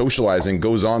and socializing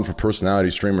goes on for personality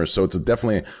streamers. So it's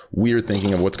definitely weird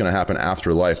thinking of what's going to happen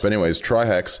after life. But anyways,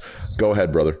 Trihex, go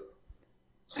ahead, brother.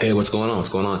 Hey, what's going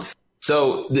on?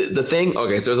 So the thing,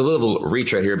 okay, so there's a little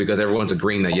retread here because everyone's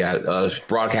agreeing that,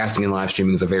 broadcasting and live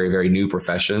streaming is a very, very new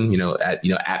profession,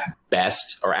 at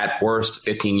best or at worst,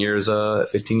 15 years old,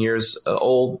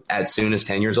 at soonest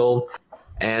 10 years old.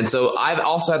 And so I've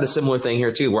also had the similar thing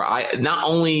here too, where not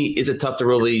only is it tough to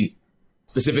really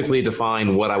specifically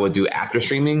define what I would do after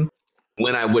streaming,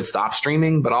 when I would stop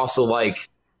streaming, but also like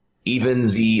even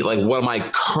what am I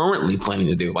currently planning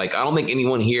to do? Like, I don't think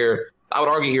anyone here, I would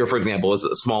argue here, for example, is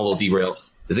a small little derail.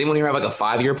 Does anyone here have like a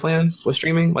 5-year plan with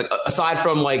streaming? Like aside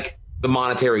from like the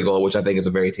monetary goal, which I think is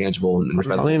a very tangible and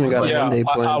respectable. I have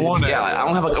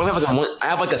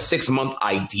like a 6-month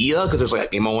idea because there's like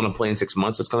a game I want to play in 6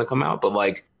 months that's going to come out, but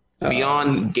like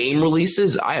beyond game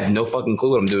releases, I have no fucking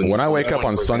clue what I'm doing. When I wake up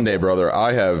on Sunday, brother,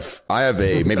 I have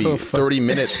a maybe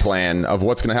 30-minute plan of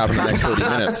what's going to happen in the next 30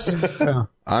 minutes.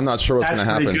 I'm not sure what's going to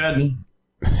happen. Good.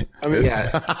 I mean,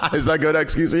 yeah. Is that good,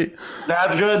 XQC?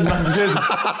 That's good.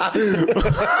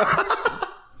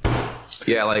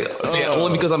 Yeah,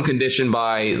 only because I'm conditioned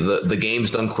by the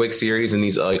Games Done Quick series and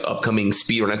these upcoming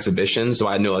speedrun exhibitions. So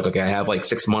I know I have like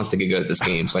 6 months to get good at this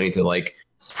game. So I need to like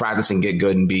practice and get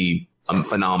good and be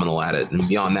phenomenal at it. And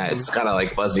beyond that, it's kind of like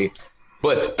fuzzy.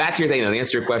 But back to your thing, to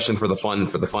answer your question for the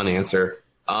fun answer.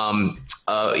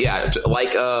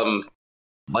 Like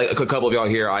a couple of y'all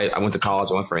here, I went to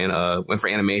college. I went for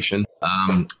animation.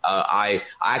 I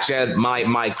actually had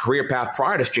my career path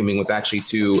prior to streaming was actually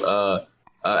to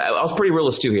I was pretty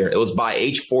realist too here. It was by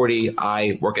age 40,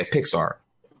 I work at Pixar.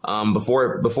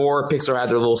 Before Pixar had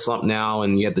their little slump now,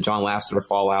 and you had the John Lasseter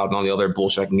fallout and all the other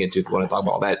bullshit I can get into if you want to talk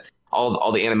about all that,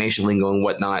 all the animation lingo and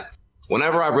whatnot.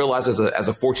 Whenever I realized as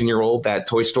a 14-year-old that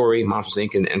Toy Story, Monsters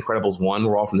Inc., and Incredibles 1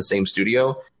 were all from the same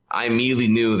studio, I immediately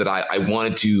knew that I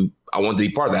wanted to be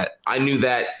part of that. I knew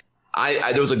that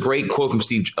there was a great quote from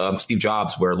Steve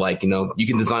Jobs where, like, you know, you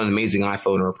can design an amazing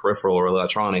iPhone or a peripheral or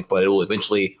electronic, but it will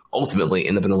ultimately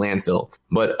end up in the landfill.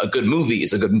 But a good movie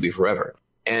is a good movie forever.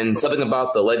 And something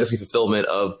about the legacy fulfillment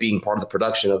of being part of the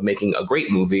production of making a great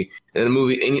movie and in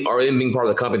being part of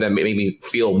the company that made me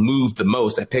feel moved the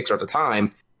most at Pixar at the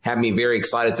time had me very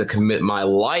excited to commit my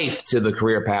life to the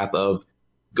career path of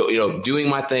doing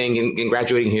my thing and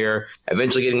graduating here,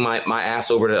 eventually getting my ass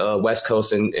over to West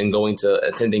Coast and going to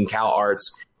attending Cal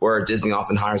Arts, where Disney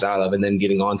often hires out of, and then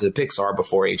getting on to Pixar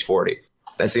before age 40.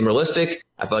 That seemed realistic.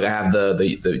 I feel like I have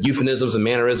the euphemisms and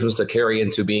mannerisms to carry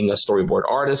into being a storyboard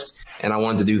artist, and I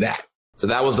wanted to do that. So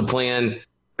that was the plan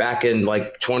back in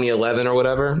like 2011 or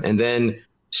whatever, and then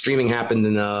streaming happened,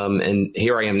 and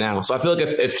here I am now. So I feel like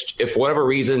if for whatever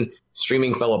reason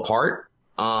streaming fell apart,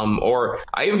 or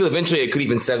I even eventually it could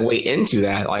even segue into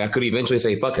that. Like I could eventually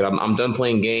say, fuck it, I'm done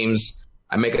playing games.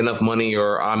 I make enough money,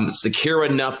 or I'm secure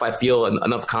enough. I feel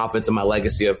enough confidence in my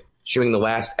legacy of streaming the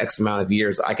last X amount of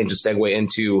years. I can just segue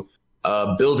into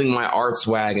building my art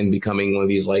swag and becoming one of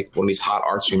these hot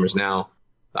art streamers. Now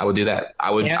I would do that. I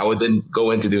would then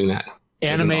go into doing that.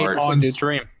 Animate on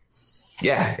stream.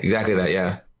 Yeah, exactly that.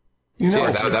 Yeah.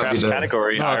 That would be the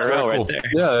category IRL right there.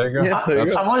 Yeah, there you go. Yeah,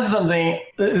 I wanted something.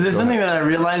 There's something that I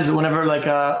realized whenever I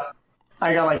got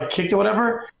like kicked or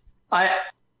whatever. I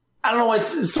don't know.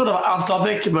 It's sort of off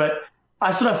topic, but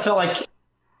I sort of felt like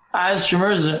as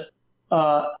streamers,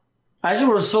 actually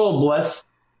we're so blessed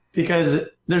because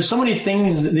there's so many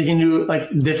things that they can do like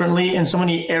differently, and so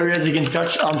many areas they can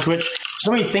touch on Twitch.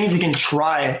 So many things you can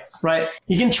try, right?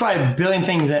 You can try a billion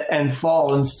things and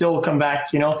fall and still come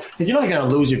back. You know, you're not gonna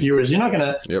lose your viewers. You're not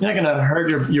gonna hurt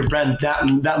your brand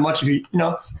that much if you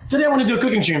know. Today I want to do a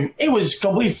cooking stream. It was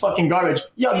complete fucking garbage.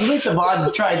 Yeah, delete the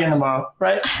VOD. Try again tomorrow,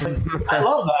 right? Like, I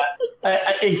love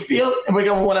that. I feel when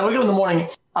I wake up in the morning,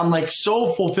 I'm like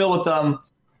so fulfilled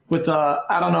with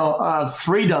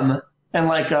freedom and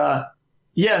like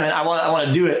yeah, man, I want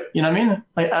to do it. You know what I mean?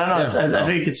 Like, I don't know. I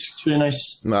think it's really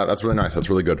nice. No, that's really nice. That's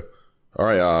really good. All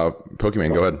right,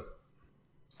 Pokemon, go ahead.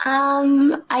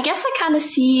 I guess I kind of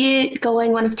see it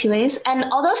going one of two ways. And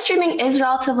although streaming is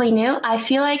relatively new, I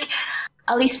feel like,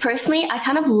 at least personally, I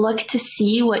kind of look to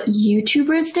see what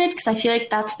YouTubers did because I feel like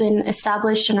that's been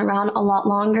established and around a lot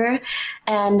longer.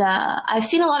 And I've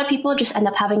seen a lot of people just end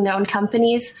up having their own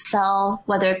companies sell,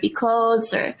 whether it be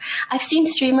clothes or I've seen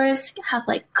streamers have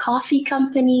like coffee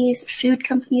companies, food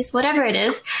companies, whatever it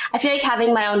is. I feel like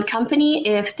having my own company,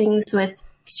 if things with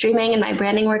streaming and my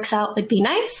branding works out, would be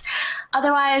nice.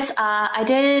 Otherwise, I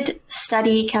did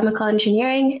study chemical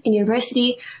engineering in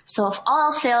university. So if all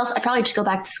else fails, I'd probably just go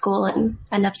back to school and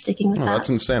end up sticking with that. That's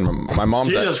insane. My mom's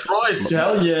Jesus Christ,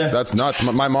 hell yeah. That's nuts.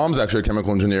 My mom's actually a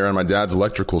chemical engineer and my dad's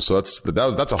electrical. So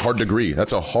that's a hard degree.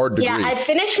 That's a hard degree. Yeah, I'd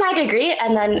finish my degree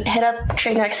and then hit up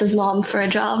Trainwreck's mom for a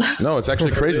job. No, it's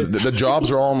actually crazy. The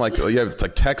jobs are all in like, you have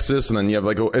like Texas, and then you have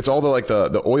like, it's all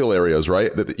the oil areas,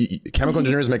 right? The chemical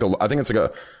engineers make I think it's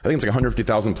like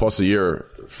 150,000 plus a year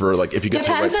for like, if you get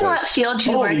depends to the right on place. what field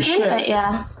you work in, but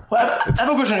yeah. Well, I have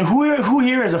a question. Who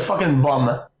here is a fucking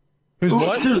bum? Who's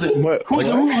what? Seriously, who's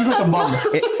like a bum?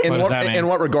 In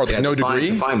what regard? Like, no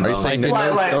degree? Are you saying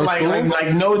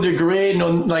like no degree? No,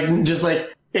 like just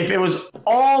like if it was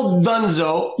all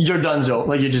Dunzo, you're Dunzo.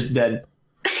 Like you're just dead.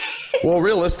 Well,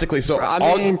 realistically, so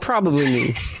I mean, probably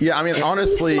me. Yeah, I mean,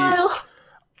 honestly.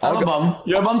 I'm a bum.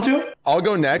 You're a bum too? I'll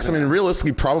go next. I mean,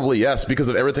 realistically, probably yes, because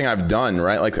of everything I've done,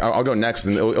 right? Like, I'll go next,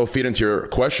 and it'll feed into your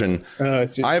question.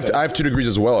 I have 2 degrees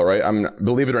as well, right?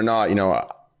 Believe it or not, you know,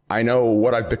 I know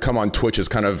what I've become on Twitch has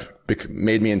kind of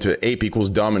made me into ape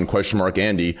equals dumb and question mark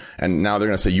Andy, and now they're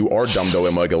gonna say you are dumb though,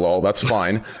 Emma Lol. That's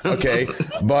fine, okay.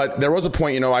 But there was a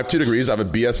point, you know, I have 2 degrees. I have a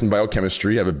BS in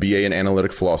biochemistry. I have a BA in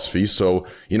analytic philosophy. So,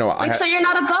 you know, so you're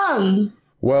not a bum.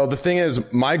 Well, the thing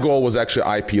is, my goal was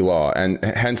actually IP law, and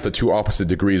hence the 2 opposite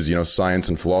degrees, you know, science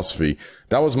and philosophy.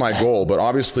 That was my goal. But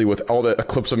obviously, with all the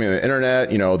clips of me on the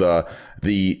internet, you know, the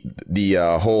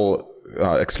whole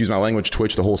excuse my language,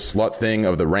 Twitch, the whole slut thing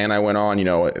of the rant I went on, you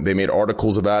know, they made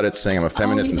articles about it saying I'm a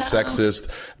feminist and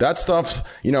sexist. That stuff's,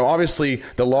 you know, obviously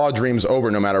the law dreams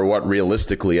over no matter what,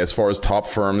 realistically, as far as top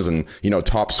firms and, you know,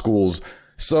 top schools.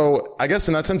 So I guess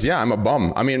in that sense, yeah, I'm a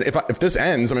bum. I mean, if this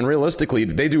ends, I mean, realistically,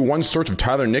 they do one search of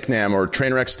Tyler Nicknam or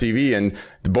Trainwrecks TV, and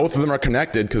both of them are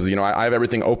connected because, you know, I have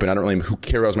everything open. I don't really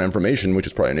care about my information, which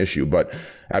is probably an issue, but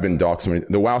I've been doxxed.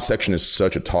 The WoW section is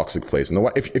such a toxic place.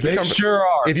 And if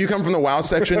you come from the WoW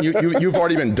section, you've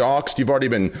already been doxxed. You've already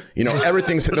been, you know,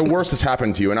 the worst has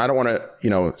happened to you. And I don't want to,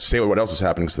 you know, say what else has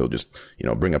happened because they'll just, you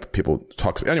know, bring up people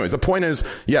toxic. Anyways, the point is,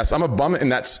 yes, I'm a bum in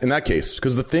that case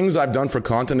because the things I've done for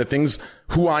content, the things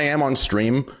who I am on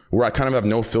stream, where I kind of have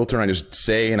no filter and I just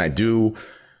say and I do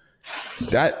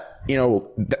that, you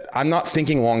know, I'm not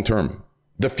thinking long term.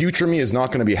 The future me is not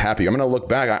going to be happy. I'm going to look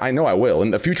back. I know I will.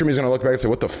 And the future me is going to look back and say,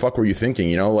 what the fuck were you thinking?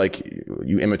 You know, like,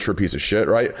 you immature piece of shit,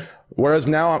 right? Whereas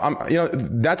now I'm, you know,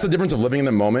 that's the difference of living in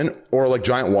the moment, or like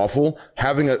Giant Waffle,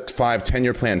 having a 5-10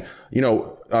 year plan, you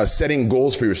know, setting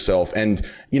goals for yourself and,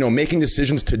 you know, making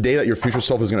decisions today that your future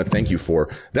self is going to thank you for.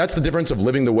 That's the difference of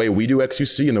living the way we do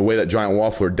XQC and the way that Giant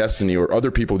Waffle or Destiny or other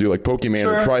people do, like Pokemon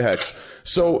or Trihex.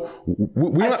 So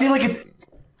I feel like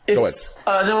it's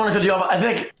I don't want to cut you off. I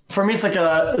think for me, it's like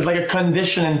a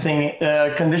conditioning thing,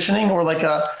 conditioning, or like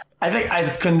I think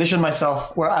I've conditioned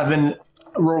myself where I've been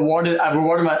rewarded. I've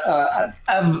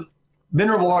been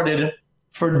rewarded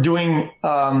for doing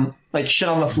like shit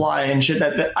on the fly and shit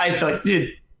that I feel like,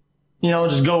 dude, you know,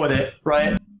 just go with it,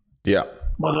 right? Yeah.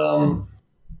 But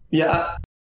yeah,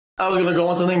 I was gonna go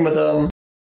on something, but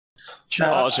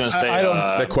I was gonna say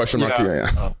that question mark to you.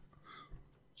 Yeah.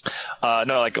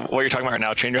 No, like what you're talking about right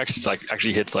now, Trainwrecks, it's like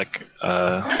actually hits like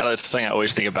it's something I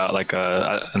always think about. Like,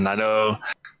 and I know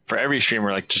for every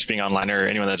streamer, like just being online or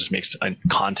anyone that just makes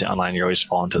content online, you always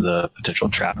fall into the potential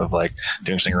trap of like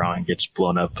doing something wrong and gets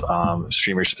blown up.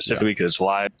 Streamers specifically because it's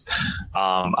live.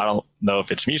 I don't know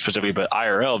if it's me specifically, but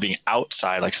IRL being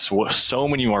outside, like so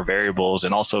many more variables,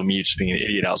 and also me just being an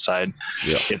idiot outside.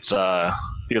 Yeah. It's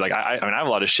dude, like I mean, I have a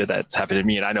lot of shit that's happened to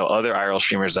me, and I know other IRL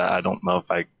streamers that I don't know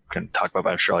if I can talk about,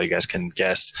 but I'm sure all you guys can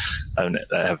guess. I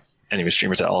have any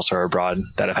streamers that also are abroad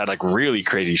that have had like really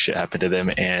crazy shit happen to them.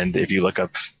 And if you look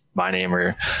up my name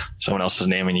or someone else's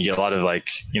name, and you get a lot of like,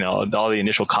 you know, all the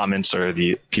initial comments or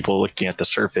the people looking at the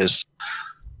surface,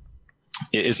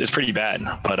 it's pretty bad.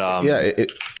 But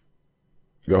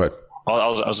go ahead. I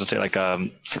was gonna say, like,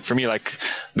 for me, like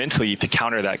mentally to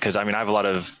counter that, because I mean I have a lot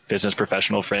of business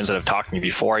professional friends that have talked to me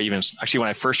before I even when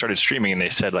I first started streaming, and they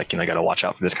said, like, you know, I got to watch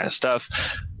out for this kind of stuff.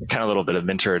 Kind of a little bit of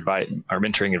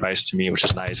mentoring advice to me, which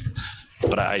is nice.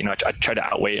 But I try to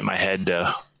outweigh it in my head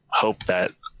to hope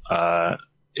that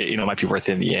you know, it might be worth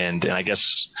it in the end. And I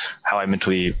guess how I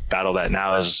mentally battle that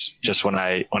now is just when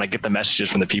I get the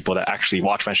messages from the people that actually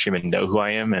watch my stream and know who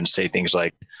I am and say things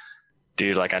like,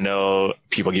 dude, like, I know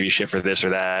people give you shit for this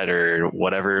or that or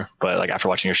whatever, but like after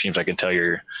watching your streams, I can tell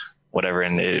you're whatever.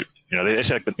 And it, you know, they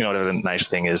say, like, you know, whatever the nice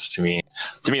thing is to me,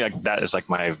 like that is like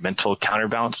my mental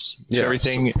counterbalance to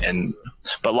everything.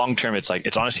 But long term, it's like,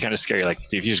 it's honestly kind of scary. Like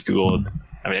if you just Googled,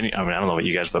 I mean, I don't know about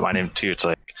you guys, but my name too, it's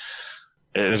like,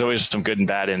 there's always some good and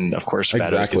bad, and of course,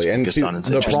 bad exactly. And see,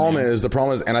 the problem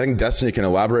is, and I think Destiny can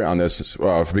elaborate on this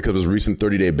because of his recent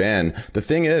 30-day ban. The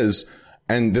thing is,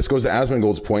 and this goes to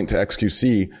Asmongold's point to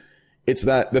XQC, it's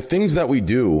that the things that we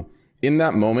do in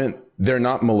that moment, they're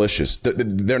not malicious.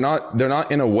 They're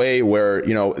not in a way where,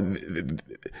 you know,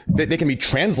 they can be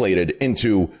translated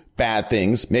into bad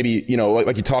things. Maybe, you know,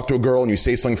 like you talk to a girl and you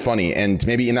say something funny, and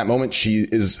maybe in that moment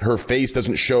her face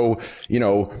doesn't show, you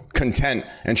know, content,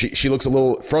 and she looks a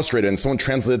little frustrated, and someone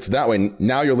translates it that way.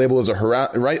 Now you're labeled as a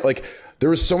right? Like, there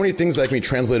are so many things that can be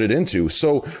translated into.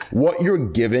 So what you're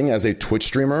giving as a Twitch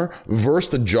streamer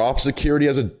versus the job security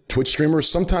as a Twitch streamer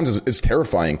sometimes is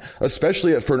terrifying,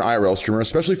 especially for an IRL streamer,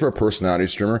 especially for a personality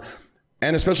streamer,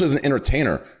 and especially as an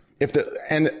entertainer.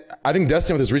 And I think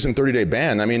Destiny with his recent 30-day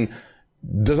ban, I mean,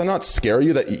 does that not scare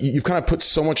you that you've kind of put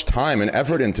so much time and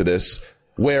effort into this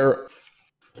where,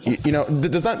 you know, do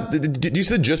you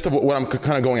see the gist of what I'm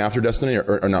kind of going after, Destiny,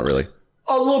 or not really?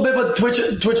 A little bit, but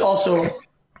Twitch also,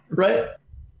 right?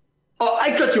 Oh,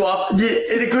 I cut you off.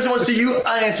 The question was to you.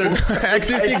 I answered.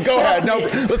 XQC, go ahead. No,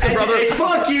 listen, brother. Hey,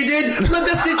 fuck you, dude. Let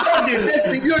Destiny talk, dude.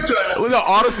 Destiny, your turn. No,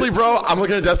 honestly, bro, I'm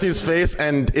looking at Destiny's face,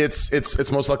 and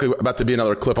it's most likely about to be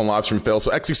another clip on live stream fail. So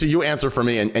XQC, you answer for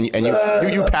me, and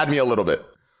you pad me a little bit.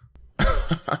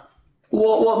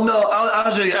 Well, no, I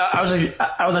was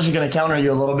actually going to counter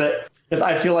you a little bit. Because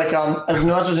I feel like as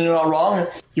much as you're not wrong,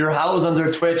 you're housed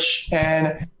under Twitch,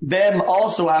 and them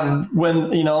also have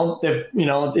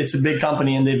it's a big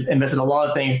company and they've invested a lot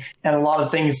of things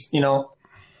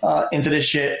into this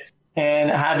shit.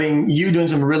 And having you doing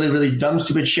some really, really dumb,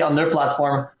 stupid shit on their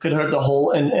platform could hurt the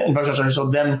whole infrastructure. So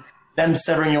them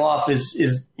severing you off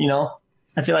is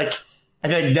I feel like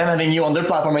them having you on their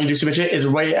platform and you do stupid shit is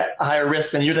way a higher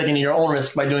risk than you're taking your own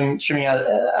risk by doing streaming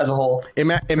as a whole.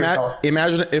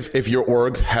 Imagine if your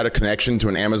org had a connection to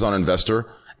an Amazon investor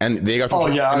and they got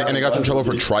you and they got you in trouble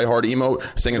for tryhard emote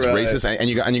saying it's racist and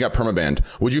you got permabanned.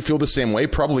 Would you feel the same way?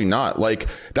 Probably not. Like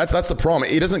that's the problem.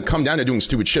 It doesn't come down to doing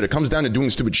stupid shit. It comes down to doing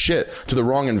stupid shit to the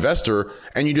wrong investor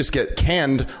and you just get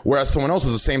canned, whereas someone else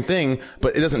is the same thing,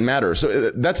 but it doesn't matter. So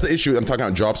that's the issue. I'm talking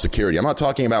about job security. I'm not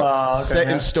talking about set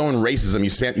in stone racism.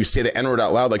 You say the N-word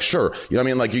out loud, like sure, you know what I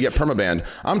mean? Like you get permabanned.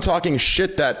 I'm talking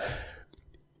shit that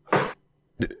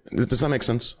does that make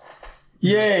sense?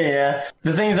 Yeah.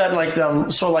 The things that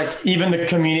even the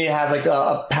community has like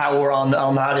a power on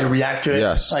how they react to it.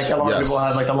 Yes. Like a lot of people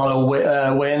have like a lot of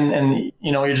win, and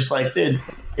you're just like,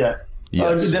 yeah.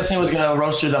 Destiny was gonna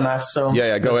roast your dumbass. So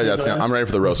yeah. Go ahead, Destiny. I'm ready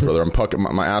for the roast, brother. I'm pucking.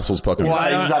 My asshole's pucking. Well, I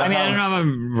don't know if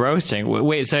I'm roasting.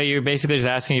 Wait, so you're basically just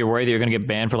asking? You're worried that you're gonna get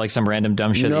banned for like some random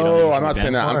dumb shit? No, I'm not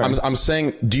saying that. I'm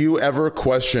saying, do you ever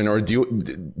question or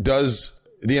does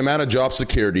the amount of job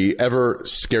security ever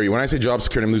scare you? When I say job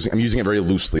security, I'm using it very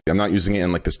loosely. I'm not using it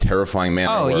in like this terrifying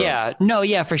manner. Oh yeah, no,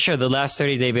 yeah, for sure. The last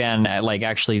 30-day ban like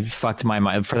actually fucked my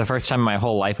mind. For the first time in my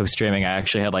whole life of streaming, I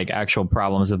actually had like actual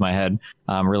problems with my head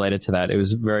related to that. It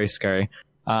was very scary.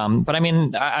 But I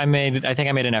mean, I think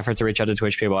I made an effort to reach out to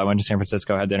Twitch people. I went to San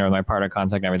Francisco, had dinner with my partner,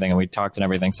 contact and everything, and we talked and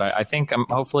everything. So I think I'm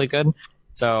hopefully good.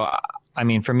 So I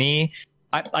mean, for me,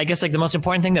 I guess like the most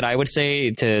important thing that I would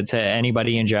say to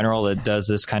anybody in general that does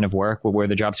this kind of work where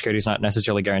the job security is not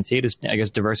necessarily guaranteed is, I guess,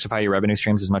 diversify your revenue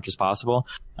streams as much as possible.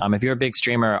 If you're a big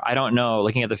streamer, I don't know,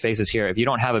 looking at the faces here, if you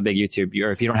don't have a big YouTube,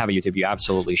 or if you don't have a YouTube, you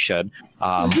absolutely should.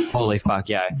 Holy fuck,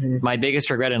 yeah. My biggest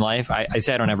regret in life, I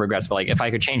say I don't have regrets, but like if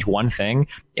I could change one thing,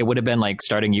 it would have been like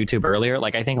starting YouTube earlier.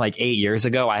 Like I think like 8 years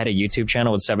ago, I had a YouTube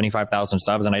channel with 75,000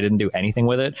 subs and I didn't do anything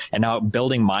with it. And now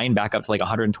building mine back up to like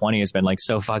 120 has been like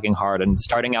so fucking hard. And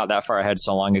starting out that far ahead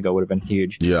so long ago would have been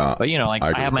huge. Yeah. But like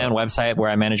I have my own website where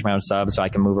I manage my own subs so I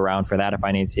can move around for that if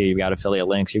I need to. You've got affiliate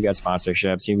links, you've got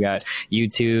sponsorships, you've got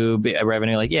YouTube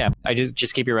revenue. Like, yeah, I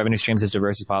just keep your revenue streams as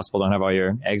diverse as possible. Don't have all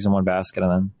your eggs in one basket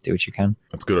and then do what you can.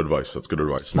 That's good advice.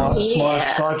 Smart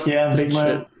fuck, yeah, big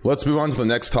man. Let's move on to the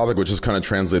next topic, which just kind of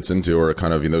translates into, or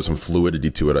kind of, there's some fluidity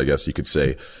to it, I guess you could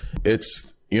say.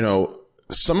 It's,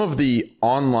 some of the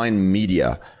online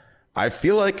media, I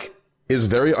feel like is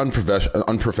very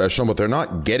unprofessional, but they're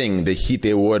not getting the heat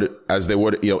they would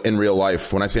in real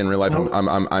life. When I say in real life,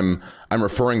 I'm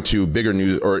referring to bigger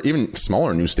news or even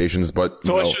smaller news stations. But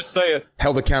so let's just say it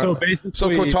held accountable. So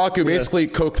Kotaku,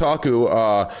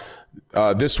 Kotaku,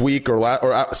 this week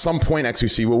or at some point,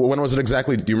 XQC. When was it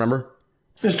exactly? Do you remember?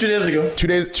 It was 2 days ago. 2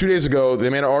 days ago, they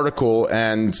made an article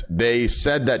and they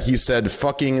said that he said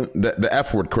fucking the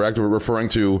F word. Correct? We're referring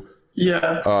to.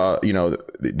 Yeah.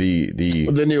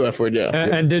 The new F word, yeah.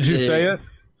 And did you say it?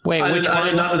 Wait, which one? I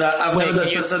did not say that. I've never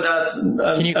said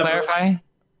that. Can you clarify?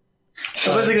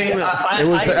 So basically, it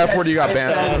was the F word you got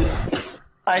banned.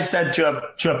 I said to a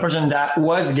person that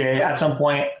was gay at some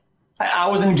point. I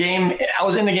was in the game.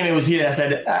 It was heated. I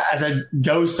said,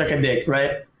 go suck a dick,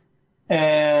 right?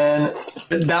 And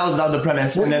that was the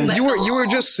premise. And then you were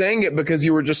just saying it because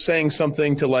you were just saying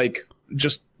something to like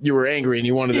just. You were angry and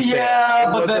you wanted to say it.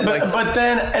 But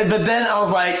then I was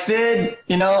like, listen,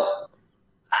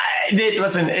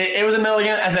 it was a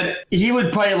million. I said, he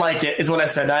would probably like it, is what I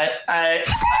said. I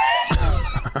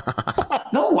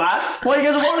don't laugh. Why you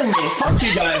guys are warning me? Fuck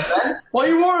you guys, man. Why are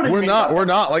you warning me? We're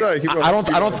not. Like, I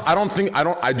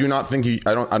do not think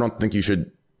you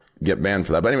should get banned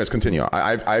for that. But anyways, continue.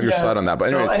 I have your side on that. But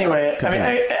anyways,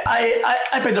 continue.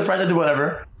 I paid the price to do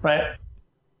whatever, right?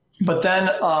 But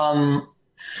then,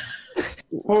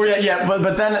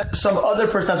 but then some other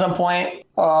person at some point,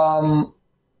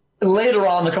 later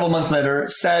on, a couple months later,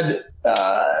 said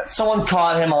someone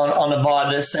caught him on a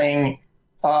VOD saying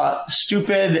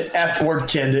stupid F word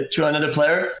kid to another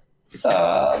player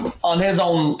on his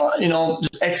own,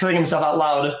 just explaining himself out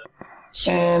loud.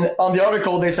 And on the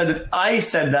article, they said that I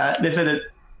said that. They said that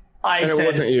I said it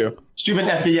wasn't you. Stupid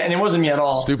F kid, and it wasn't me at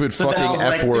all. Stupid fucking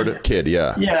F word kid,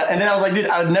 yeah. Yeah, and then I was like, dude,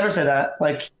 I would never say that.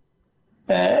 Like,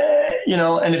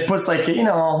 and it puts like,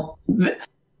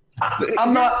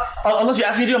 I'm not, unless you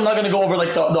ask me to, I'm not going to go over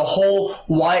like the whole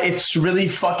why it's really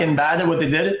fucking bad what they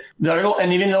did, the article.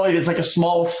 And even though it's like a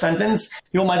small sentence,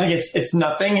 people might think it's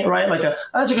nothing, right? Like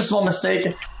that's like a small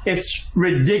mistake. It's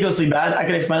ridiculously bad. I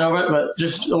could explain over it, but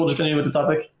we'll just continue with the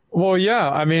topic. Well, yeah.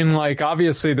 I mean, like,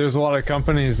 obviously there's a lot of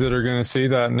companies that are going to see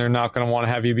that and they're not going to want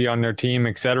to have you be on their team,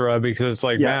 etc. Because it's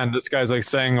like, man, this guy's like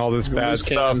saying all this bad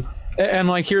stuff. And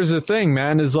like, here's the thing,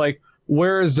 man, is like,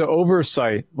 where is the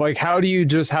oversight? Like, how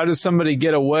does somebody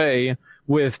get away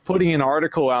with putting an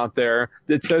article out there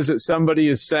that says that somebody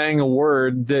is saying a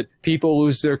word that people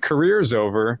lose their careers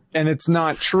over, and it's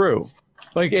not true?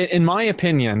 Like, in my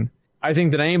opinion, I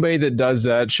think that anybody that does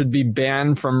that should be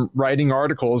banned from writing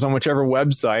articles on whichever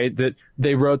website that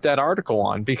they wrote that article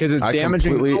on, because it's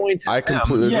damaging completely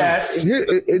agree. Yes,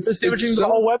 it's damaging the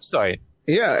whole website.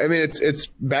 Yeah, I mean, it's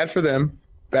bad for them,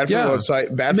 bad for the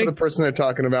website, bad for the person they're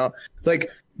talking about.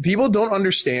 Like, people don't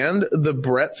understand the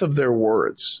breadth of their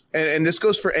words, and this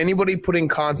goes for anybody putting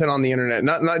content on the internet,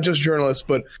 not just journalists,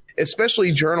 but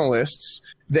especially journalists.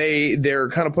 They're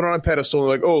kind of put on a pedestal,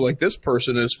 like, oh, like this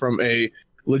person is from a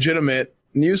legitimate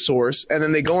news source, and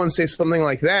then they go and say something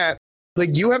like that.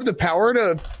 Like, you have the power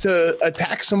to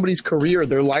attack somebody's career,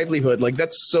 their livelihood. Like,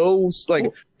 that's so,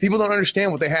 like, people don't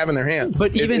understand what they have in their hands.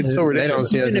 But it's so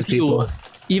ridiculous. They don't see it as people.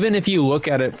 Even if you look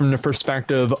at it from the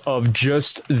perspective of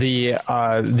just the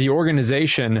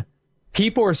organization,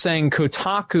 people are saying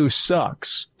Kotaku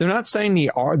sucks. They're not saying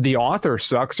the author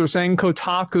sucks. They're saying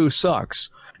Kotaku sucks.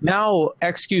 Now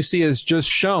XQC has just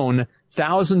shown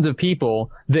thousands of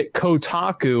people that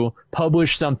Kotaku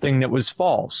published something that was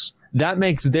false. That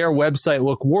makes their website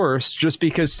look worse just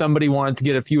because somebody wanted to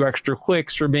get a few extra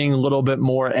clicks for being a little bit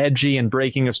more edgy and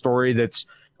breaking a story that's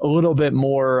a little bit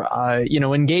more,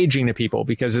 engaging to people,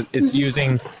 because it's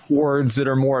using words that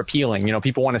are more appealing. You know,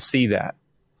 people want to see that.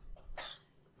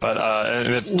 But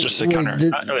just to counter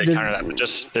that, but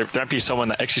just there might be someone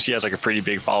that XQC has like a pretty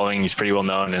big following. He's pretty well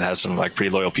known and has some like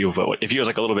pretty loyal people. But if he was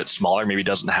like a little bit smaller, maybe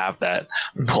doesn't have that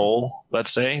pull,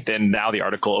 let's say, then now the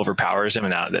article overpowers him.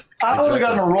 And now that I would have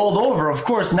gotten rolled over, of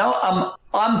course. Now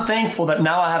I'm thankful that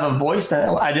now I have a voice that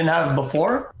I didn't have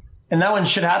before. And now when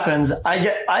shit happens, I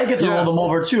get to roll them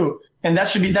over too. And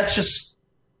that's just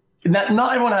that.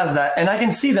 Not everyone has that, and I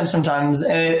can see them sometimes,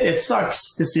 and it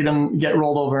sucks to see them get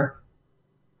rolled over.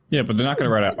 Yeah, but they're not going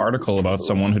to write an article about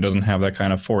someone who doesn't have that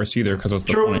kind of force either, because what's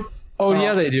the point? Oh,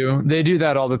 yeah, they do. They do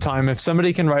that all the time. If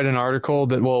somebody can write an article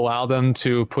that will allow them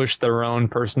to push their own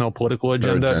personal political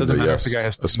agenda, it doesn't matter if the guy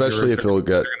has to. Especially if it'll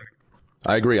get.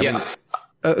 I agree. Yeah.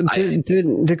 Did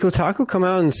Kotaku come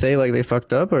out and say like they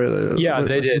fucked up, or yeah,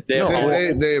 they did. They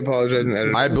apologized.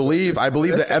 And I believe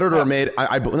the editor made.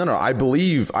 I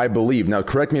believe. Now,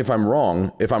 correct me if I'm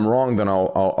wrong. If I'm wrong, then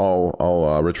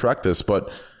I'll retract this.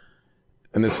 But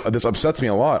and this upsets me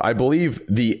a lot. I believe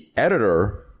the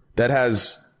editor that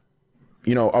has,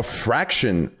 a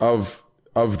fraction of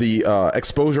the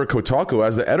exposure Kotaku,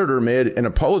 as the editor made an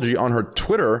apology on her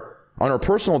Twitter, on her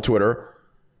personal Twitter,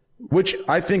 which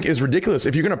I think is ridiculous.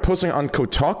 If you're going to post something on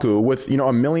Kotaku with,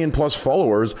 1 million plus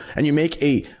followers, and you make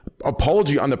a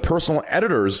apology on the personal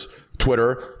editor's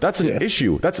Twitter, that's an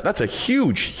issue. That's a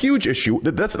huge issue.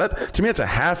 That to me, that's a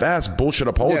half-ass bullshit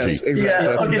apology. Yes, exactly.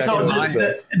 Yeah. Okay, so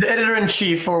the editor in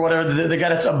chief or whatever, the guy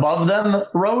that's above them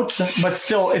wrote, but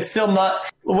still, it's still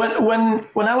not.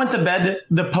 When I went to bed,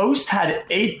 the post had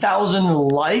 8,000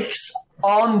 likes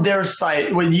on their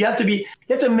site. When you have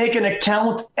to make an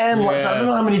account and I don't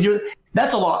know how many do it.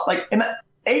 That's a lot. Like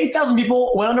 80,000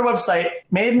 people went on their website,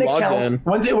 made an account,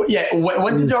 went to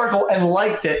the article and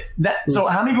liked it. So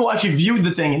how many people actually viewed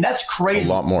the thing? And that's crazy.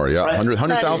 A lot more, yeah. Right?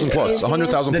 100,000 plus.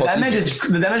 100,000 plus.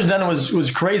 The damage done was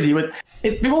crazy. But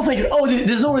people think,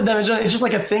 there's no damage done. It's just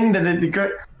like a thing that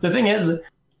the thing is,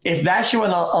 if that shit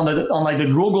went on the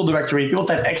Google directory, people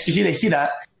type XQC, they see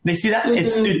that.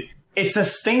 Mm-hmm. It's a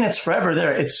stain that's forever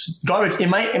there. It's garbage. It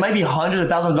might be hundreds of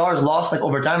thousands of dollars lost like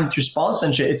over time to sponsor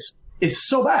and shit. It's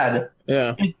so bad.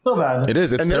 Yeah, it's so bad. It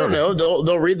is. It's and terrible. they don't know.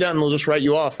 They'll read that and they'll just write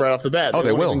you off right off the bat.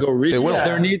 They will. Go read they will.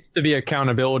 There needs to be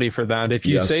accountability for that. If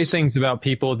you say things about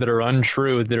people that are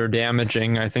untrue, that are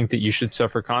damaging, I think that you should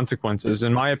suffer consequences.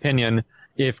 In my opinion,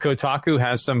 if Kotaku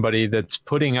has somebody that's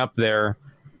putting up their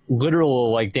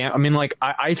literal I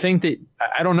think that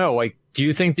I don't know. Like, do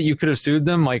you think that you could have sued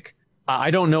them? Like, I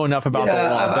don't know enough about the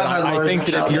law, but I think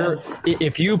that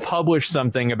if you publish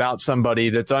something about somebody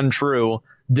that's untrue,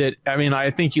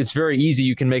 I think it's very easy.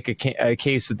 You can make a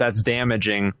case that's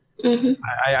damaging. Mm-hmm.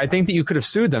 I think that you could have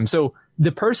sued them. So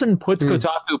the person puts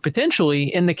Kotaku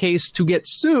potentially in the case to get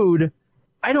sued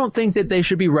I don't think that they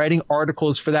should be writing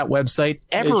articles for that website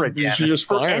ever again. You should just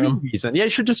for fire any them. reason. Yeah, you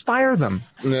should just fire them.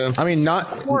 Yeah. I mean,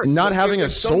 not having a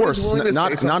source,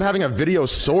 not having a video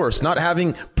source, not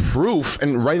having proof,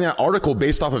 and writing that article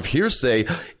based off of hearsay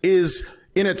is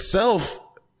in itself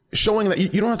showing that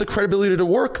you don't have the credibility to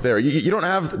work there. You don't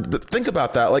have. Think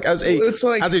about that. Like as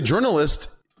a journalist,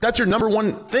 that's your number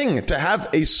one thing, to have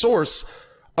a source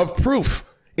of proof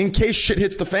in case shit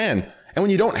hits the fan. And when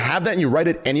you don't have that and you write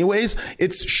it anyways,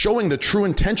 it's showing the true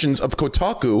intentions of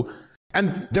Kotaku,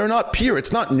 and they're not pure.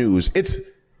 It's not news. It's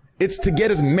to get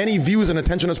as many views and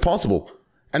attention as possible,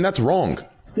 and that's wrong.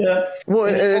 Yeah. Well,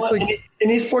 it's like in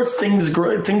esports,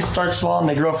 things start small and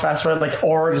they grow fast, right? Like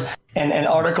orgs and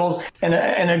articles, and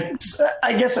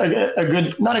I guess a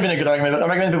good, not even a good argument, but an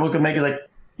argument people could make is like,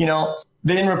 you know,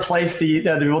 they didn't replace the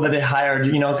people that they hired,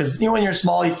 you know, because, you know, when you're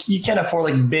small, you can't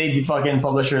afford like big fucking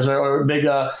publishers or big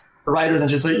writers and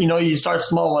just, you know, you start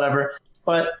small, whatever.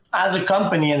 But as a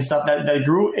company and stuff that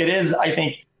grew, it is, I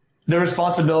think, their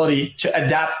responsibility to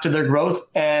adapt to their growth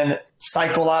and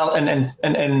cycle out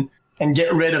and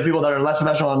get rid of people that are less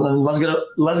professional and less good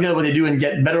at what they do and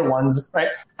get better ones, right?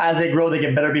 As they grow, they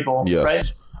get better people, Yes.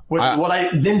 right? Which is what I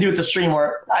didn't do at the stream,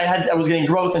 where I was getting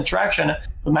growth and traction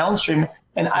with my own stream,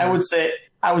 and I would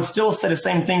still say the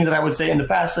same things that I would say in the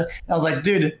past. And I was like,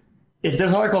 dude, if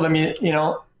there's an article that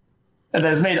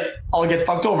that is made, I'll get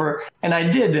fucked over, and I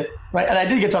did, right? And I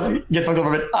did get fucked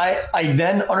over, but I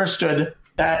then understood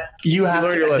that you have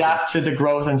to adapt to the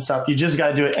growth and stuff. You just got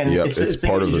to do it, and it's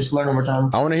part of it. Just learn over time.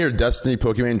 I want to hear Destiny,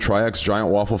 Pokemon, Triax, Giant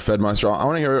Waffle, Fedmeister. I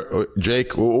want to hear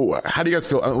Jake. How do you guys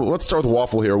feel? Let's start with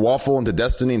Waffle here. Waffle into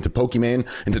Destiny, into Pokemon,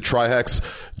 into Trihex.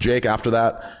 Jake, after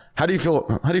that, how do you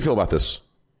feel? How do you feel about this?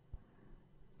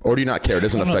 Or do you not care? It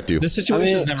doesn't affect you. This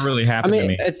situation has never really happened to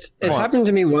me. It's happened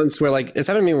to me once where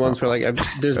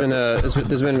there's been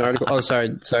an article. Oh, sorry.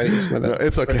 No,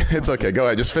 it's okay. It's okay. Go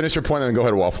ahead. Just finish your point and then go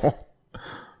ahead, Waffle.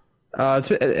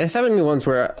 It's happened to me once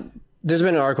where there's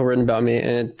been an article written about me,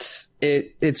 and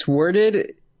it's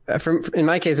worded in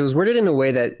my case, it was worded in a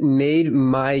way that made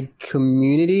my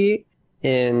community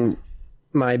and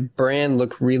my brand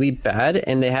look really bad,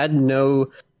 and they had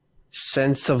no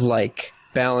sense of like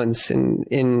balance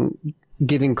in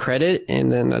giving credit and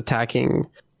then attacking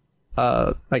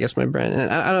I guess my brand.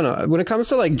 And I don't know, when it comes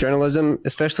to like journalism,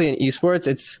 especially in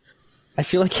esports, I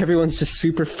feel like everyone's just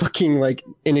super fucking like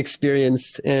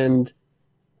inexperienced, and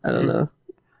I don't know,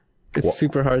 it's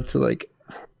super hard to like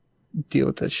deal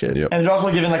with that shit. Yep. And they're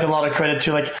also giving like a lot of credit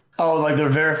to like, oh, like they're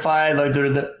verified, like they're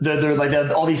like they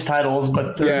have all these titles,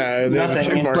 but they're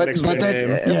nothing.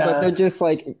 But they're just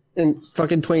like a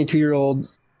fucking 22-year-old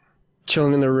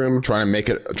chilling in their room, trying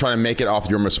to make it off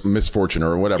your misfortune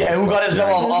or whatever. Yeah, who got his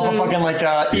job off of fucking like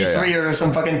E3 or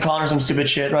some fucking con or some stupid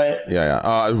shit, right?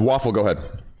 Yeah. Waffle, go ahead.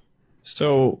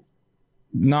 So,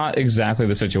 not exactly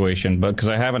the situation, but because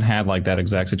I haven't had like that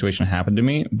exact situation happen to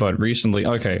me, but recently,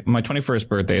 my 21st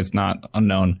birthday, it's not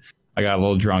unknown. I got a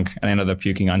little drunk and I ended up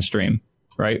puking on stream,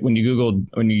 right? When you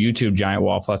YouTube Giant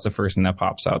Waffle, that's the first thing that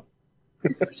pops up.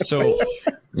 So,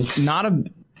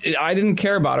 I didn't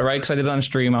care about it, right? Because I did it on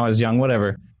stream. I was young,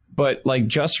 whatever. But like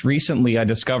just recently, I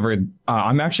discovered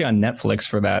I'm actually on Netflix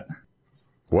for that.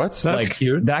 What? That's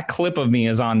cute. That clip of me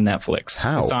is on Netflix.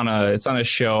 How? It's on a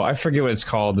show. I forget what it's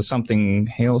called. There's something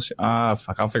Hail.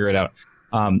 Fuck, I'll figure it out.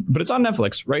 But it's on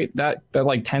Netflix, right? That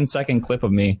like 10-second clip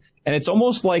of me, and it's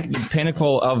almost like the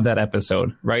pinnacle of that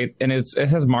episode, right? And it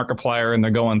has Markiplier, and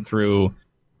they're going through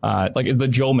like the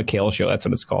Joel McHale show. That's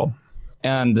what it's called,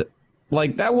 and.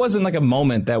 Like, that wasn't like a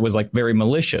moment that was like very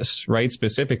malicious, right?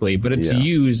 Specifically, but it's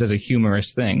used as a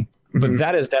humorous thing. But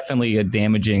that is definitely a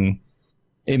damaging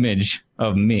image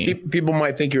of me. People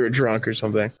might think you're a drunk or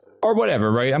something. Or whatever,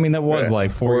 right? I mean, that was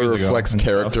like 4 years ago. Reflects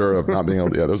character of not being able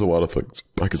to, there's a lot of things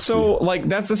I could see. So, like,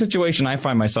 that's the situation I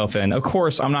find myself in. Of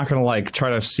course, I'm not going to like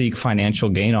try to seek financial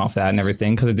gain off that and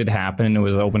everything, because it did happen and it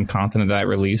was open content that I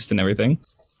released and everything.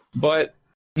 But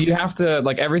you have to,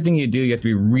 like, everything you do, you have to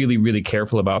be really, really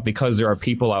careful about, because there are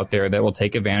people out there that will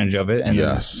take advantage of it and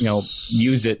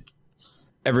use it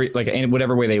in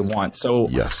whatever way they want. So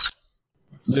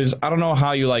I don't know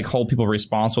how you like hold people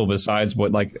responsible besides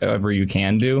what like ever you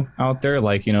can do out there,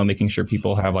 like, you know, making sure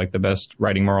people have like the best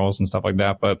writing morals and stuff like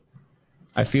that. But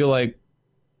I feel like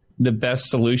the best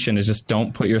solution is just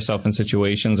don't put yourself in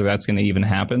situations where that's going to even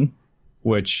happen,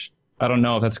 which I don't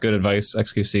know if that's good advice,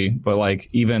 XQC, but like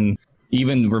even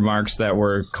remarks that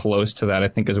were close to that, I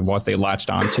think, is what they latched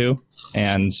onto,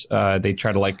 and they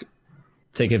try to like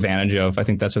take advantage of. I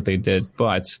think that's what they did.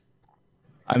 But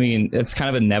I mean, it's kind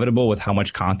of inevitable with how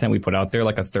much content we put out there.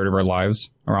 Like a third of our lives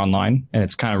are online, and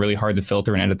it's kind of really hard to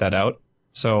filter and edit that out.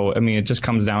 So, I mean, it just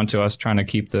comes down to us trying to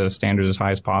keep the standards as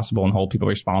high as possible and hold people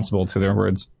responsible to their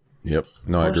words. Yep.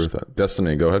 No, I agree with that.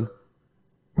 Destiny, go ahead.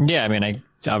 Yeah, I mean, I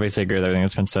obviously agree with everything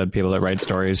that's been said. People that write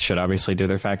stories should obviously do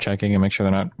their fact checking and make sure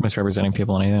they're not misrepresenting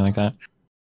people and anything like that.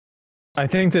 I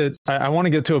think that I want to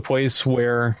get to a place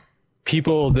where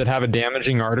people that have a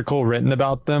damaging article written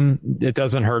about them, it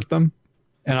doesn't hurt them.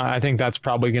 And I think that's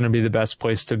probably going to be the best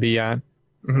place to be at.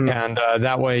 Mm-hmm. And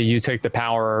that way you take the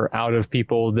power out of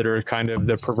people that are kind of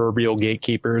the proverbial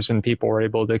gatekeepers, and people are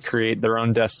able to create their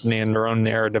own destiny and their own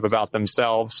narrative about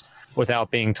themselves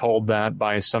without being told that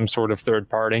by some sort of third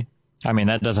party. I mean,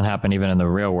 that doesn't happen even in the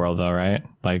real world, though, right?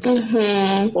 Like,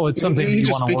 well, it's something you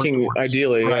just want to speaking work towards,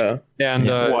 ideally, right? yeah. And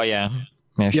well, yeah.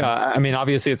 Yeah, I mean,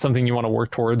 obviously it's something you want to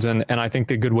work towards, and I think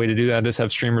the good way to do that is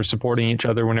have streamers supporting each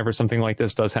other whenever something like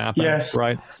this does happen. Yes.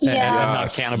 Right? Yeah. And not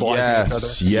cannibalizing each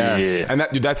other. Yes. And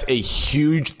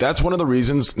that's one of the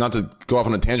reasons, not to go off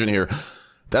on a tangent here,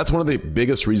 that's one of the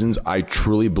biggest reasons I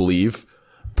truly believe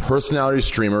personality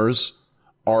streamers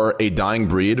are a dying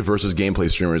breed versus gameplay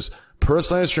streamers.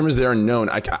 Personality streamers, they are known.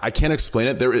 I can't explain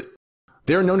it.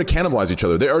 They're known to cannibalize each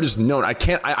other. They are just known. I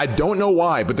don't know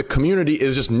why, but the community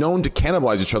is just known to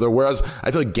cannibalize each other. Whereas I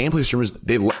feel like gameplay streamers,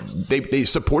 they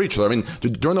support each other. I mean,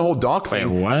 during the whole Doc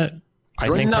thing. Wait, what? I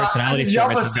think personality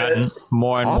streamers have gotten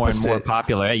more and more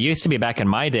popular. It used to be back in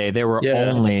my day, there were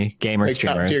only gamer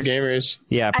streamers. Top tier gamers.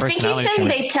 Yeah, I think he's saying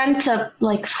they tend to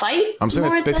like fight. I'm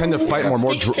saying they tend to fight more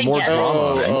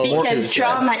drama. Because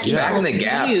drama equals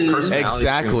views.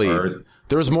 Exactly.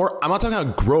 There's more. I'm not talking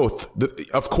about growth.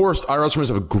 Of course, IRL streamers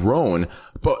have grown,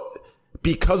 but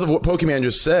because of what Pokemon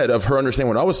just said, of her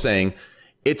understanding what I was saying,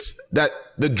 it's that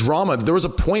the drama, there was a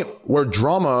point where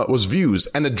drama was views,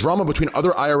 and the drama between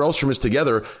other IRL streamers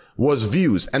together was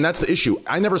views. And that's the issue.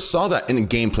 I never saw that in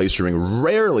gameplay streaming.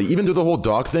 Rarely, even through the whole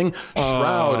Dog thing,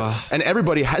 Shroud and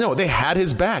everybody they had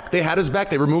his back. They had his back.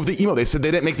 They removed the emote. They said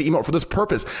they didn't make the emote for this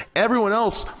purpose. Everyone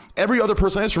else, every other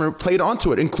person streamer played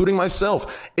onto it, including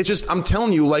myself. It's just, I'm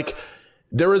telling you, like,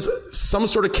 there is some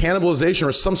sort of cannibalization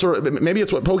or some sort of, maybe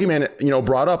it's what Pokemon,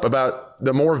 brought up about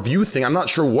the more view thing. I'm not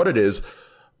sure what it is.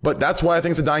 But that's why I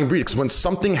think it's a dying breed, because when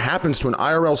something happens to an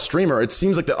IRL streamer, it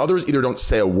seems like the others either don't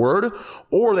say a word,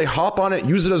 or they hop on it,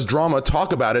 use it as drama,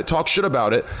 talk about it, talk shit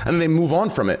about it, and then they move on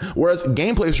from it. Whereas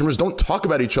gameplay streamers don't talk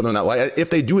about each other in that light.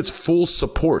 If they do, it's full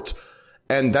support.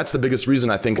 And that's the biggest reason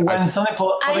I think. When something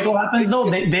political happens, though,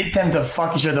 they tend to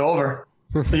fuck each other over.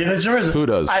 Who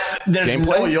does?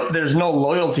 There's no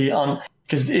loyalty on,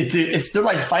 because they're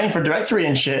like fighting for directory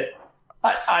and shit.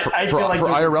 I feel like for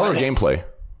IRL or gameplay.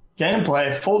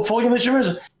 Gameplay, full game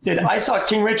streamers. Dude, I saw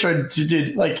King Richard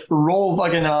like roll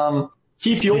fucking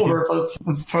T over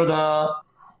for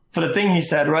the thing he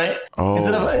said, right?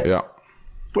 Oh, yeah.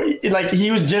 Like,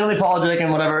 he was generally apologetic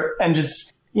and whatever, and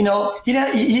just he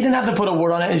didn't have to put a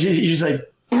word on it. And he just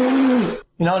like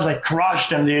just like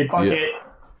crushed him, dude. Fuck it.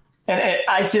 And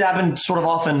I see it happen sort of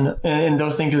often in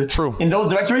those things. True. In those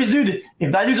directories, dude,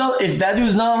 if that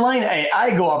dude's not online, hey,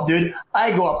 I go up, dude.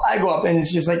 I go up. And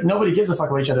it's just like nobody gives a fuck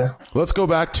about each other. Let's go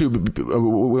back to, we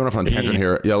went off on a tangent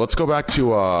here. Yeah, let's go back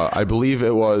to, I believe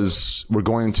it was,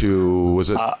 was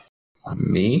it?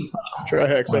 Me?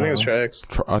 Trihex. I think it was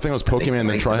Trihex. I think it was Pokemon and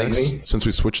then Trihex, since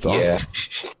we switched off. Yeah.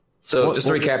 So just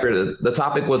to recap here, the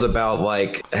topic was about,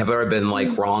 like, have there ever been,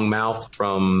 like, wrong mouthed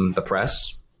from the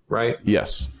press, right?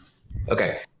 Yes.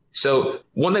 Okay. So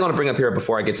one thing I want to bring up here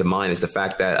before I get to mine is the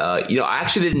fact that, I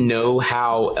actually didn't know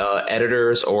how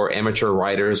editors or amateur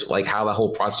writers, like how the whole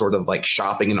process sort of like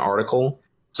shopping an article.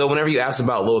 So whenever you ask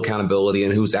about low accountability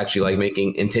and who's actually like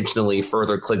making intentionally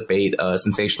further clickbait,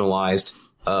 sensationalized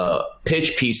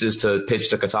pitch pieces to pitch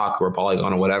to Kotaku or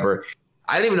Polygon or whatever,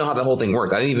 I didn't even know how the whole thing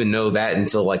worked. I didn't even know that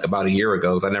until like about a year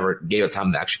ago, because I never gave it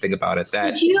time to actually think about it.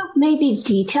 Could you maybe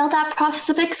detail that process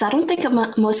a bit? Because I don't think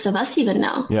most of us even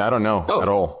know. Yeah, I don't know at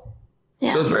all.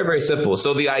 Yeah. So it's very, very simple.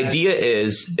 So the idea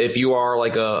is, if you are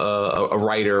like a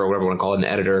writer or whatever you want to call it, an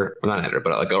editor, well, not an editor,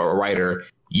 but like a writer,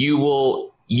 you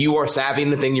are savvy in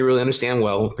the thing you really understand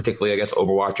well, particularly, I guess,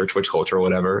 Overwatch or Twitch culture or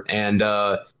whatever. And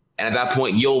at that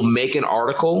point, you'll make an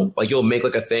article, like you'll make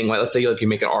like a thing, like let's say you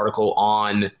make an article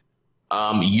on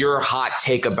your hot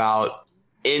take about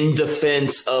in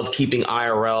defense of keeping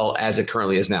IRL as it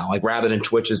currently is now. Like, rather than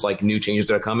Twitch's like new changes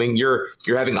that are coming, you're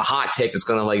having a hot take that's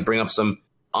going to like bring up some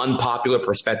unpopular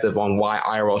perspective on why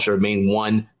IRL should remain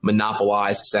one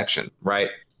monopolized section, right?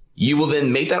 You will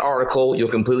then make that article, you'll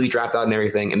completely draft out and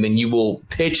everything, and then you will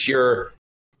pitch your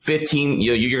 15,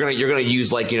 you're gonna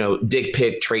use like, dick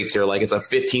pic traits here. Like, it's a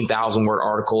 15,000 word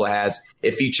article.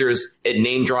 It features, it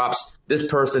name drops this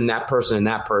person, that person, and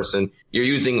that person. You're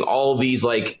using all these,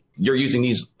 like, you're using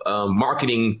these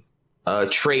marketing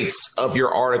traits of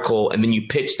your article, and then you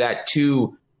pitch that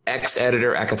to X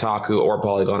editor at Kotaku or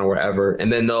Polygon or wherever,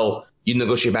 and then you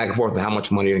negotiate back and forth with how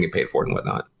much money you're gonna get paid for it and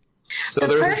whatnot. So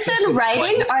the person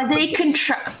writing, are they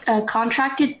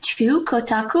contracted to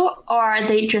Kotaku, or are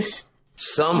they just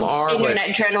some are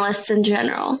internet journalists in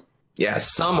general? Yeah,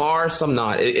 some are, some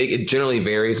not. It generally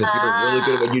varies. If you're really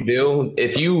good at what you do,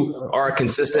 if you are a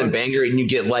consistent banger and you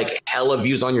get like hella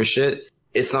views on your shit,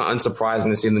 it's not unsurprising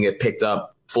to see them get picked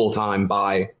up full time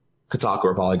by Kotaku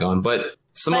or Polygon. But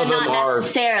some of them not are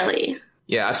necessarily.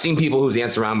 Yeah, I've seen people who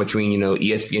dance around between,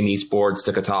 ESPN Esports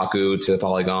to Kotaku to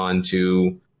Polygon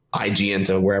to IGN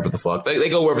to wherever the fuck. They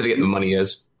go wherever the money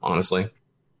is, honestly.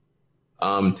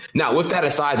 Now, with that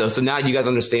aside, though, so now you guys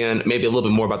understand maybe a little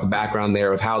bit more about the background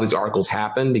there of how these articles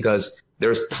happen, because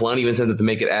there's plenty of incentive to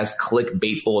make it as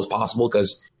clickbaitful as possible,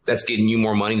 because that's getting you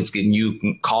more money. It's getting you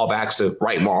callbacks to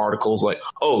write more articles like,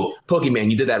 oh, Pokemon,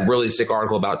 you did that really sick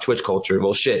article about Twitch culture.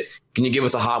 Well, shit, can you give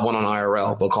us a hot one on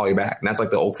IRL? They'll call you back. And that's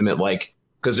like the ultimate,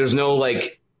 because there's no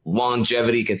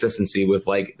longevity, consistency with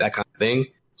that kind of thing.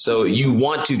 So you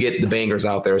want to get the bangers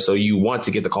out there. So you want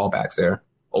to get the callbacks there,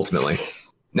 ultimately.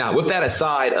 Now, with that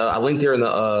aside, I linked here in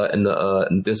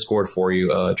the Discord for you,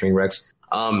 Trainwrecks.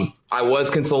 I was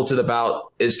consulted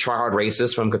about is Tryhard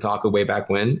racist from Kotaku way back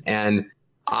when, and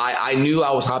I knew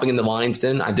I was hopping in the lion's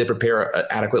den. I did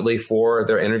prepare adequately for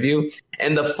their interview.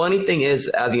 And the funny thing is,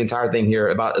 the entire thing here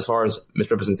about as far as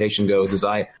misrepresentation goes is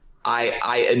I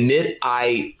admit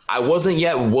I wasn't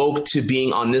yet woke to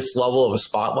being on this level of a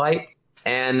spotlight.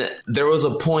 And there was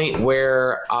a point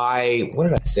where what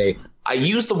did I say? I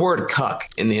used the word cuck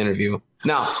in the interview.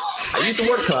 Now, I used the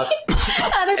word cuck.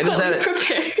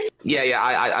 Yeah,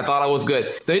 I thought I was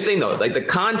good. The only thing though, the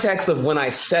context of when I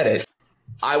said it,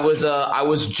 I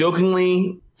was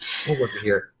jokingly, what was it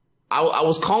here? I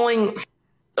was calling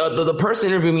the person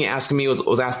interviewing me, asking me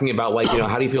was asking me about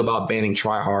how do you feel about banning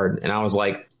Tryhard? And I was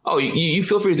like, oh, you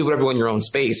feel free to do whatever in your own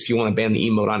space. If you want to ban the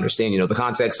emote, I understand. The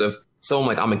context of someone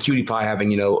like I'm a cutie pie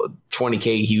having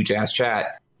 20K huge ass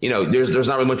chat. There's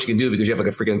not really much you can do because you have a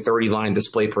freaking 30-line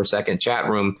display per second chat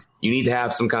room. You need to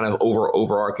have some kind of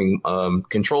overarching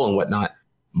control and whatnot.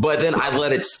 But then I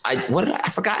let it. I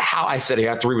forgot how I said it. I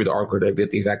have to reread the article to get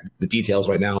the details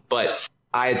right now. But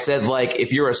I had said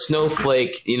if you're a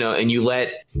snowflake, and you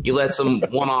let some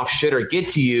one-off shitter get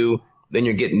to you, then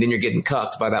you're getting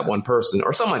cucked by that one person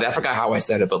or something like that. I forgot how I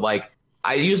said it, but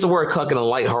I used the word cuck in a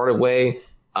lighthearted way.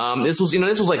 This was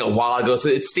a while ago, so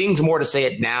it stings more to say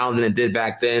it now than it did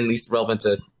back then, at least relevant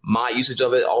to my usage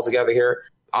of it altogether here.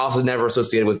 I also never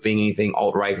associated with being anything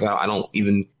alt-right because I don't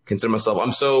even consider myself.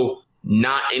 I'm so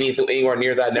not anything anywhere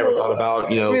near that. I never thought about, I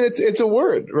mean, it's a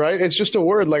word, right? It's just a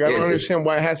word. I don't understand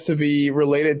why it has to be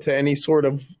related to any sort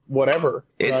of whatever.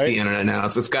 It's right? The internet now.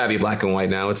 It's got to be black and white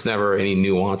now. It's never any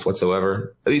nuance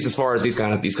whatsoever, at least as far as these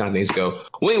kind of things go.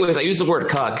 Well, anyways, I used the word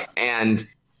cuck and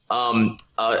by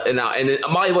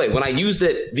the way, when I used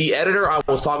it, the editor I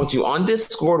was talking to on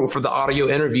Discord for the audio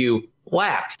interview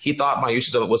laughed. He thought my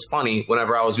usage of it was funny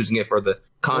whenever I was using it for the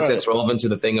context relevant to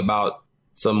the thing about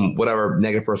some whatever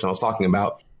negative person I was talking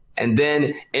about. And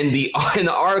then in the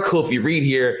article, if you read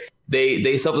here,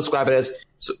 they self-describe it as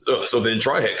so then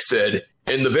Trihex said,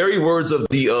 in the very words of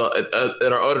the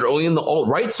that are uttered only in the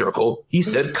alt-right circle, he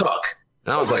said cuck.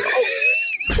 And I was like, oh.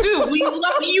 Dude, you laughed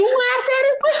at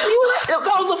it with me.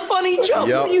 That was a funny joke.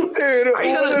 Yep. I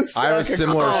have a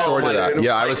similar story to that.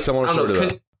 Yeah, I have a similar story to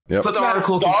that. Yep. Put the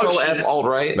article Control F alt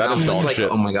right. That is dog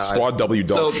shit. Oh my god. Squad W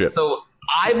dog shit. So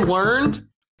I've learned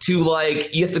to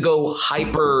you have to go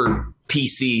hyper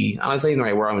PC. I'm not saying the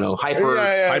right word. I don't know. Hyper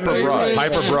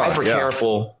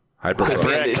careful. Because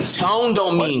man, tone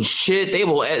don't mean shit. They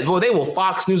will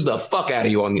Fox News the fuck out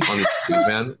of you on these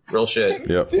man. Real shit.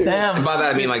 Yep. Damn. And by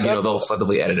that I mean they'll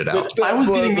selectively edit it out. I was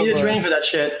getting media training for that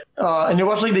shit. And your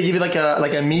watch league, they give you like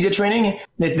a media training.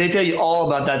 They tell you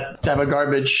all about that type of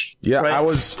garbage. Yeah,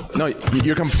 right?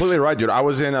 You're completely right, dude. I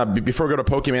was in before we go to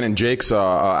Pokemon and Jake's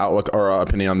outlook or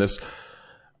opinion on this.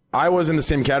 I was in the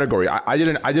same category. I did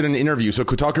an interview. So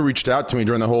Kotaku reached out to me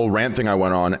during the whole rant thing I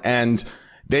went on, and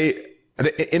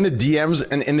in the DMs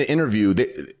and in the interview,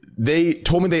 they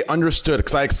told me they understood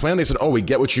because I explained. They said, "Oh, we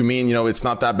get what you mean. It's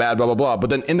not that bad." Blah blah blah.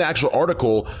 But then in the actual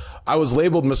article, I was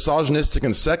labeled misogynistic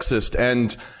and sexist,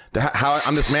 and how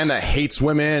I'm this man that hates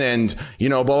women, and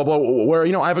blah blah blah. Where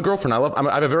I have a girlfriend.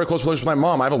 I have a very close relationship with my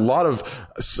mom. I have a lot of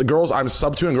girls I'm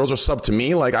sub to, and girls are sub to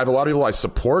me. I have a lot of people I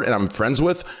support and I'm friends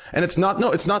with, and it's not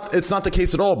the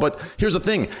case at all. But here's the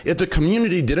thing: if the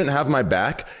community didn't have my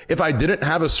back, if I didn't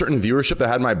have a certain viewership that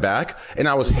had my back, and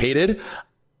I was hated,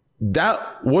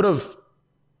 that would have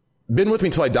been with me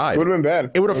until I died. Would have been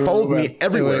bad. It would have followed me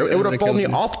everywhere. It would have followed me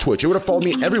killed me. off Twitch. It would have followed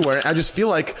me everywhere. And I just feel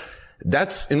like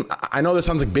I know this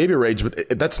sounds like baby rage,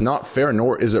 but that's not fair,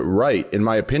 nor is it right, in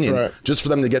my opinion. Right. Just for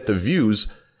them to get the views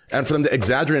and for them to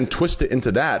exaggerate and twist it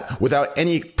into that without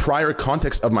any prior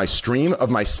context of my stream, of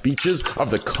my speeches,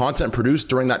 of the content produced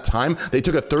during that time. They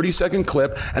took a 30-second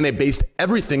clip and they based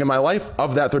everything in my life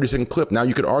of that 30-second clip. Now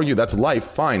you could argue that's life,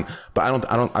 fine, but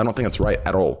I don't think that's right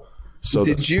at all. So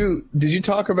did you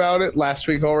talk about it last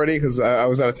week already? Because I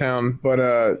was out of town, but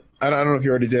I don't know if you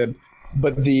already did.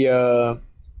 But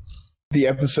the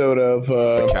episode of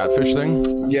the catfish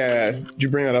thing. Yeah, did you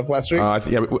bring that up last week? I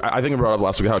think I brought up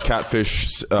last week how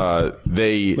catfish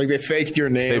they faked your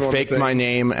name. They faked my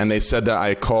name and they said that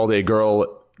I called a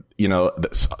girl,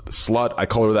 slut. I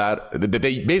call her that.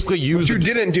 They basically used. What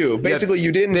you didn't do. Basically,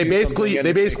 you didn't. They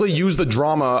basically used the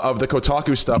drama of the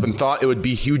Kotaku stuff and thought it would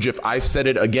be huge if I said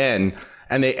it again.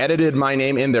 And they edited my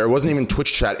name in there. It wasn't even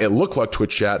Twitch chat. It looked like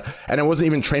Twitch chat. And it wasn't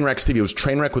even Trainwreck TV. It was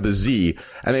Trainwreck with a Z.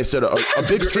 And they said a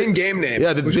big your in-game name.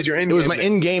 Yeah, it was my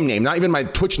in-game name, not even my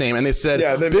Twitch name. And they said,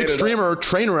 big streamer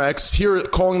Trainwrecks here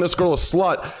calling this girl a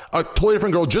slut, a totally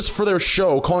different girl just for their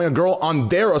show, calling a girl on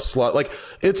there a slut. Like,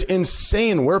 it's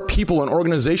insane where people and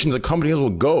organizations and companies will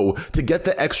go to get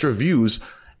the extra views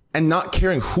and not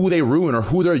caring who they ruin or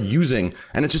who they're using.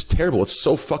 And it's just terrible. It's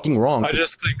so fucking wrong. I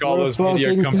just think all those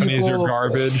media companies are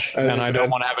garbage, and I don't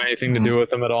want to have anything to do with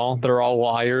them at all. They're all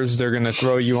liars. They're going to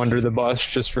throw you under the bus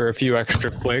just for a few extra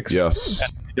clicks. Yes.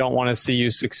 And they don't want to see you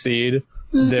succeed.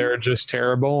 They're just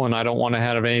terrible, and I don't want to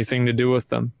have anything to do with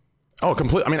them. Oh,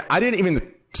 completely. I mean, I didn't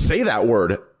even say that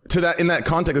word to that in that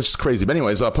context. It's just crazy. But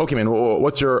anyways, Pokemon,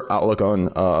 what's your outlook on,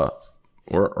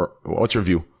 or what's your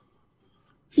view?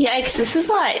 Yikes, this is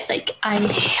why, I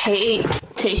hate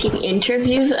taking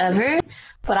interviews ever.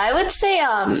 But I would say,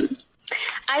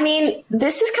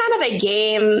 this is kind of a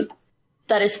game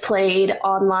that is played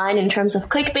online in terms of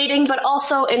clickbaiting, but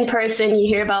also in person. You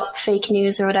hear about fake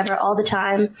news or whatever all the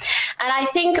time. And I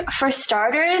think for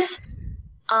starters,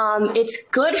 it's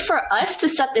good for us to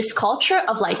set this culture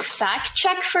of fact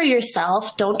check for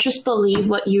yourself. Don't just believe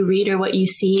what you read or what you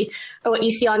see on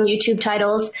YouTube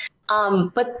titles.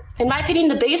 But in my opinion,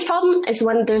 the biggest problem is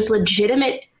when there's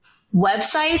legitimate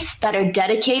websites that are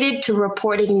dedicated to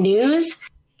reporting news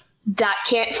that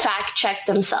can't fact check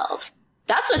themselves.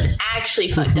 That's what's actually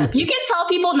fucked up. You can tell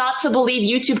people not to believe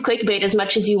YouTube clickbait as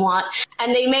much as you want,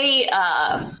 and they may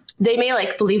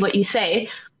believe what you say.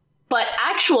 But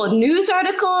actual news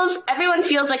articles, everyone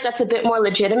feels like that's a bit more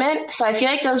legitimate. So I feel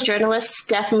like those journalists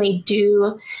definitely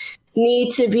do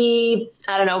need to be,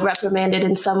 reprimanded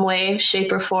in some way, shape,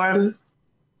 or form.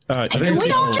 Can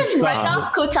we all just write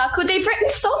off Kotaku? They've written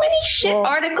so many shit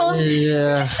articles.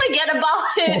 Yeah. Just forget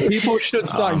about it. Well, people should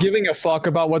stop giving a fuck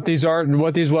about what these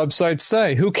websites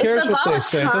say. Who cares what they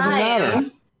say? It doesn't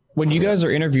matter. When you guys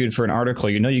are interviewed for an article,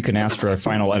 you can ask for a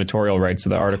final editorial rights to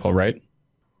the article, right?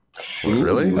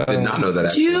 Really? Did not know that.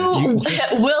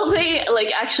 Actually. Will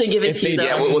they actually give it to you?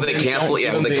 Yeah, will they cancel?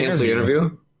 Yeah, will they cancel the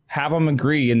interview? Have them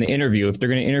agree in the interview. If they're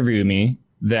going to interview me,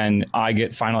 then I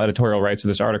get final editorial rights to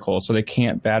this article, so they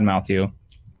can't badmouth you.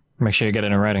 Make sure you get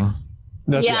it in writing.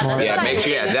 That's definitely.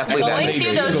 Going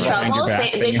through those troubles,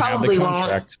 they probably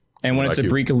won't. And when it's a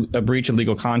breach of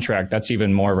legal contract, that's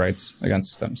even more rights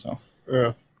against them. So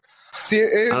yeah. See,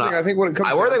 here's the thing. I think when it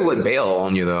comes, or they would bail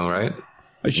on you, though, right?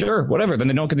 Sure, whatever. Then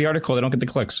they don't get the article. They don't get the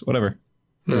clicks. Whatever.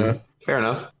 Yeah. Fair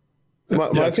enough.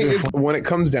 My thing is, when it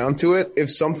comes down to it, if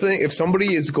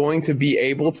somebody is going to be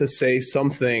able to say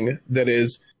something that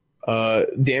is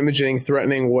damaging,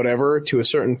 threatening, whatever to a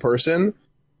certain person,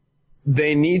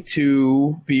 they need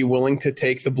to be willing to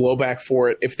take the blowback for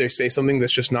it if they say something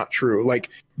that's just not true. Like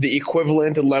the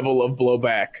equivalent level of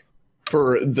blowback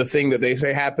for the thing that they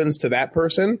say happens to that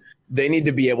person, they need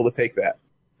to be able to take that.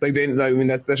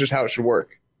 That's just how it should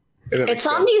work. It's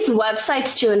on these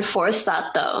websites to enforce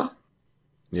that, though.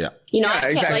 Yeah.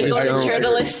 I can't go to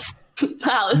journalists'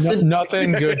 house.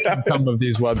 Nothing good can come of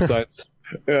these websites.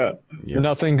 Yeah.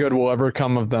 Nothing good will ever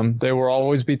come of them. They will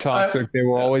always be toxic. They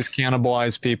will always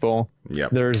cannibalize people. Yeah.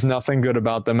 There's nothing good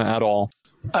about them at all.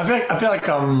 I feel like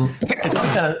it's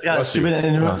kind of stupid.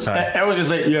 Everyone's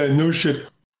just like, yeah, no shit.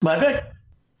 But I feel like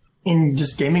in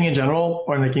just gaming in general,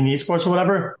 or in esports or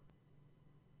whatever,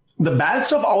 the bad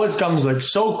stuff always comes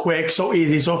so quick, so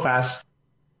easy, so fast,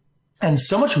 and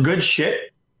so much good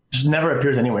shit just never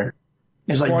appears anywhere.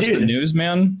 It's dude, the news,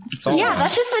 man.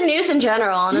 That's just the news in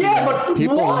general, honestly. Yeah, but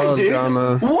people love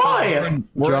drama. Why?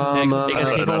 Drama.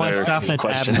 Because people want stuff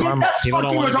that's abnormal. That's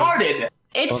fucking retarded.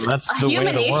 It's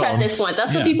human nature at this point.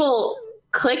 That's what people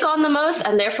click on the most,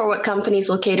 and therefore what companies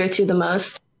will cater to the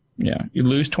most. Yeah, you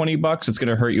lose $20, it's going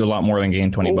to hurt you a lot more than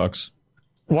gain $20.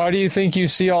 Why do you think you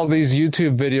see all these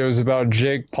YouTube videos about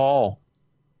Jake Paul?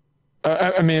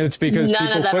 I mean, it's because none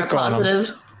people of them are click on him.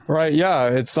 positive. Right, yeah.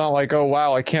 It's not like, oh,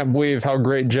 wow, I can't believe how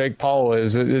great Jake Paul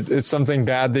is. It's something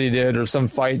bad that he did or some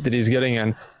fight that he's getting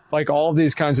in. Like, all of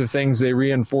these kinds of things, they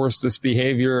reinforce this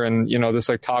behavior and, you know, this,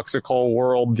 like, toxic whole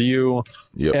world view.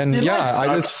 Yep. And, Dude,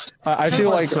 yeah, I feel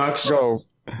like, sucks. go.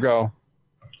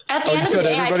 At the Oh, end you of the said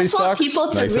day, I everybody just want sucks?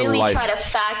 people to Nice, really life. try to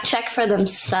fact check for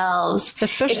themselves.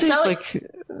 Especially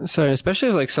It's so- especially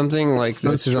if like something like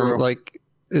this That's is true. like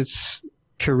it's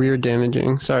career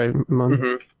damaging. Sorry,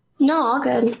 Mom. No, all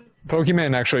good.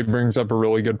 Pokemon actually brings up a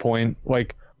really good point.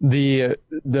 Like, the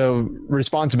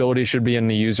responsibility should be in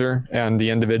the user and the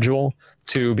individual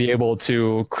to be able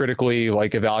to critically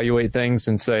like evaluate things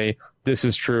and say, this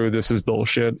is true, this is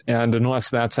bullshit. And unless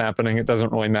that's happening, it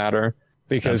doesn't really matter,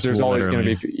 because That's there's always going to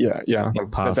literally be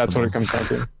that's what it comes down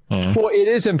to. Yeah. Well, it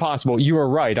is impossible. You are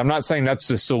right. I'm not saying that's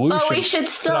the solution. But we should But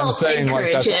still I'm saying, like,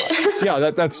 encourage that's, it. yeah,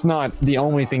 that's not the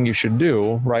only thing you should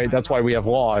do, right? That's why we have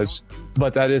laws,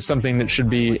 but that is something that should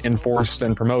be enforced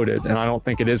and promoted, and I don't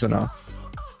think it is enough.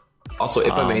 Also,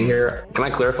 if I may here, can I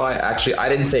clarify? Actually, I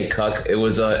didn't say cuck. It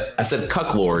was I said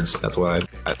cuck lords. That's what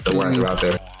the word I threw out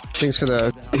there. Thanks for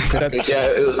the. Yeah,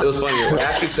 it was funny. What I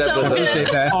actually said So was good.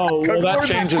 Oh, well, that Cucklord is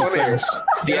changes funnier. things.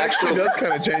 the It actually actual. does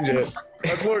kind of change it.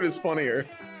 Cucklord is funnier.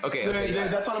 Okay. Dude,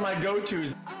 that's one of my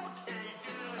go-tos.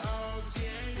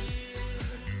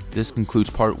 This concludes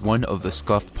part 1 of the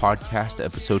Scuffed Podcast,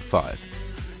 episode 5.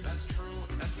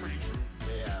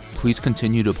 Please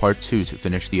continue to part 2 to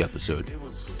finish the episode.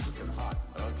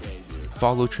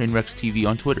 Follow Trainwrecks TV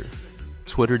on Twitter,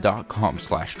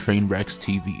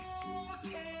 twitter.com/TrainwrecksTV.